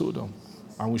what? Sodom.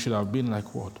 And we should have been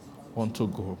like what? Unto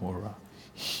Gomorrah.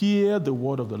 Hear the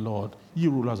word of the Lord, ye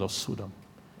rulers of Sodom.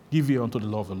 Give ear unto the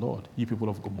law of the Lord, ye people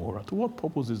of Gomorrah. To what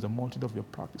purpose is the multitude of your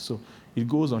practice? So it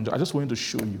goes on. I just wanted to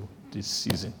show you this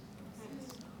season.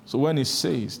 So when it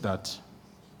says that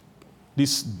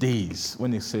these days,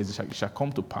 when it says it shall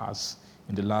come to pass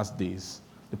in the last days,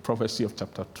 the prophecy of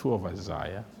chapter 2 of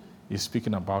Isaiah is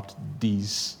speaking about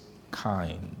these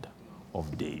kind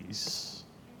of days.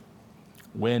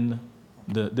 When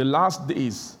the last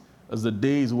days is the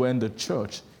days when the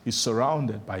church is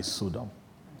surrounded by Sodom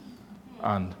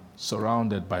and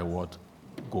surrounded by what?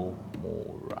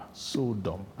 Gomorrah.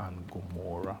 Sodom and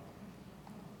Gomorrah.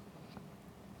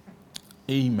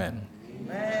 Amen.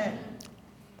 Amen.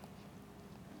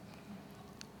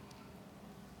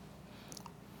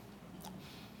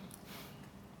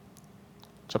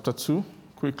 Chapter 2,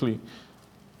 quickly.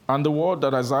 And the word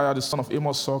that Isaiah the son of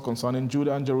Amos saw concerning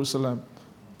Judah and Jerusalem,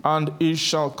 and it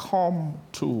shall come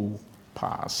to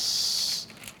pass.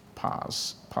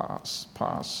 Pass.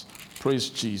 Praise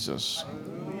Jesus.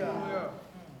 Hallelujah.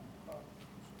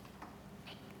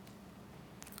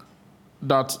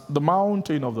 That the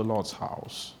mountain of the Lord's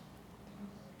house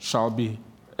shall be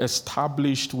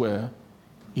established where?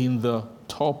 In the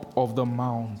top of the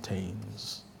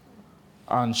mountains,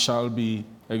 and shall be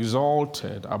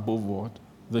exalted above what?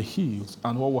 The hills.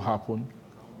 And what will happen?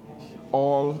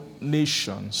 All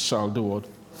nations shall do what?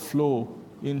 Flow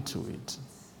into it.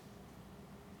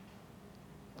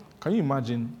 Can you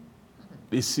imagine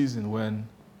a season when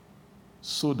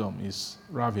Sodom is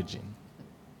ravaging?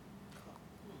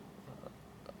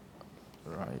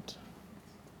 Right.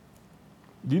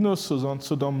 Do you know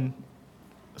Sodom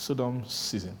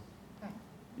season?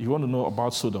 If you want to know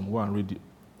about Sodom, go and read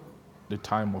the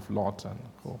time of Lot and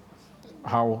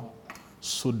how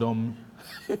Sodom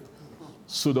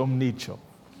nature.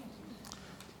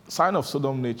 Sign of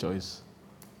Sodom nature is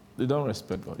they don't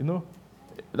respect God. You know,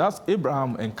 that's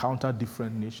Abraham encountered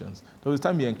different nations. There was a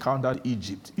time he encountered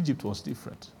Egypt. Egypt was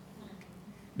different.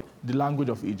 The language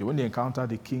of Egypt. When he encountered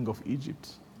the king of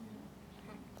Egypt,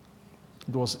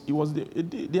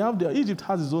 Egypt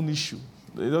has its own issue.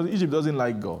 Egypt doesn't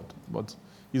like God, but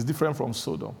it's different from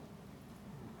Sodom.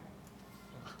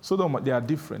 Sodom, they are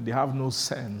different. They have no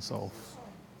sense of,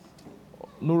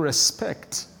 no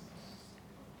respect.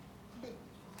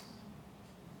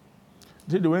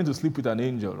 They went to sleep with an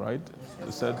angel, right?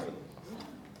 They said,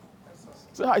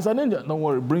 it's an angel. Don't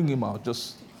worry, bring him out.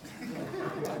 Just.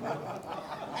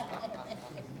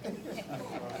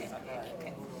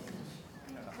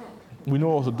 We know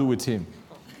what to do with him.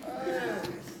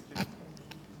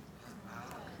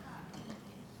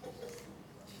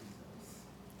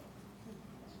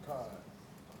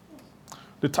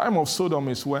 The time of Sodom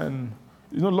is when,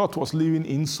 Lot was living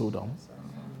in Sodom,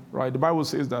 right? The Bible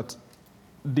says that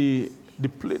the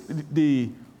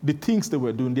things they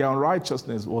were doing, their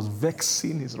unrighteousness was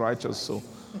vexing his righteous soul.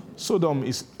 Sodom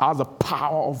has a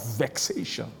power of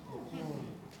vexation.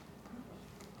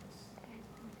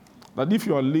 That if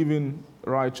you are living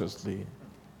righteously,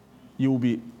 you will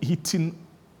be hitting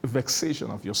vexation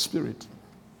of your spirit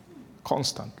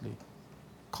constantly.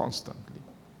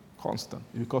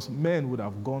 Because men would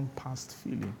have gone past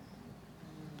feeling.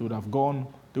 They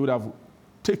would have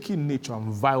taken nature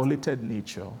and violated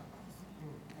nature.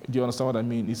 Do you understand what I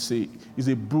mean? It's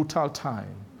a brutal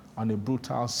time and a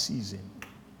brutal season.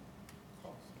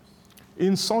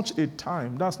 In such a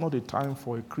time, that's not a time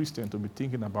for a Christian to be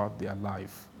thinking about their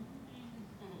life.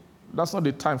 That's not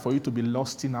the time for you to be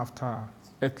lusting after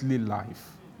earthly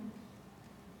life.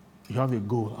 You have a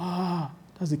goal.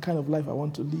 That's the kind of life I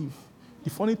want to live. The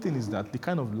funny thing is that the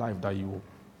kind of life that you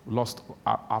lust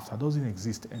after doesn't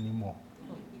exist anymore.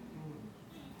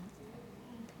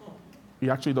 It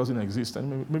actually doesn't exist.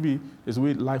 And maybe it's the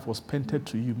way life was painted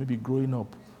to you. Maybe growing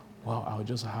up, well, I'll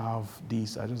just have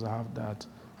this, I just have that,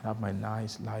 I have my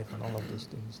nice life and all of those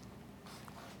things.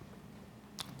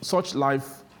 Such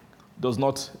life does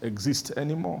not exist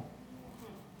anymore.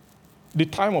 The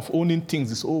time of owning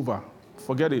things is over.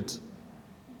 Forget it.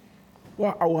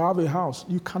 Well, I will have a house.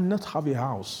 You cannot have a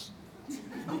house.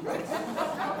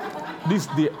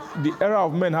 The era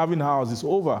of men having a house is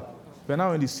over. We're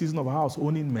now in the season of house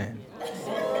owning men.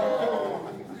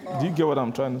 Do you get what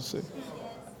I'm trying to say?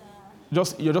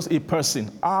 You're just a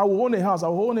person. I will own a house. I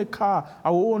will own a car.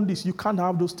 I will own this. You can't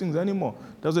have those things anymore.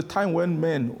 There was a time when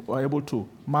men were able to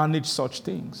manage such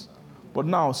things. But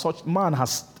now such man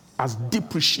has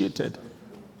depreciated.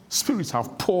 Spirits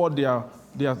have poured the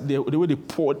way they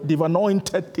poured. They've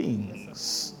anointed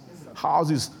things.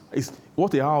 Houses is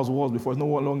what a house was before. It's no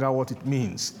longer what it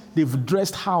means. They've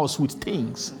dressed house with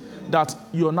things that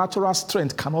your natural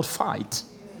strength cannot fight.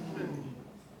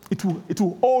 It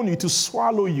will own you, to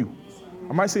swallow you.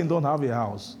 Am I saying don't have a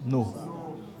house?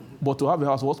 No. But to have a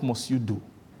house, what must you do?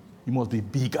 You must be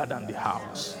bigger than the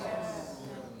house.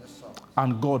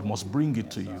 And God must bring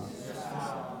it to you.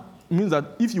 It means that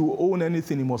if you own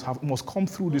anything, it must come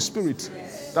through the Spirit.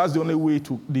 That's the only way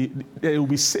there will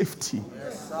be safety.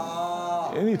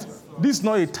 In it. This is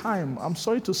not a time, I'm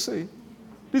sorry to say,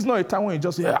 this is not a time when you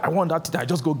just say, I want that thing, I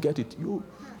just go get it. You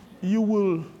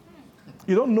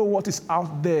don't know what is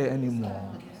out there anymore.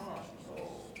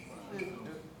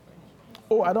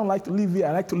 Oh, I don't like to live here,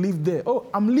 I like to live there. Oh,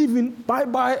 I'm leaving,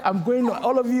 bye-bye, I'm going to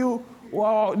all of you.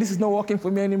 Wow, this is not working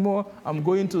for me anymore. I'm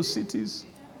going to cities.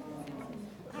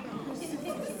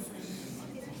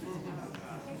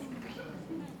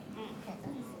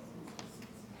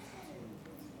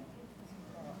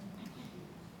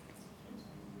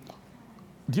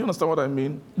 Do you understand what I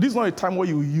mean? This is not a time where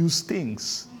you use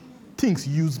things. Things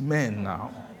use men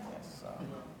now.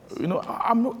 You know,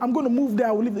 I'm going to move there.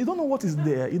 I will live. You don't know what is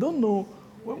there. You don't know.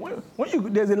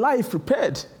 There's a life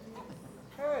prepared.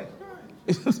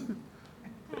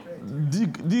 Do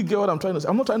you get what I'm trying to say?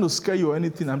 I'm not trying to scare you or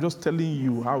anything. I'm just telling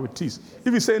you how it is.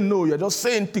 If you say no, you're just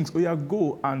saying things. Oh, yeah,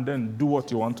 go and then do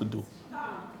what you want to do.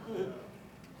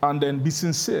 And then be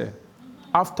sincere.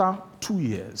 After 2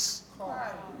 years,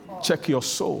 check your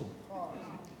soul.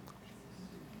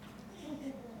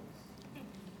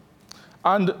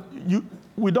 And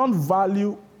we don't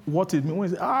value what it means. When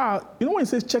you say, when it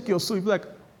says check your soul, you feel like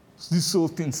this soul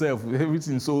thing itself,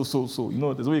 everything so. You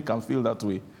know, there's a way you can feel that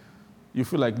way. You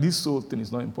feel like this soul thing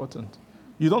is not important.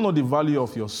 You don't know the value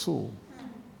of your soul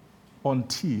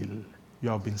until you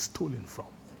have been stolen from.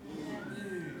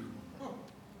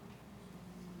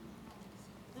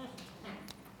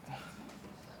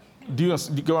 Do you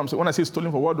get what I'm saying? When I say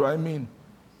stolen from, what do I mean?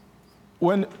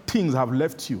 When things have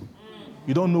left you,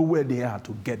 you don't know where they are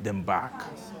to get them back.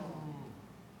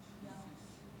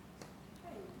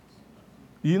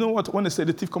 You know what? When they say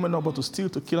the thief cometh not but to steal,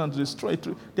 to kill, and to destroy,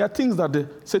 there are things that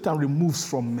Satan removes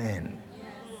from men.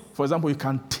 For example, you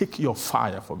can take your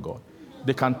fire for God.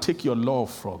 They can take your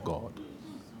love for God.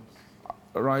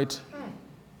 Right?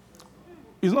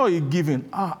 It's not a giving.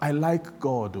 I like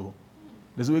God. Oh.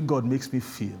 There's the way God makes me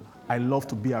feel. I love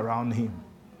to be around him.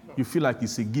 You feel like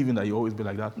it's a giving that you always be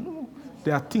like that. No.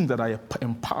 There are things that are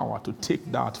empowered to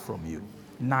take that from you.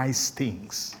 Nice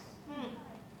things.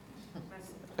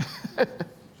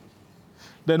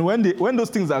 Then when those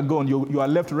things are gone, you are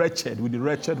left wretched with the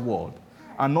wretched world.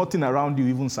 And nothing around you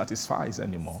even satisfies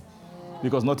anymore.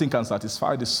 Because nothing can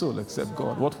satisfy the soul except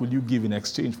God. What will you give in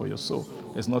exchange for your soul?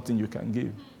 There's nothing you can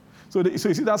give. So you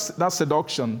see, that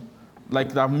seduction,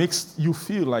 like that makes you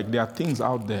feel like there are things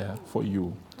out there for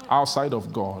you, outside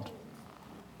of God,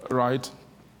 right?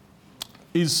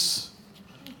 Is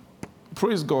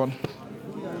Praise God.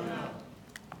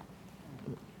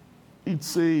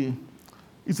 It's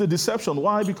a deception.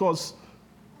 Why? Because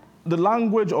the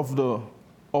language of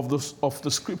the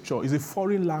scripture is a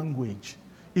foreign language.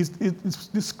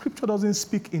 The scripture doesn't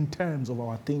speak in terms of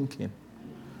our thinking.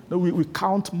 No, we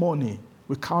count money,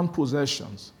 we count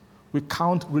possessions, we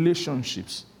count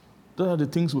relationships. Those are the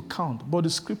things we count. But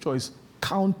the scripture is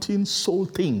counting soul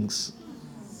things.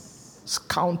 It's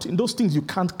counting those things you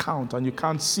can't count and you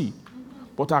can't see,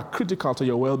 but are critical to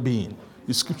your well-being.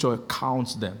 The scripture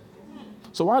counts them.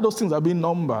 So while those things are being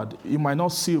numbered, you might not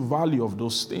see value of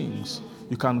those things.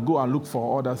 You can go and look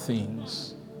for other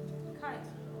things.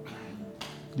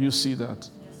 Do you see that?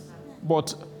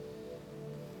 But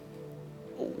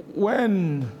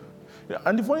and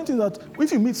the funny thing is that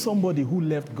if you meet somebody who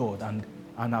left God and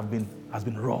has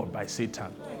been robbed by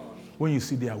Satan, when you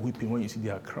see they are weeping, when you see they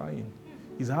are crying,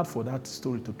 it's hard for that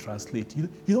story to translate. You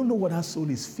don't know what that soul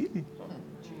is feeling.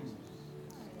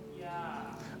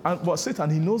 But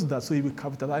Satan, he knows that, so he will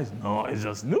capitalize. No, it's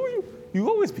just, no, you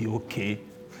always be okay.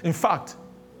 In fact,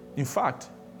 these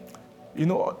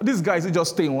guys, they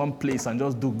just stay in one place and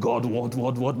just do God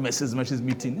what message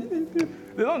meeting.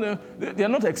 They are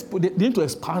not they need to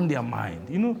expand their mind.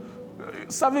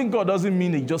 Serving God doesn't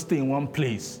mean they just stay in one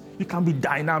place. You can be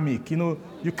dynamic. You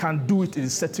can do it in a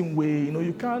certain way.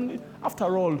 You can.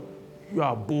 After all, you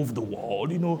are above the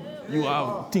world. You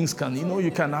have things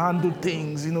you can handle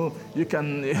things. You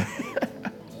can.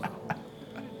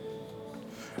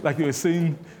 Like you were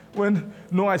saying when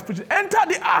Noah is preaching, enter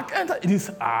the ark, enter this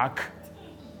ark.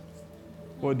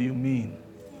 What do you mean?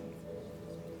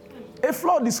 A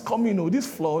flood is coming. This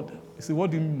flood. You say,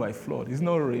 what do you mean by flood? It's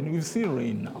not rain. We've seen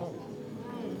rain now.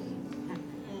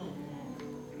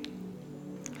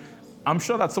 I'm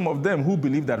sure that some of them who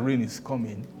believe that rain is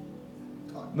coming,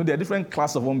 there are different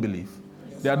classes of unbelief.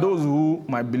 There are those who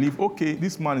might believe, okay,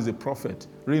 this man is a prophet.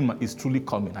 Rain is truly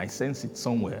coming. I sense it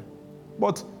somewhere.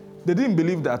 But they didn't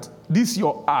believe that this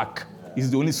your ark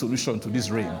is the only solution to this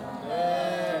rain.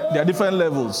 There are different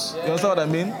levels. You understand what I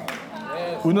mean?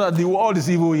 We know that the world is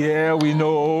evil here. We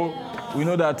know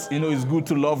that, it's good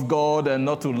to love God and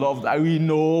not to love. We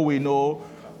know.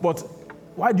 But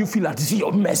why do you feel that this is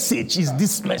your message? Is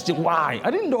this message? Why? I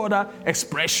didn't know other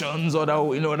expressions,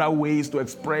 other ways to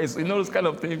express, those kind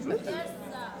of things.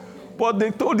 But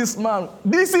they told this man,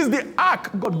 this is the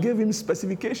ark. God gave him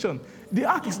specification. The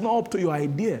ark is not up to your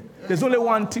idea. There's only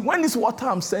one thing. When this water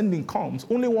I'm sending comes,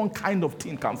 only one kind of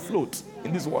thing can float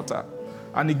in this water.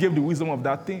 And he gave the wisdom of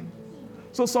that thing.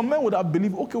 So some men would have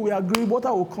believed, okay, we agree,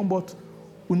 water will come, but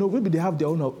maybe they have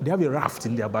they have a raft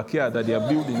in their backyard that they are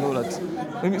building.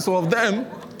 That maybe some of them,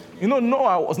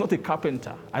 Noah was not a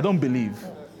carpenter. I don't believe.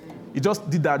 He just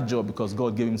did that job because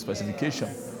God gave him specification.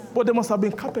 But there must have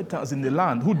been carpenters in the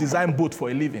land who designed boats for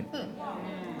a living.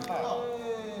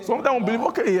 Some of them will believe,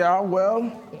 okay, yeah, well,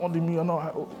 what do you mean? You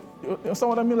understand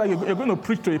what I mean? Like you're going to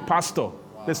preach to a pastor.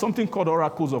 There's something called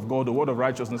oracles of God, the word of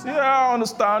righteousness. Yeah, I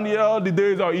understand. Yeah, the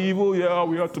days are evil. Yeah,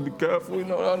 we have to be careful.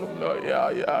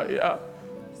 Yeah.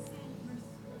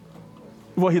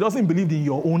 Well, he doesn't believe in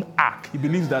your own ark. He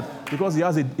believes that because he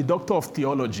has a doctor of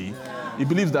theology, he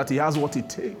believes that he has what it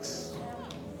takes.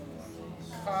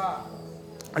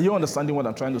 Are you understanding what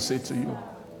I'm trying to say to you?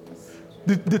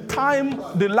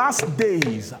 The last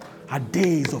days are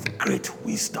days of great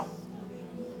wisdom.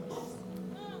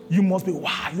 You must be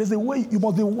wise. There's a way. You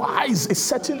must be wise, a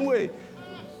certain way.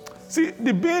 See,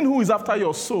 the being who is after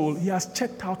your soul, he has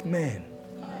checked out men.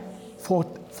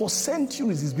 For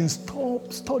centuries, he's been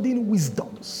studying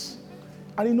wisdoms.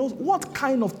 And he knows what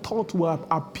kind of thought will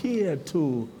appear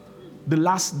to the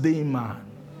last day man.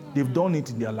 They've done it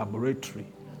in their laboratory.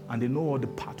 And they know all the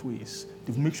pathways.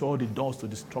 They've made sure all the doors to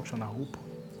destruction are open.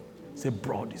 Say,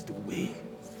 broad is the way.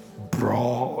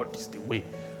 Broad is the way.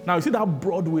 Now, you see that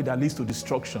broad way that leads to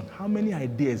destruction. How many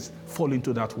ideas fall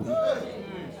into that way?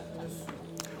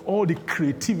 All the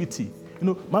creativity.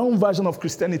 My own version of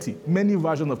Christianity, many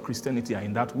versions of Christianity are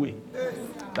in that way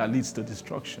that leads to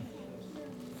destruction.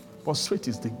 But straight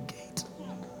is the gate.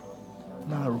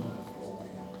 Narrow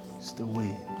is the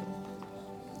way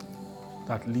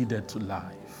that leadeth to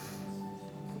life.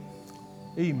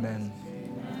 Amen.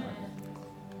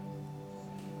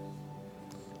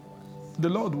 The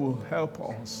Lord will help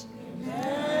us.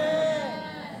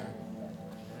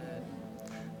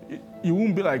 You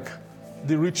won't be like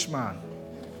the rich man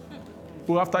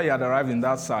who, after he had arrived in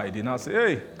that side, he now say,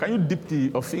 hey, can you dip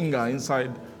your finger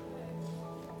inside?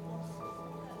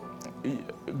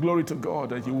 Glory to God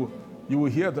that you will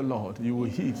hear the Lord. You will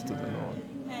heed to the Lord.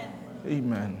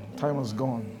 Amen. Time has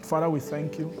gone. Father, we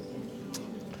thank you.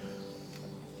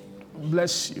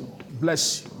 bless you,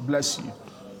 bless you, bless you.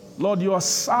 Lord, you are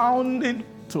sounding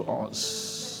to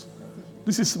us.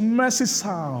 This is mercy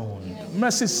sound,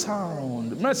 mercy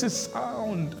sound, mercy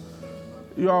sound.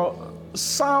 You are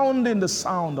sounding the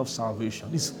sound of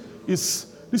salvation. This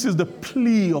is the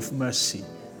plea of mercy.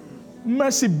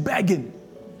 Mercy begging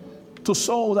to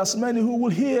souls, as many who will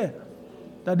hear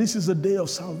that this is the day of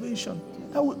salvation.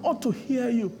 That we ought to hear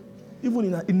you,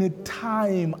 even in a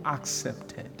time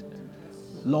accepted.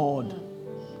 Lord,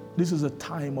 this is a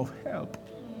time of help.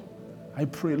 I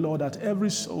pray, Lord, that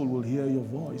every soul will hear your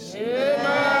voice.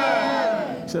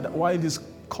 Amen. He said that while it is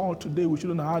called today, we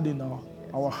shouldn't hide in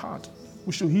our heart.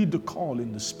 We should heed the call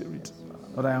in the Spirit.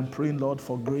 Lord, I am praying, Lord,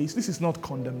 for grace. This is not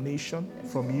condemnation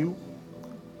from you.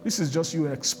 This is just you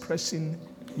expressing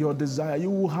your desire. You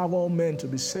will have all men to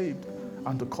be saved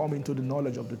and to come into the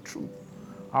knowledge of the truth.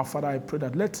 Our Father, I pray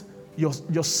that let your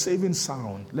saving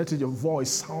sound, let your voice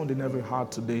sound in every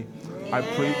heart today. I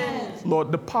pray,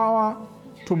 Lord, the power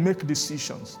to make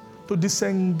decisions, to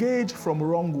disengage from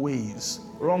wrong ways,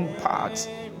 wrong paths,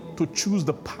 to choose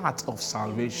the path of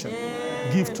salvation.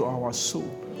 Give to our soul.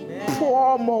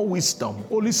 Pour more wisdom.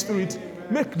 Holy Spirit,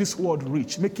 make this word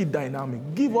rich, make it dynamic.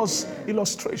 Give us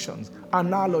illustrations,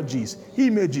 analogies,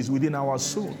 images within our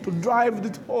soul to drive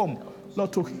it home,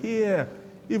 not to hear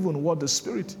even what the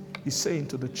Spirit is saying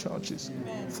to the churches.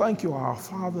 Thank you, our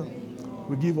Father.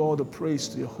 We give all the praise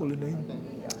to your holy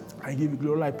name. I give you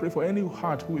glory. I pray for any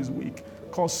heart who is weak.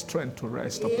 Cause strength to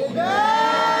rest upon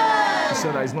them. He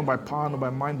said that it's not by power, not by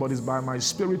mind, but it's by my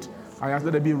Spirit. I ask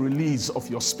that there be a release of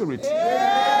your Spirit.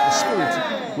 The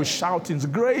Spirit with shoutings,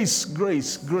 grace,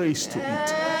 grace, grace to it.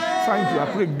 Thank you.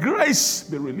 I pray grace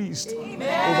be released over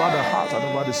the heart and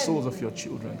over the souls of your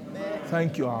children.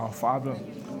 Thank you, our Father.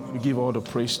 We give all the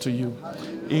praise to you.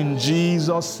 In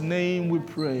Jesus' name we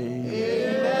pray.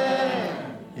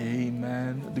 Amen.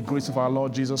 Amen. The grace of our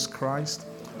Lord Jesus Christ,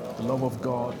 the love of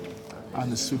God,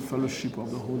 and the sweet fellowship of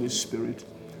the Holy Spirit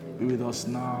be with us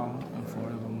now and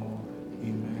forevermore.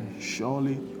 Amen.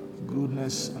 Surely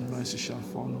goodness and mercy shall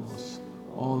follow us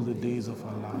all the days of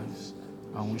our lives,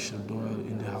 and we shall dwell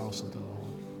in the house of the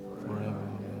Lord forever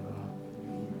and ever.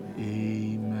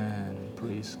 Amen.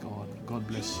 Praise God. God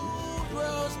bless you.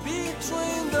 Dwells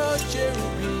between the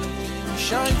cherubim,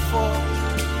 shine forth.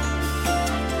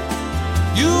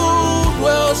 You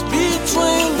dwells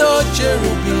between the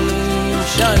cherubim,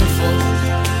 shine forth.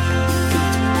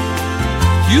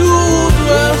 You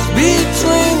dwells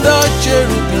between the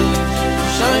cherubim,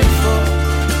 shine forth.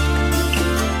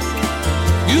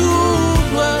 You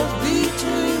dwells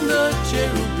between the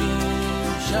cherubim,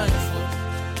 shine forth.